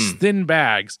you these thin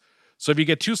bags. So if you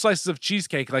get 2 slices of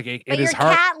cheesecake, like it is hard.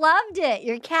 Your cat loved it.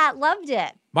 Your cat loved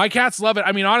it. My cats love it.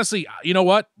 I mean, honestly, you know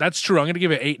what? That's true. I'm going to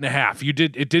give it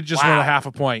 8.5. It did just win a half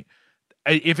a point.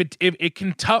 If it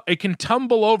can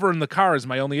tumble over in the car is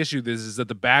my only issue. Is that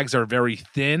the bags are very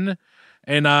thin,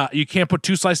 and you can't put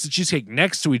 2 slices of cheesecake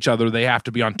next to each other. They have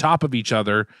to be on top of each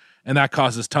other, and that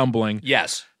causes tumbling.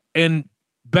 Yes. And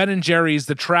Ben & Jerry's,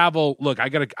 the travel, look, I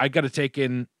gotta take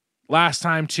in last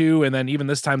time too, and then even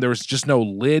this time there was just no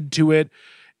lid to it.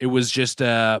 It was just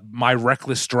my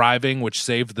reckless driving, which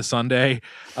saved the Sunday.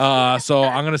 So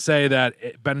I'm gonna say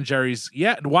that Ben & Jerry's,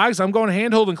 Wags, I'm going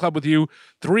hand-holding club with you.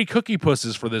 3 cookie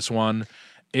pusses for this one.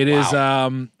 It is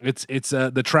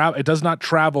it does not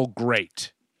travel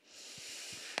great.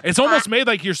 It's almost made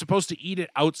like you're supposed to eat it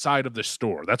outside of the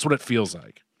store. That's what it feels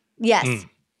like. Yes.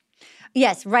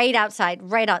 Yes, right outside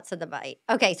the bite.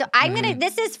 Okay, so I'm going to,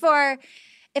 this is for,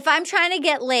 if I'm trying to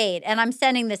get laid and I'm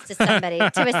sending this to somebody, to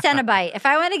a Cenobite, if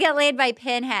I want to get laid by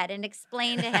Pinhead and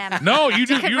explain to him. No, you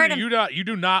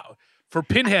do not, for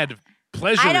Pinhead,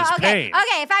 pleasure is pain.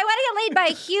 Okay, if I want to get laid by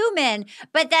a human,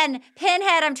 but then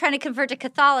Pinhead, I'm trying to convert to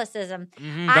Catholicism.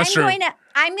 I'm going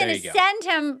to send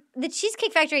him the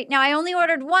Cheesecake Factory. Now, I only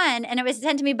ordered 1, and it was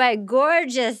sent to me by a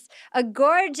gorgeous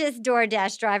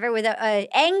DoorDash driver with an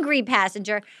angry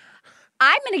passenger.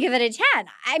 I'm going to give it a 10.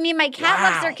 I mean, my cat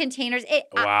loves their containers. It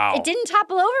didn't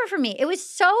topple over for me. It was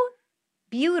so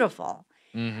beautiful.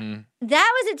 That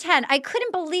was a 10. I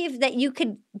couldn't believe that you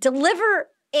could deliver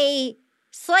a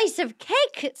slice of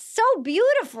cake so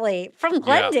beautifully from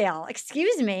Glendale.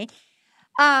 Excuse me.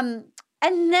 And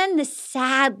then the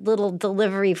sad little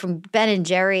delivery from Ben &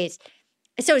 Jerry's.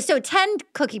 So 10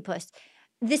 cookie puss.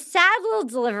 The sad little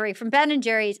delivery from Ben &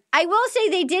 Jerry's, I will say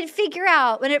they did figure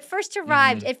out, when it first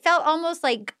arrived, it felt almost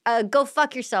like go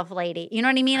fuck yourself, lady. You know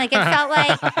what I mean? Like, it felt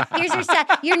like, here's your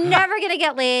sad, you're never going to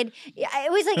get laid.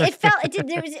 It was like,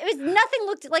 it was nothing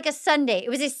looked like a sundae. It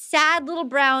was a sad little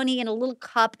brownie in a little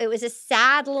cup. It was a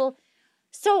sad little,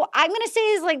 so I'm going to say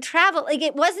it's like travel. Like,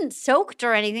 it wasn't soaked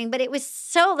or anything, but it was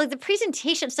so, like, the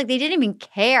presentation, it's like they didn't even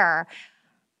care.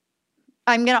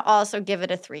 I'm going to also give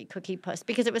it a 3 cookie puss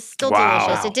because it was still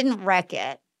delicious. It didn't wreck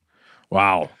it.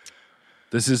 Wow.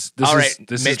 This is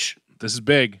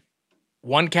big.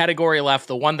 1 category left,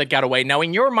 the one that got away. Now,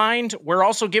 in your mind, we're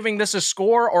also giving this a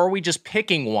score, or are we just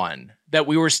picking one that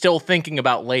we were still thinking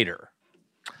about later?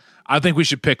 I think we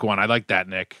should pick one. I like that,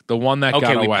 Nick. The one that got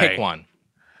away. Okay, we pick one.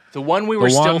 The one we were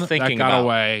still thinking about. The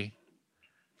one that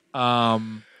got away.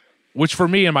 which for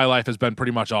me in my life has been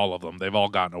pretty much all of them. They've all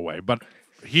gotten away. But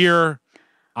here,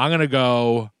 I'm going to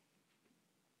go,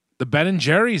 the Ben &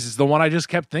 Jerry's is the one I just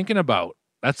kept thinking about.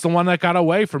 That's the one that got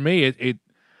away for me.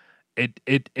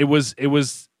 I was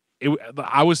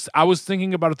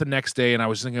thinking about it the next day, and I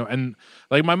was thinking, and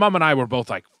like my mom and I were both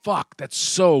like, fuck, that's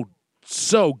so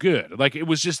good. Like, it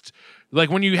was just like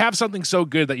when you have something so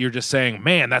good that you're just saying,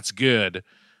 man, that's good.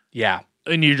 Yeah.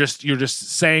 And you're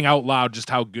just saying out loud just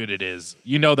how good it is.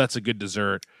 You know that's a good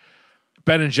dessert.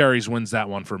 Ben & Jerry's wins that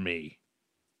one for me.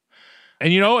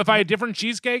 And if I had different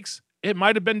cheesecakes, it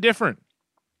might have been different.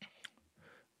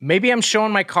 Maybe I'm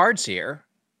showing my cards here,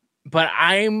 but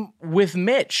I'm with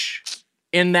Mitch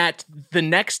in that the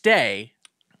next day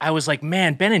I was like,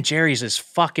 man, Ben & Jerry's is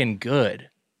fucking good.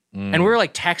 And we were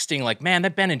like texting like, man,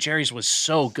 that Ben & Jerry's was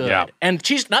so good. Yeah. And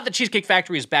not that Cheesecake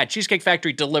Factory is bad. Cheesecake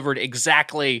Factory delivered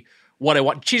exactly what I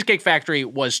want. Cheesecake Factory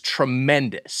was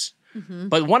tremendous. Mm-hmm.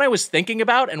 But one I was thinking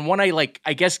about and one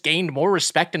I guess gained more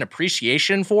respect and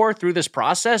appreciation for through this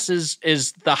process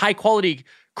is the high quality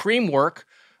cream work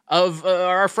of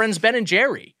our friends Ben &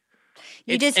 Jerry.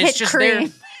 You just hit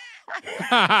cream.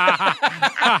 And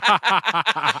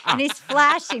he's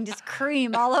flashing just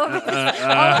cream all over the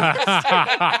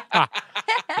street.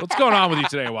 What's going on with you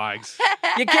today, Wags?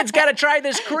 You kids got to try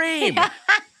this cream.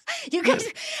 You guys,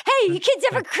 hey, you kids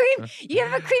have a cream? You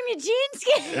ever cream your jeans?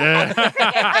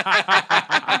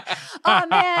 Oh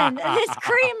man, this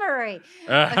creamery.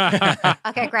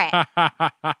 Okay, great.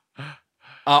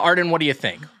 Arden, what do you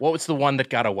think? What was the one that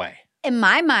got away? In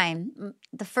my mind,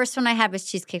 the first one I had was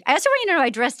cheesecake. I also want you to know I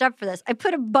dressed up for this. I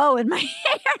put a bow in my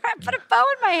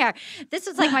hair. This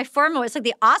was like my formal. It's like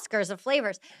the Oscars of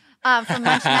flavors from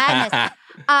Munch Madness.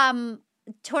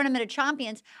 Tournament of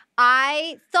Champions.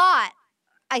 I thought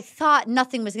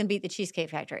nothing was going to beat the Cheesecake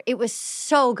Factory. It was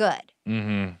so good.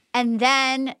 Mm-hmm. And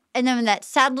then when that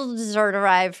sad little dessert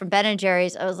arrived from Ben &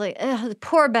 Jerry's, I was like, ugh,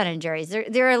 poor Ben & Jerry's.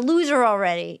 They're a loser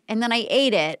already. And then I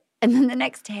ate it. And then the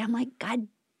next day, I'm like, God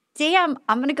damn,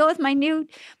 I'm going to go with my new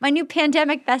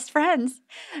pandemic best friends,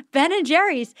 Ben &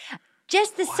 Jerry's.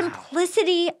 Just the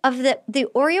simplicity of the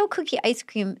Oreo cookie ice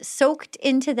cream soaked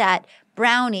into that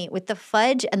brownie with the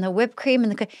fudge and the whipped cream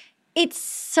and the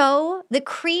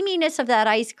creaminess of that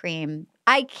ice cream.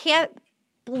 I can't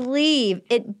believe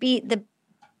it beat the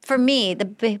behemoth.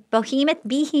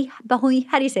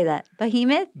 How do you say that?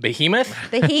 Behemoth? Behemoth?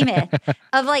 Behemoth.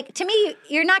 Of like, to me,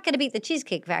 you're not going to beat the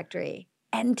Cheesecake Factory.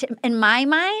 And in my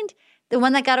mind, the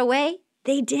one that got away,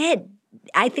 they did.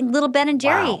 I think little Ben &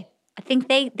 Jerry. Wow. I think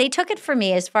they took it for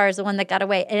me as far as the one that got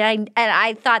away. And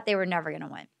I thought they were never going to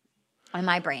win in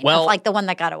my brain. Well, like the one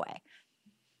that got away.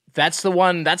 That's the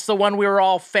one we were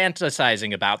all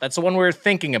fantasizing about. That's the one we were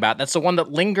thinking about. That's the one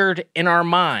that lingered in our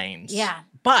minds. Yeah.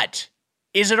 But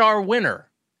is it our winner?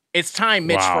 It's time,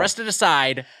 Mitch, Wow. for us to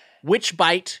decide which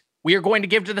bite we are going to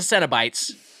give to the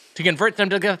Cenobites to convert them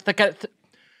to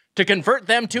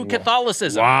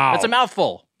Catholicism. Wow. That's a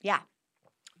mouthful. Yeah.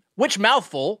 Which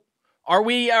mouthful are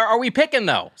we picking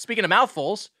though? Speaking of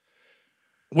mouthfuls,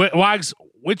 Wags,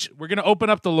 we're going to open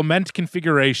up the Lament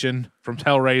configuration from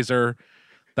Hellraiser.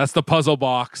 That's the puzzle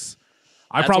box.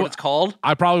 that's what it's called.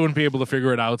 I probably wouldn't be able to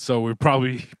figure it out, so we'd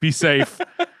probably be safe.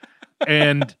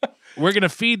 And we're going to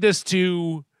feed this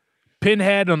to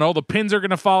Pinhead, and all the pins are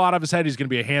going to fall out of his head. He's going to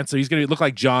be a handsome. He's going to look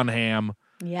like John Hamm.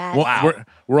 Yes. Wow.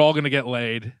 We're all going to get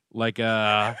laid like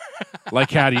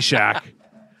Caddyshack.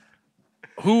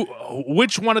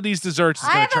 Which one of these desserts is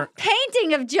I going have to a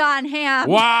painting of John Hamm.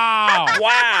 Wow.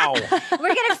 Wow. We're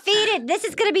going to feed it. This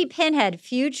is going to be Pinhead,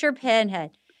 future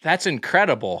Pinhead. That's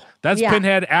incredible. That's Yeah.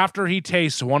 Pinhead after he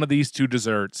tastes one of these two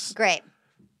desserts. Great.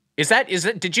 Is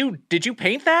it did you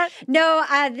paint that? No,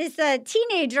 this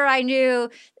teenager I knew,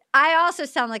 I also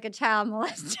sound like a child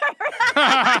molester.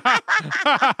 I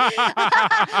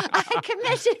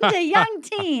commissioned a young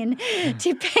teen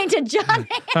to paint a John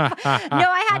Hamm. No,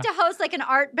 I had to host like an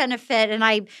art benefit, and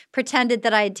I pretended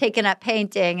that I had taken up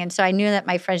painting, and so I knew that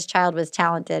my friend's child was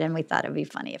talented, and we thought it would be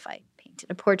funny if I painted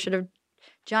a portrait of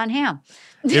John Hamm.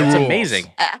 It's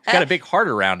amazing. It's got a big heart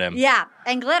around him. Yeah,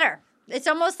 and glitter. It's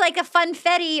almost like a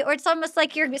funfetti, or it's almost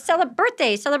like your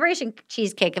birthday celebration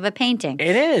cheesecake of a painting.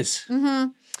 It is.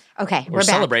 Mm-hmm. Okay, We're we're back.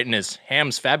 celebrating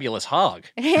Ham's fabulous hog.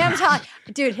 Ham's hog.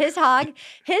 Dude, his hog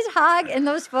in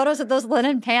those photos with those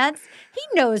linen pants, he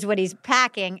knows what he's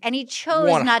packing, and he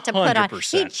chose not to put on.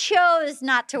 100%. He chose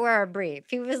not to wear a brief.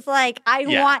 He was like,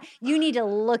 you need to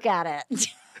look at it.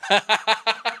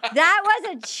 That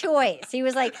was a choice. He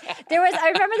was like, I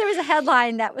remember there was a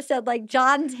headline that said like,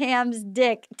 John Hamm's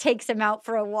dick takes him out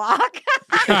for a walk.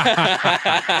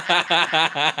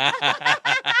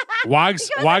 Wags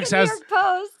has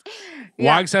Post.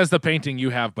 Yeah. Wags has the painting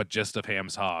you have, but just of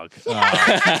Ham's hog.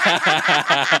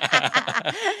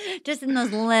 Just in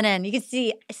those linen. You can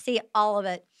see all of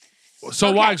it. So,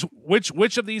 Okay. Wags,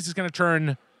 which of these is going to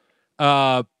turn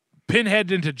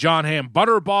Pinhead into John Hamm,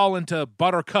 Butterball into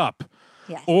Buttercup,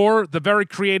 Yes. or the very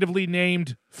creatively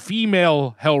named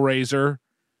female Hellraiser,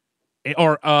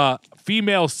 or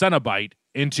female Cenobite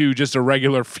into just a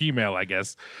regular female, I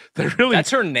guess. They're really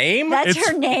That's her name? That's it's-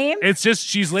 her name? It's just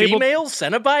she's labeled. Female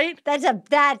Cenobite? That's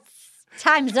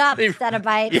time's up,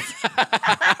 Cenobites.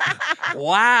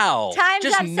 Wow. Time's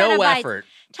Just up, no Cenobites. effort.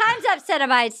 Time's up,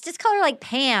 Cenobites. Just call her like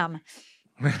Pam.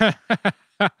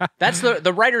 That's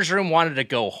the writer's room wanted to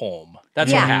go home.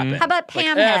 That's Yeah. what happened. How about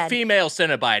Pam Like, Head? female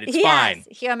Cenobite. It's Yes. fine.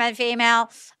 Human,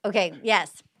 female. Okay,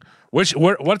 yes. What's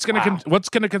gonna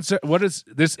what is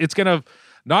this? It's gonna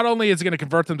not only is it gonna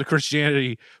convert them to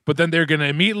Christianity, but then they're gonna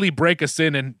immediately break us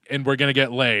in and we're gonna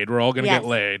get laid. We're all gonna Yes. get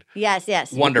laid. Yes,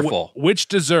 yes. Wonderful. Which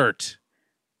dessert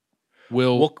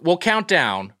will We'll count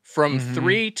down from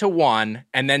 3 to 1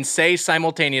 and then say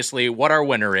simultaneously what our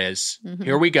winner is.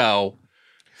 Here we go.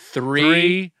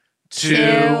 3, 3,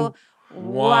 2,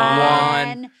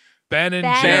 1. Ben and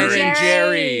Ben Jerry. and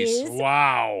Jerry's.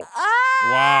 Wow. Ah!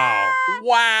 Wow.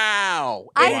 Wow.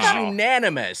 I It's thought-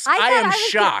 unanimous. I I thought am was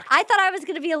shocked. I thought I was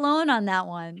going to be alone on that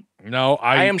one. No,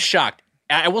 I am shocked.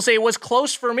 I will say it was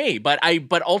close for me, but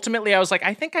ultimately I was like,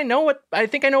 I think I know what my pick was. I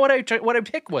think I know what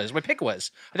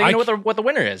the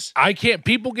winner is. I can't.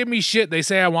 People give me shit. They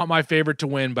say I want my favorite to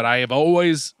win, but I have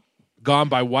always gone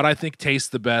by what I think tastes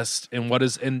the best and what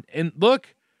is. And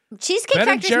look, Cheesecake Ben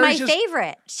and Factory is my Jerry's just-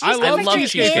 favorite. I love Factory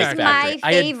Cheesecake is Factory. my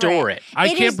I favorite. adore it. I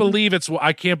It can't is- believe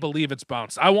it's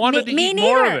bounced. I wanted to Me eat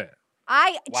more of neither. it.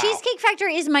 Wow. Cheesecake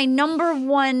Factory is my number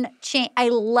one chain. I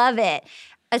love it.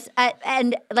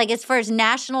 And like as far as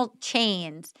national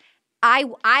chains,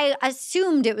 I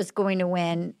assumed it was going to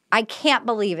win. I can't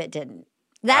believe it didn't.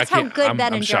 That's how good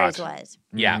Ben and Jerry's shocked. was.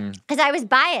 Yeah. Because I was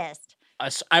biased.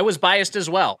 I was biased as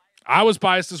well. I was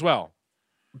biased as well.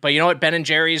 But you know what? Ben and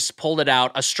Jerry's pulled it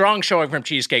out. A strong showing from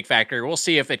Cheesecake Factory. We'll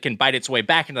see if it can bite its way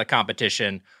back into the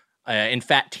competition in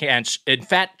Fat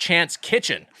Chance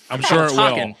Kitchen. I'm sure it will.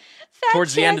 Talking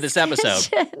towards the end of this episode.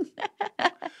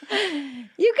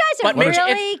 You guys have But Mitch,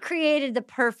 really created the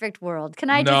perfect world. Can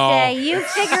I just No. say, you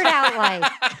figured out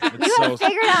life. You have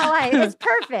figured out life. It's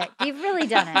perfect. You've really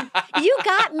done it. You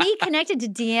got me connected to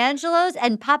D'Angelo's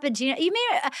and Papa Gino. You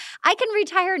made I can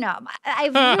retire now.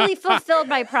 I've really fulfilled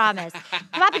my promise.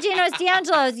 Papa Gino's,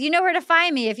 D'Angelo's, you know where to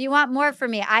find me if you want more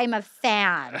from me. I'm a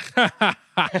fan.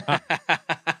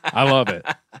 I love it.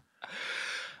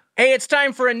 Hey, it's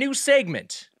time for a new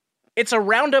segment. It's a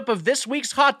roundup of this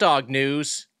week's hot dog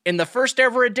news in the first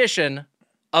ever edition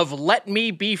of Let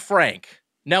Me Be Frank.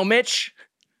 Now, Mitch,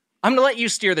 I'm going to let you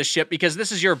steer the ship because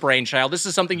this is your brainchild. This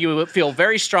is something you feel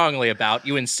very strongly about.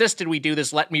 You insisted we do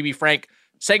this Let Me Be Frank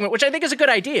segment, which I think is a good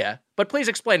idea, but please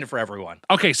explain it for everyone.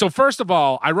 Okay, so first of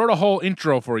all, I wrote a whole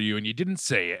intro for you and you didn't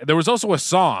say it. There was also a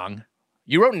song.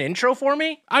 You wrote an intro for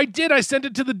me? I did. I sent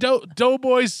it to the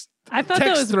Doughboys. I thought that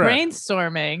text was thread.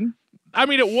 brainstorming. I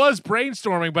mean, it was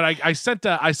brainstorming, but I sent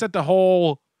the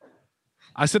whole.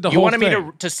 You wanted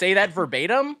me to say that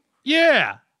verbatim?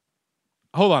 Yeah.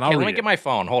 Hold on, I'll Okay, let read me it. get my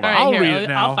phone. Hold on. All right, I'll here, read it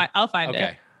now. I'll find Okay.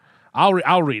 it. I'll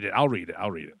read it.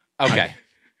 Okay.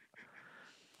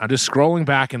 I'm just scrolling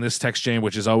back in this text chain,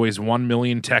 which is always 1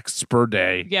 million texts per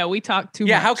day. Yeah, we talked too much.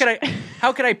 Yeah,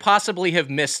 how could I possibly have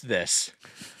missed this?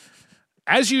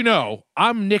 As you know,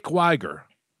 I'm Nick Weiger,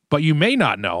 but you may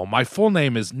not know my full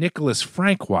name is Nicholas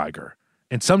Frank Weiger,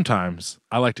 and sometimes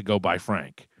I like to go by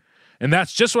Frank. And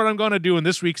that's just what I'm going to do in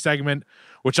this week's segment,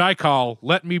 which I call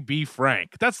Let Me Be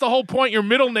Frank. That's the whole point. Your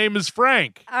middle name is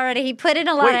Frank. Already, he put in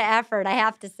a lot of effort, I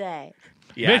have to say.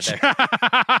 Yeah, Mitch.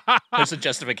 there's a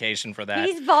justification for that.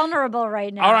 He's vulnerable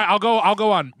right now. All right, I'll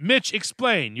go on. Mitch,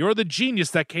 explain. You're the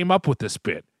genius that came up with this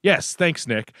bit. Yes, thanks,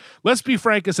 Nick. Let's Be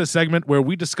Frank is a segment where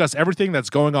we discuss everything that's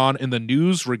going on in the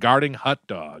news regarding hot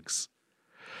dogs.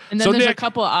 And then So there's a Nick-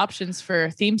 couple of options for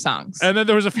theme songs. And then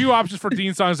there was a few options for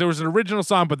Dean songs. There was an original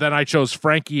song, but then I chose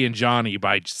Frankie and Johnny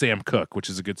by Sam Cooke, which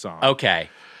is a good song. Okay.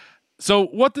 So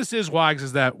what this is, Wags,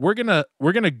 is that we're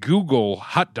gonna Google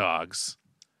hot dogs,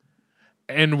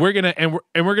 and we're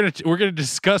gonna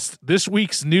discuss this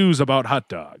week's news about hot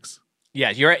dogs. Yeah,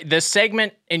 you're right. The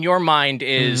segment in your mind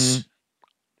is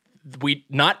we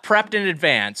not prepped in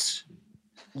advance.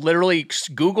 Literally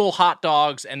Google hot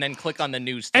dogs and then click on the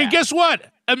news tab. And guess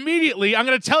what? Immediately, I'm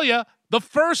going to tell you the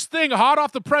first thing hot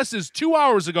off the presses 2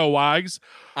 hours ago, Wags.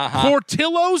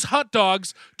 Portillo's Hot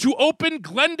Dogs to open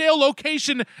Glendale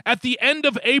location at the end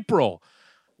of April.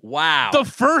 Wow. The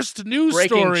first news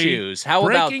Breaking story. news. How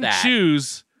about breaking that?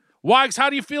 news Wags, how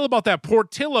do you feel about that?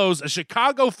 Portillo's, a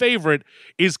Chicago favorite,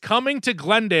 is coming to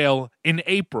Glendale in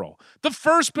April. The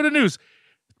first bit of news,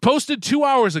 posted 2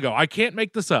 hours ago. I can't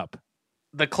make this up.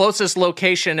 The closest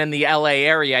location in the LA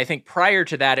area, I think prior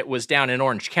to that, it was down in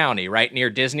Orange County, right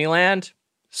near Disneyland.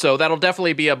 So that'll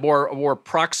definitely be a more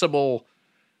proximal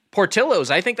Portillo's.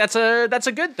 I think that's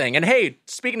a good thing. And hey,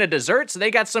 speaking of desserts,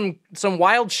 they got some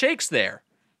wild shakes there.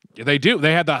 Yeah, they do.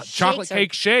 They had the chocolate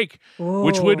cake shake,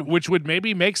 which would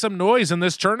maybe make some noise in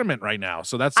this tournament right now.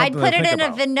 So that's something I'd put it in a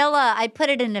vanilla. I'd put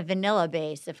it in a vanilla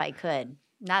base if I could,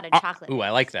 not a chocolate. Ooh,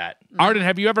 I like that. Arden,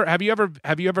 have you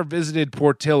ever visited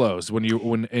Portillo's when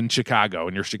in Chicago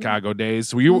in your Chicago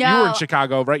days? You were in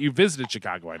Chicago, right? You visited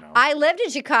Chicago, I know. I lived in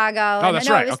Chicago. Oh, that's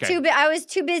right. I was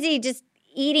too busy just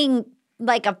eating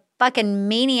like a fucking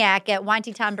maniac at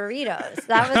Wonton burritos.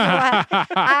 That was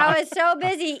I was so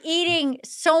busy eating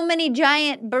so many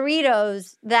giant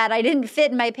burritos that I didn't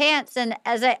fit in my pants. And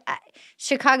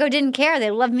Chicago didn't care. They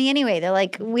loved me anyway. They're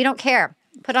like, we don't care.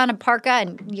 Put on a parka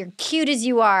and you're cute as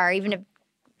you are, even if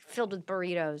filled with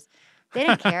burritos. They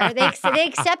didn't care. They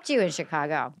accept you in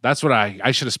Chicago. That's what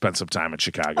I should have spent some time in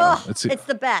Chicago. Oh, it's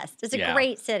the best. It's a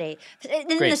great city.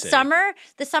 In the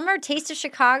summer taste of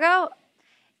Chicago,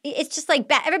 it's just like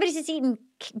everybody's just eating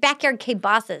backyard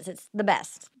kielbasa's. It's the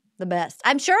best. The best.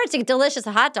 I'm sure it's a delicious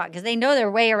hot dog because they know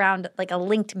their way around like a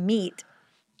linked meat.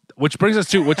 Which brings us.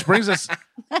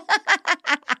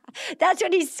 That's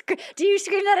what do you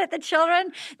scream that at the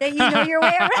children? That you know your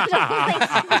way around a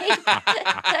linked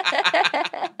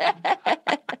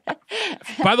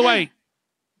meat? By the way,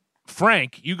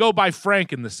 Frank, you go by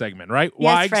Frank in this segment, right? Yes,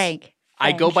 Wags? Frank.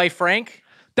 I go by Frank?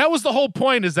 That was the whole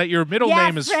point, is that your middle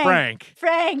name is Frank.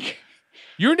 Frank.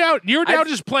 You're now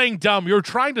just playing dumb. You're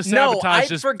trying to sabotage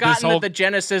this. I've forgotten that the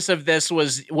genesis of this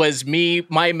was me,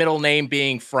 my middle name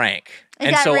being Frank.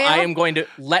 And so real? I am going to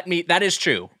that is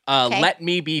true. Okay. Let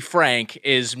me be Frank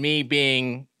is me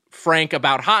being frank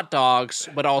about hot dogs,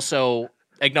 but also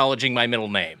acknowledging my middle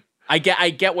name. I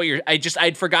get what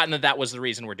I'd forgotten that was the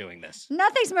reason we're doing this.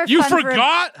 Nothing's more fun. You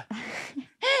forgot?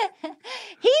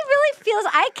 He really feels.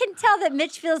 I can tell that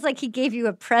Mitch feels like he gave you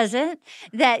a present.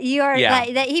 That you are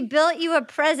that he built you a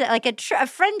present, like a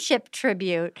friendship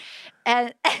tribute.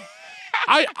 And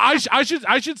I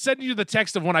should send you the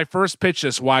text of when I first pitched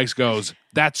this. Wags goes,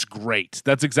 "That's great."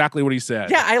 That's exactly what he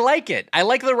said. Yeah, I like it. I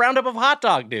like the roundup of hot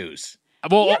dog news.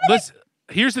 Well,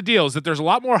 here's the deal: is that there's a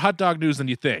lot more hot dog news than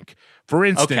you think. For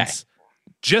instance,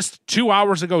 just 2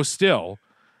 hours ago, still.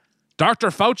 Dr.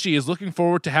 Fauci is looking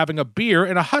forward to having a beer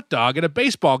and a hot dog at a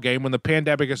baseball game when the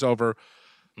pandemic is over.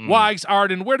 Wags,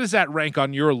 Arden, where does that rank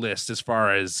on your list as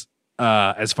far as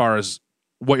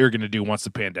what you're going to do once the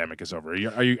pandemic is over?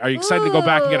 Are you excited to go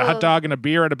back and get a hot dog and a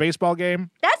beer at a baseball game?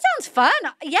 That sounds fun.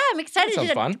 Yeah, I'm excited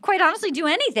to quite honestly do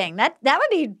anything. That would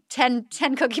be 10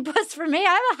 cookie puss for me.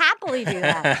 I will happily do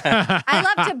that. I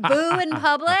love to boo in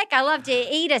public. I love to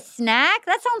eat a snack.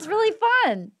 That sounds really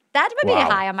fun. That would be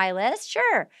high on my list.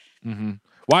 Sure. Mm-hmm.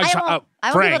 I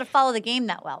won't be able to follow the game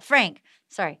that well. Frank,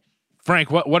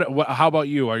 what how about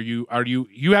you?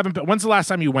 You haven't been, when's the last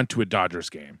time you went to a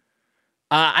Dodgers game?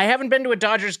 I haven't been to a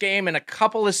Dodgers game in a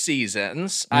couple of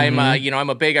seasons. Mm-hmm.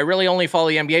 I really only follow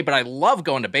the NBA, but I love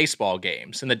going to baseball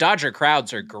games, and the Dodger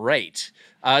crowds are great.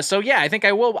 So yeah, I think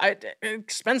I will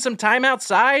spend some time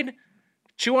outside,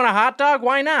 chew on a hot dog.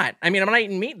 Why not? I mean, I'm not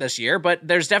eating meat this year, but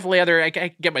there's definitely I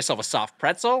can get myself a soft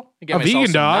pretzel. I get myself vegan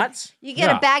some dog. Nuts. You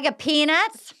get a bag of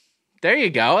peanuts. There you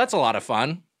go. That's a lot of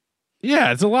fun.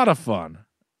 Yeah, it's a lot of fun.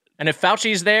 And if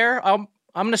Fauci's there, I'm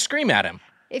going to scream at him.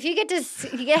 If you get to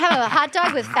have a hot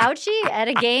dog with Fauci at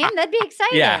a game, that'd be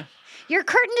exciting. Yeah. Your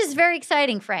curtain is very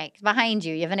exciting, Frank. Behind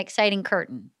you, you have an exciting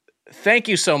curtain. Thank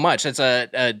you so much. It's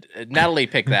Natalie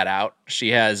picked that out.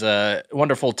 She has a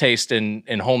wonderful taste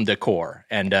in home decor,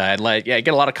 and I get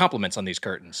a lot of compliments on these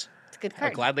curtains. It's a good curtain.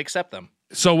 I'll gladly accept them.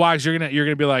 So, Wags, you're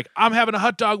gonna be like, I'm having a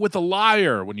hot dog with a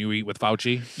liar when you eat with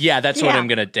Fauci. Yeah, that's what I'm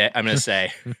gonna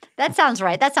say. That sounds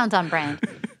right. That sounds on brand.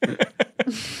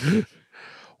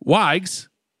 Wags,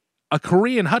 a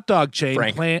Korean hot dog chain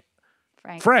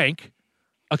Frank,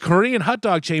 a Korean hot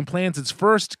dog chain plans its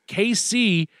first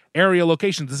KC area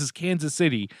location. This is Kansas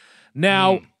City.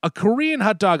 Now, a Korean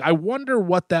hot dog, I wonder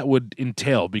what that would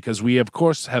entail, because we, of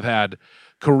course, have had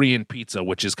Korean pizza,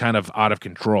 which is kind of out of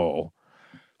control.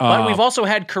 But we've also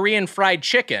had Korean fried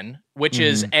chicken, which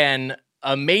is an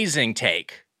amazing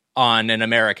take on an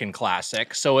American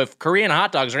classic. So if Korean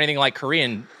hot dogs are anything like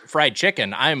Korean fried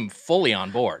chicken, I'm fully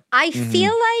on board. I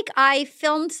feel like I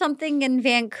filmed something in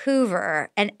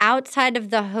Vancouver, and outside of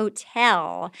the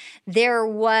hotel, there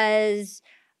was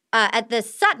at the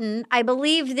Sutton, I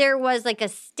believe there was like a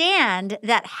stand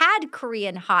that had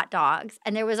Korean hot dogs,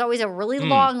 and there was always a really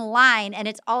long line, and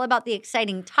it's all about the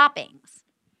exciting toppings.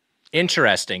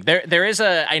 Interesting. There is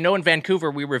I know in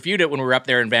Vancouver, we reviewed it when we were up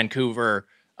there in Vancouver,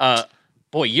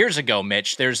 years ago,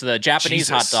 Mitch. There's the Japanese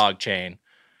hot dog chain.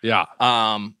 Yeah.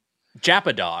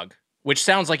 Japadog, which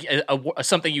sounds like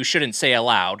something you shouldn't say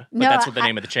aloud, but No, that's what the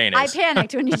name of the chain is. I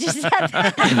panicked when you just said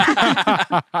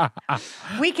that.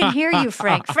 We can hear you,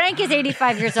 Frank. Frank is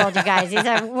 85 years old, you guys. He's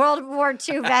a World War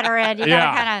II veteran. You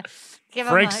gotta kind of give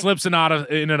him Frank slips in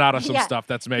and out of some stuff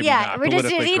that's maybe not we're just,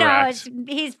 politically you know, correct.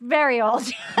 he's very old.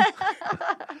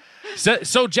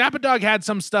 So Japadog had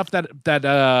some stuff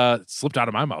that slipped out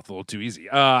of my mouth a little too easy.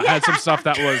 Had some stuff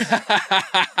that was.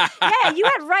 Yeah, you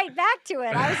went right back to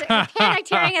it. I was panicked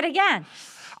hearing it again.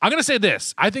 I'm gonna say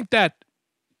this. I think that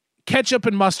ketchup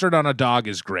and mustard on a dog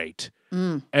is great,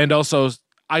 and also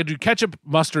I do ketchup,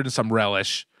 mustard, and some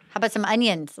relish. How about some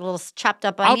onions? A little chopped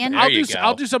up onion?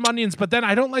 I'll do some onions, but then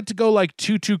I don't like to go like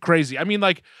too crazy. I mean,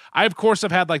 like I of course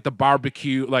have had like the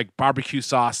barbecue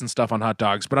sauce and stuff on hot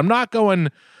dogs, but I'm not going.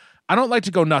 I don't like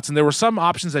to go nuts. And there were some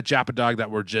options at Japadog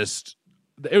that were just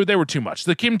they were too much.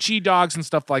 The kimchi dogs and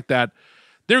stuff like that,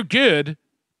 they're good,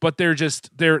 but they're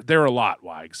a lot,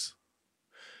 Wags.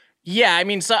 Yeah, I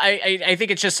mean, so I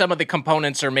think it's just some of the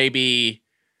components are maybe.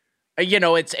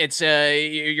 It's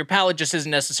your palate just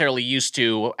isn't necessarily used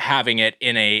to having it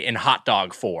in hot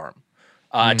dog form,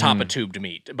 top of tubed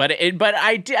meat. But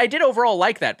I did overall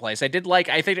like that place. I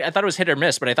thought it was hit or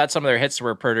miss, but I thought some of their hits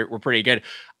were pretty good.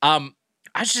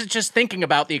 I was just thinking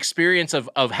about the experience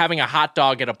of having a hot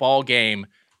dog at a ball game.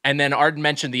 And then Arden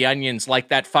mentioned the onions, like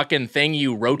that fucking thing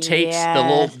you rotate,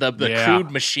 the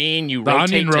crude machine you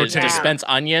rotate to dispense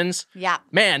onions. Yeah.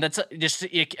 Man, that's just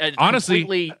honestly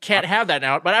completely can't have that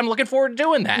now, but I'm looking forward to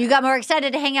doing that. You got more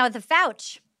excited to hang out with the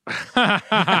Fouch.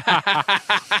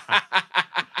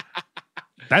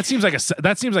 That seems like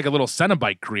a little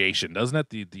Cenobite creation, doesn't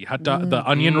it? The hot dog, the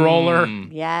onion roller.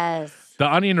 Yes.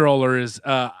 The onion roller is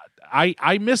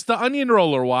I miss the onion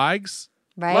roller, Wags.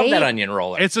 Right? Love that onion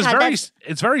roller. It's just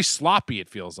it's very sloppy. It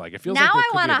feels like now like I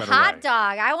want a hot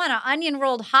dog. I want an onion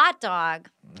rolled hot dog.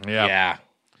 Yeah.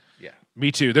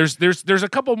 Me too. There's a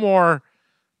couple more.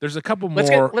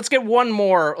 Let's get one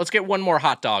more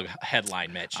hot dog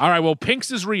headline, Mitch. All right. Well,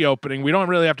 Pink's is reopening. We don't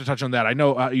really have to touch on that. I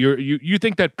know you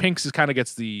think that Pink's is kind of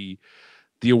gets the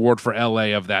award for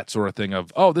LA of that sort of thing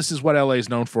of this is what LA is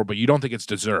known for, but you don't think it's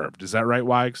deserved. Is that right,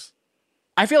 Wags?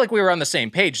 I feel like we were on the same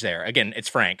page there. Again, it's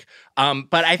Frank.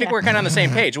 But I think we're kind of on the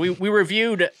same page. We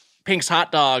reviewed Pink's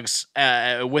hot dogs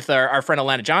with our friend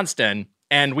Alana Johnston,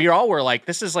 and we all were like,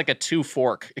 this is like a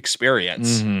 2-fork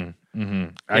experience. Mm-hmm.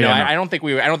 Mm-hmm. I don't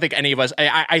think any of us.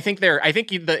 I think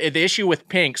the issue with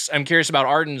Pink's. I'm curious about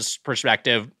Arden's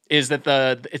perspective. Is that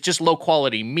it's just low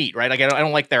quality meat, right? Like I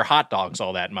don't like their hot dogs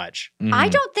all that much. Mm-hmm. I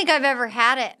don't think I've ever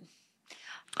had it.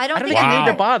 I don't think I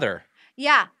need to bother.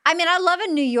 Yeah, I mean, I love a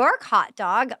New York hot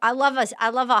dog. I love a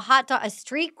hot dog, a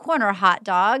street corner hot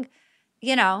dog.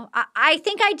 You know, I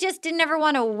think I just didn't ever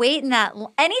want to wait in that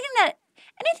anything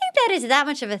that is that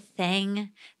much of a thing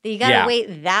that you got to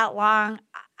wait that long.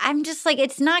 I'm just like,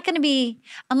 it's not going to be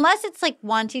unless it's like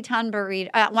wonton burrito.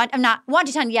 I'm not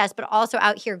wonton, yes, but also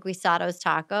out here Guisado's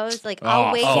tacos. Like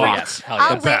I'll wait. I'll wait.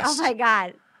 Oh my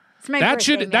god, it's my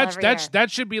that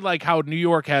should be like how New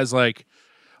York has like.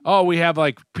 Oh, we have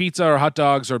like pizza or hot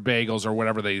dogs or bagels or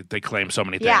whatever they claim so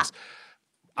many things.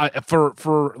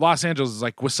 For Los Angeles, it's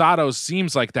like Guisado's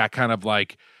seems like that kind of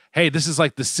like, hey, this is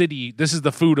like the city. This is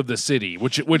the food of the city.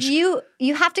 Which you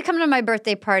have to come to my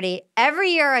birthday party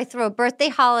every year. I throw a birthday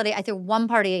holiday. I throw one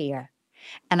party a year,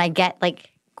 and I get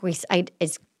like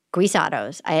it's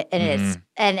Guisado's.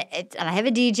 And I have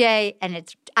a DJ,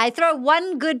 and I throw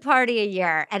one good party a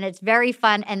year, and it's very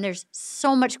fun. And there's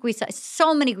so many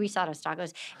Guisado's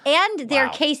tacos, and their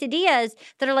quesadillas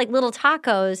that are like little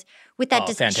tacos with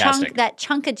that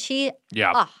chunk of cheese.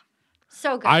 Yeah, oh,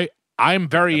 so good. I'm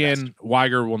very in.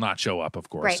 Weiger will not show up, of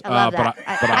course. Great, I love that.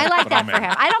 I like that for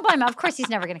him. I don't blame him. Of course, he's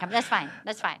never going to come. That's fine.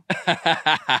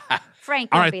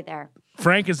 Frank will be there.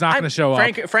 Frank is not going to show up.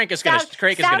 Frank is going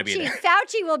to be there.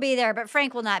 Fauci will be there, but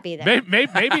Frank will not be there.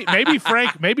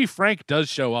 Maybe Frank does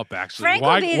show up. Actually, Frank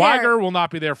will be there. Weiger will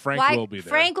not be there. Frank will be there.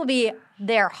 Frank will be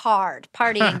there hard,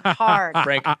 partying hard.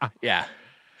 Frank, yeah.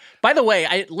 By the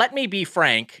way, let me be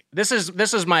frank. This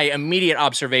is my immediate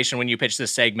observation when you pitched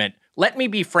this segment. Let Me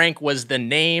Be Frank was the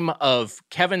name of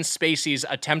Kevin Spacey's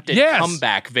attempted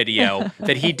comeback video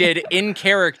that he did in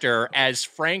character as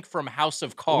Frank from House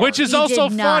of Cards. Which is also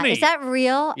funny. Is that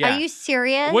real? Yeah. Are you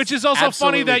serious? Which is also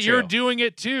Absolutely funny that true. you're doing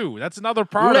it too. That's another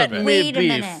part of it. Let me Wait a be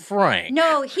minute. frank.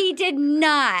 No, he did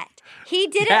not. He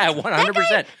didn't. Yeah, 100%.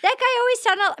 That guy always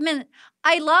sounded. I mean,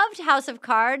 I loved House of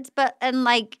Cards, but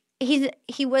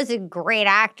he was a great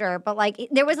actor, but like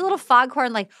there was a little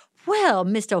foghorn like. Well,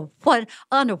 Mr. One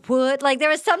Underwood. Like there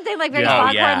was something like very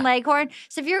Foghorn Leghorn.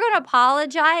 So if you're going to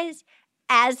apologize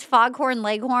as Foghorn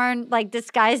Leghorn, like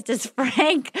disguised as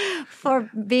Frank for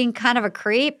being kind of a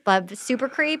creep, but super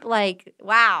creep, like,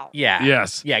 wow. Yeah.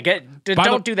 Yes. Yeah.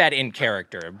 Don't do that in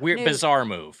character. Weird, bizarre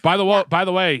move. By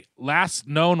the way, last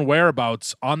known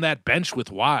whereabouts on that bench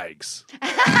with Wags.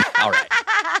 All right.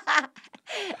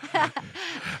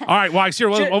 All right, Wags, here,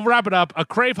 we'll wrap it up. A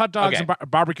Crave Hot Dogs and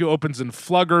Barbecue opens in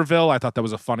Fluggerville. I thought that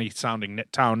was a funny sounding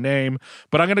town name,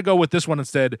 but I'm going to go with this one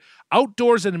instead.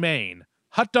 Outdoors in Maine,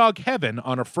 Hot Dog Heaven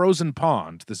on a Frozen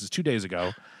Pond. This is 2 days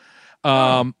ago.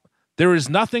 There is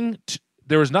nothing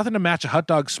to match a hot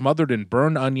dog smothered in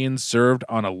burned onions served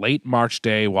on a late March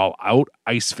day while out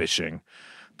ice fishing.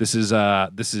 This is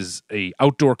a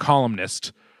outdoor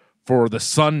columnist for the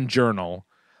Sun Journal.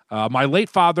 My late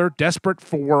father, desperate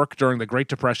for work during the Great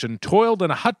Depression, toiled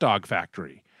in a hot dog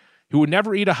factory. He would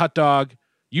never eat a hot dog.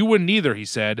 You wouldn't either, he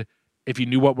said, if you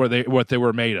knew what they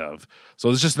were made of. So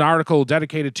it's just an article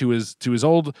dedicated to his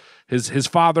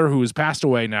father, who has passed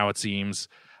away now, it seems.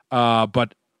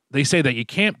 But they say that you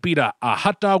can't beat a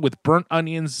hot dog with burnt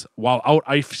onions while out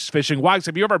ice fishing. Wags,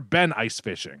 have you ever been ice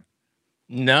fishing?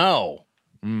 No.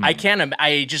 I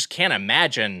just can't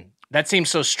imagine. That seems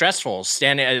so stressful,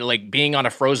 standing like being on a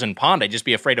frozen pond. I'd just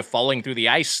be afraid of falling through the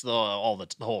ice the whole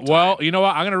time. Well, you know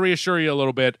what? I'm going to reassure you a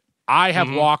little bit. I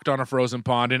have walked on a frozen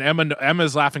pond, and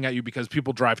Emma's laughing at you because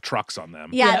people drive trucks on them.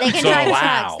 Yeah, they can drive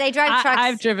trucks. They drive trucks.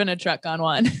 I've driven a truck on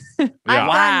one.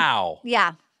 Wow.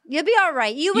 Yeah. You'll be all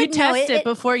right. You would test know it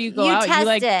before you go out. You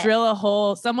like drill a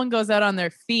hole. Someone goes out on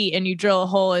their feet and you drill a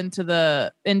hole into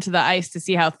the ice to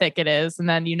see how thick it is, and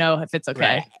then you know if it's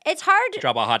okay. Right. It's hard.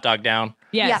 Drop a hot dog down.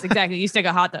 Yes, exactly. You stick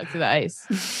a hot dog through the ice.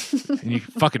 And you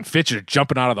fucking fish it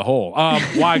jumping out of the hole.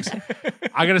 Wags,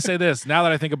 I gotta say this. Now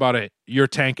that I think about it, your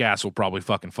tank ass will probably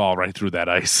fucking fall right through that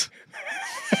ice.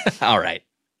 All right.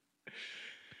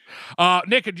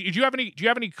 Nick, do you have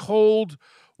any cold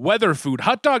weather food?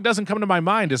 Hot dog doesn't come to my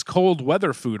mind as cold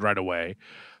weather food right away,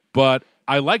 but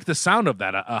I like the sound of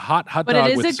that. A hot dog. But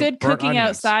it is with a good burnt cooking onions.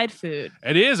 outside food.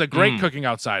 It is a great cooking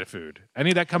outside food.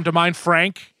 Any that come to mind,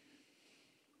 Frank?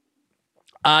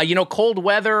 Cold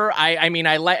weather. I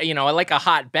like a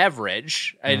hot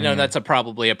beverage. I know that's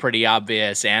probably a pretty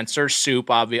obvious answer. Soup,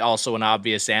 also an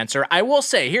obvious answer. I will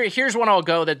say here's one I'll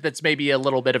go that's maybe a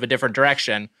little bit of a different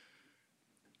direction.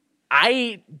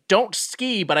 I don't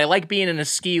ski, but I like being in a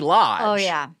ski lodge. Oh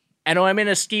yeah. And when I'm in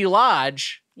a ski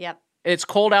lodge, Yep. it's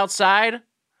cold outside.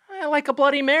 I like a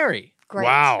Bloody Mary. Great.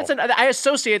 Wow. I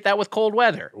associate that with cold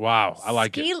weather. Wow, I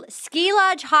like it. Ski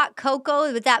lodge hot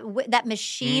cocoa with that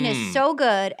machine is so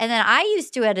good. And then I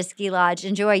used to at a ski lodge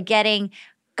enjoy getting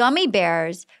gummy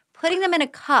bears, putting them in a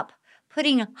cup,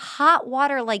 putting hot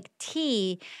water like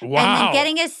tea, and then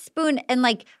getting a spoon and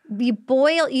like you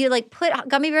put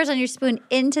gummy bears on your spoon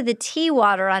into the tea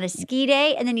water on a ski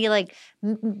day, and then you like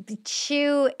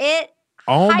chew it.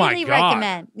 Oh my Highly God.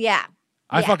 recommend. Yeah.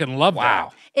 I fucking love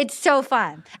that. It's so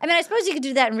fun. I mean, I suppose you could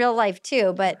do that in real life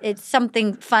too, but it's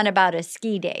something fun about a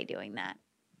ski day doing that.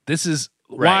 This is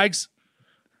Right. Wags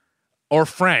or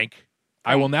Frank.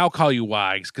 I will now call you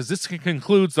Wags because this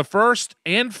concludes the first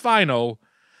and final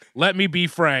Let Me Be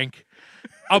Frank.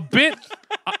 A bit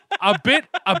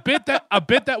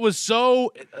that was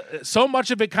so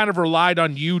much of it kind of relied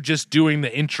on you just doing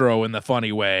the intro in the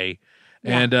funny way.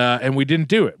 Yeah. And we didn't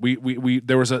do it. We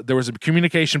there was a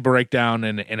communication breakdown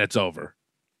and it's over.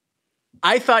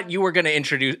 I thought you were going to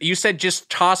introduce. You said just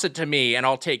toss it to me and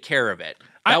I'll take care of it.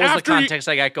 That was the context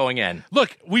I got going in.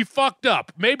 Look, we fucked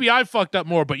up. Maybe I fucked up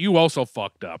more, but you also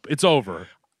fucked up. It's over.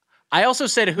 I also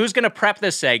said who's going to prep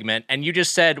this segment, and you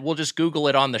just said we'll just Google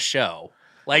it on the show.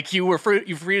 Like you were free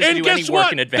to do any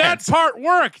work in advance. That part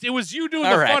worked. It was you doing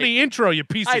the funny intro. You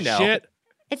piece of shit.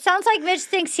 It sounds like Mitch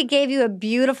thinks he gave you a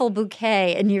beautiful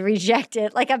bouquet and you reject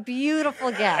it like a beautiful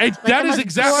gift. That is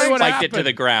exactly what happened. Spiked it to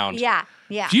the ground. Yeah,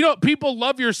 yeah. Do you know, people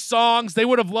love your songs. They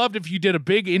would have loved if you did a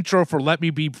big intro for Let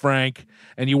Me Be Frank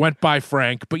and you went by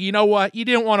Frank. But you know what? You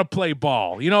didn't want to play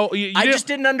ball. You I just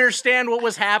didn't understand what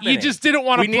was happening. You just didn't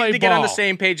want to play ball. We needed to get on the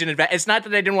same page in advance. It's not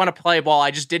that I didn't want to play ball.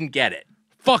 I just didn't get it.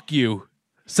 Fuck you.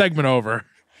 Segment over.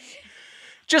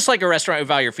 Just like a restaurant, we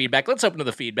value your feedback. Let's open to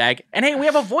the feedback. And hey, we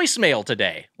have a voicemail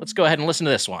today. Let's go ahead and listen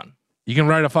to this one. You can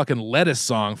write a fucking lettuce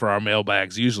song for our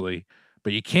mailbags usually,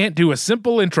 but you can't do a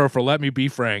simple intro for Let Me Be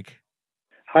Frank.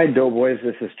 Hi, Doughboys.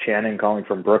 This is Channing calling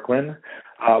from Brooklyn.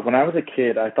 When I was a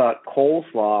kid, I thought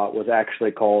coleslaw was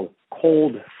actually called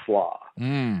cold slaw.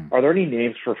 Are there any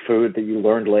names for food that you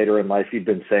learned later in life you've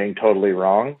been saying totally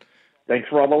wrong? Thanks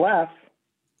for all the laughs.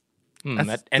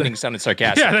 That ending sounded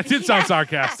sarcastic. Yeah, that did sound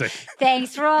sarcastic.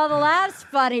 Thanks for all the laughs,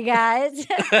 funny guys.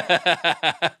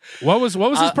 What was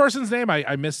this person's name?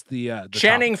 I missed the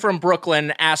Channing from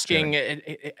Brooklyn asking,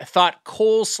 thought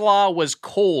coleslaw was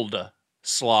cold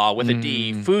slaw with a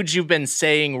D. Foods you've been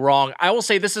saying wrong. I will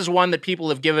say this is one that people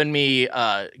have given me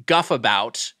guff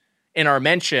about in our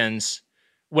mentions.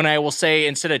 When I will say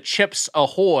instead of chips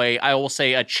ahoy, I will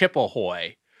say a chip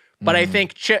ahoy. But I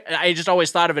think I just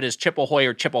always thought of it as Chip Ahoy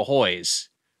or Chip Ahoys.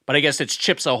 But I guess it's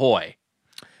Chips Ahoy.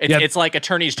 It's like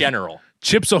attorneys general.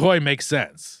 Chips Ahoy makes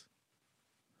sense.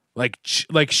 Like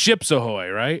Ships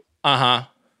Ahoy, right? Uh-huh.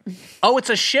 Oh,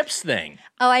 it's a ships thing.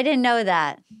 Oh, I didn't know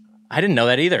that. I didn't know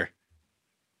that either.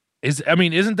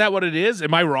 Isn't that what it is?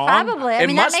 Am I wrong? Probably. I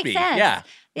mean, that must makes be. sense. Yeah.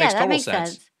 That makes total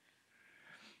sense.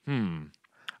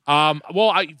 Well,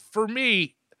 for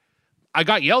me, I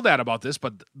got yelled at about this,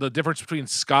 but the difference between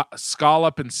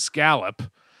scallop and scallop.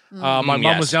 My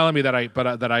mom was telling me that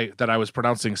I was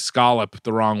pronouncing scallop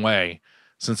the wrong way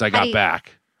since I got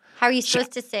back. How are you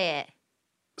supposed to say it?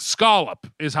 Scallop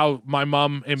is how my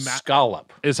mom in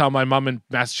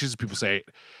Massachusetts people say it.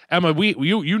 Emma,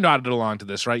 you nodded along to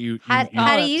this, right?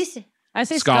 How do you say? I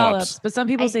say scallops, but some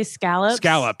people say scallops.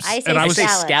 Scallops. I say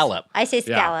scallop. I say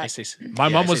scallop. My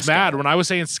mom was mad when I was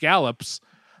saying scallops.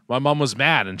 My mom was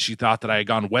mad, and she thought that I had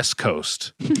gone West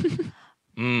Coast. She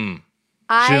didn't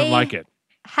like it.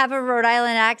 Have a Rhode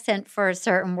Island accent for a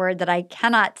certain word that I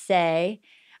cannot say.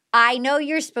 I know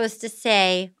you're supposed to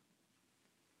say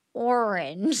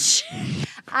orange.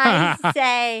 I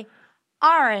say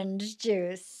orange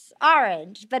juice.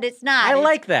 Orange, but it's not. I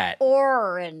like that.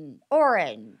 Orange.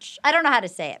 I don't know how to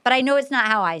say it, but I know it's not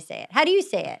how I say it. How do you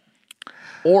say it?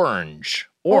 Orange.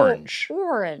 Orange.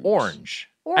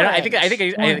 I think I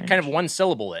kind of one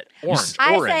syllable it. Orange.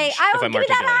 I orange, say, give me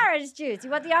that orange juice.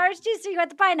 You want the orange juice or you want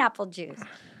the pineapple juice?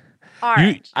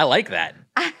 Orange. I like that.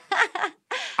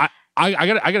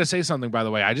 I gotta say something, by the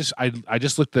way. I just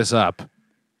looked this up.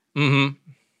 Mm-hmm.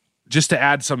 Just to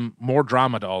add some more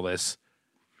drama to all this.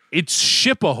 It's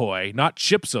Ship Ahoy, not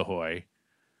Chips Ahoy.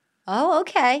 Oh,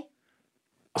 okay.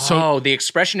 So the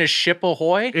expression is Ship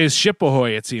Ahoy? Is Ship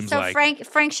Ahoy, it seems like. So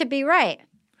Frank should be right.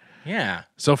 Yeah.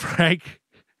 So Frank...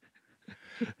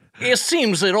 It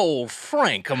seems that old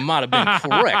Frank might have been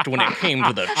correct when it came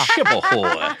to the Ship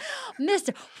Ahoy.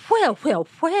 Mr. Well,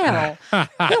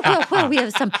 we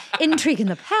have some intrigue in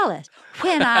the palace.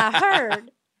 When I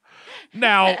heard...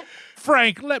 Now,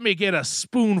 Frank, let me get a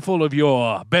spoonful of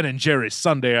your Ben & Jerry's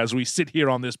sundae as we sit here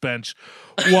on this bench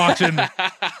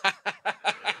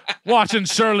watching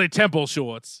Shirley Temple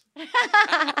shorts.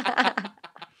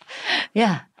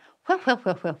 Yeah. Well.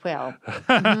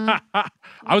 Mm-hmm.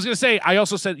 I was going to say, I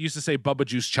also used to say Bubba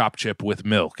Juice Chop Chip with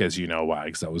milk, as you know why,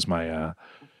 because that was my...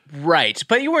 Right,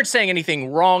 but you weren't saying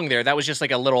anything wrong there. That was just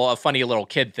like a funny little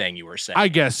kid thing you were saying. I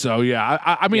guess so, yeah.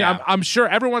 I mean, yeah. I'm sure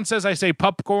everyone says I say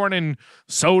popcorn and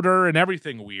soda and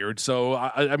everything weird. So,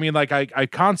 I mean, like, I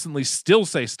constantly still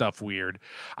say stuff weird.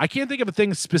 I can't think of a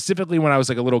thing specifically when I was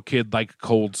like a little kid, like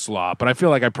cold slaw, but I feel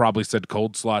like I probably said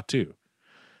cold slaw too.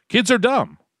 Kids are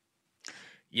dumb.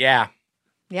 Yeah.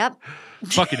 Yep.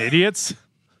 Fucking idiots.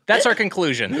 That's our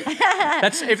conclusion.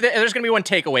 If there's going to be one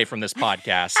takeaway from this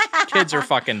podcast. Kids are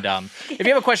fucking dumb. If you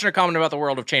have a question or comment about the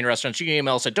world of chain restaurants, you can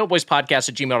email us at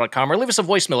doughboyspodcast@gmail.com or leave us a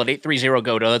voicemail at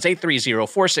 830-GO-DOUGH. That's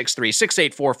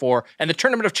 830-463-6844. And the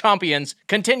Tournament of Champions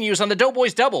continues on the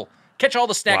Doughboys Double. Catch all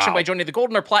the snaction by joining the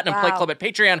Golden or Platinum Play Club at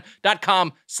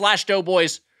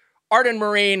patreon.com/doughboys. Arden,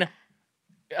 Myrin,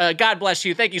 God bless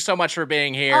you. Thank you so much for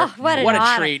being here. Oh, what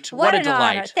a treat. What a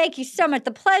delight. Honor. Thank you so much.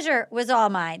 The pleasure was all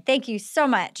mine. Thank you so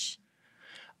much.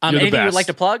 Anything you would like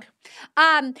to plug?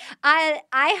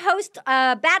 I host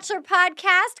a Bachelor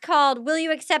podcast called Will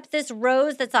You Accept This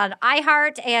Rose that's on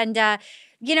iHeart. And,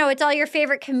 it's all your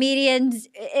favorite comedians.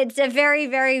 It's a very,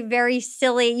 very, very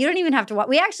silly. You don't even have to watch.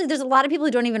 There's a lot of people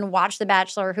who don't even watch The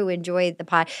Bachelor who enjoy the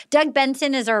pod. Doug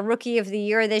Benson is our Rookie of the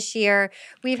Year this year.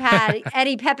 We've had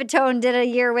Eddie Pepitone did a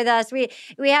year with us. We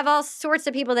have all sorts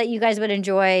of people that you guys would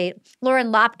enjoy.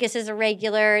 Lauren Lopkis is a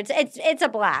regular. It's a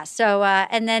blast. So,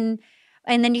 and then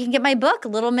And then you can get my book,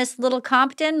 Little Miss Little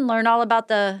Compton, learn all about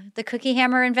the cookie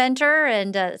hammer inventor,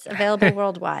 and it's available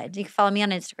worldwide. You can follow me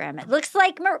on Instagram. It looks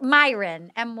like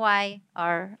Myrin,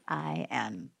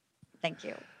 Myrin. Thank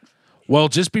you. Well,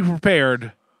 just be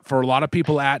prepared for a lot of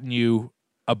people atting you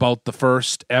about the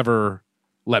first ever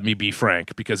Let Me Be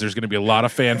Frank, because there's going to be a lot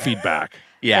of fan feedback.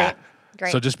 Yeah.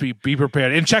 Great. So just be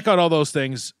prepared and check out all those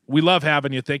things. We love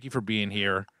having you. Thank you for being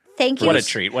here. Thank you. What a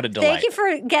treat. What a delight. Thank you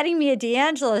for getting me a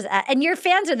D'Angelo's. And your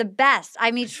fans are the best.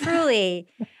 I mean, truly.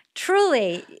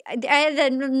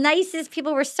 The nicest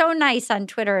people were so nice on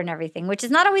Twitter and everything, which is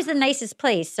not always the nicest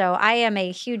place. So I am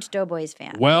a huge Doughboys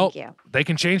fan. Well, Thank you. They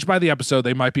can change by the episode.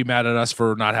 They might be mad at us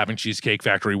for not having Cheesecake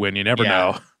Factory win. You never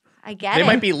know. I get They it.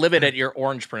 might be livid at your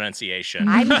orange pronunciation.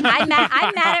 I'm mad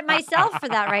at myself for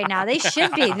that right now. They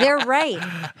should be. They're right.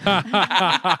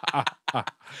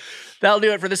 That'll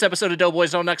do it for this episode of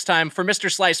Doughboys. Until next time, for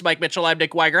Mr. Slice, Mike Mitchell, I'm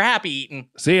Nick Weiger. Happy eating.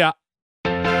 See ya.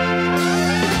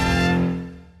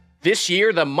 This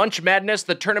year, the Munch Madness,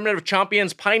 the Tournament of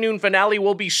Champions Pie Noon finale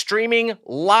will be streaming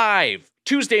live.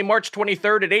 Tuesday, March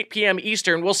 23rd at 8 p.m.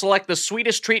 Eastern, we'll select the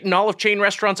sweetest treat in all of chain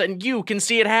restaurants, and you can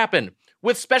see it happen.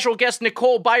 With special guest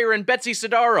Nicole Byer and Betsy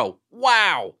Sidaro.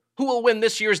 Wow! Who will win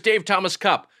this year's Dave Thomas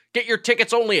Cup? Get your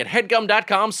tickets only at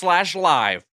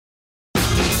headgum.com/live.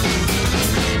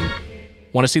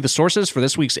 Want to see the sources for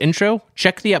this week's intro?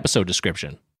 Check the episode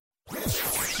description.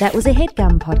 That was a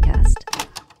HeadGum podcast.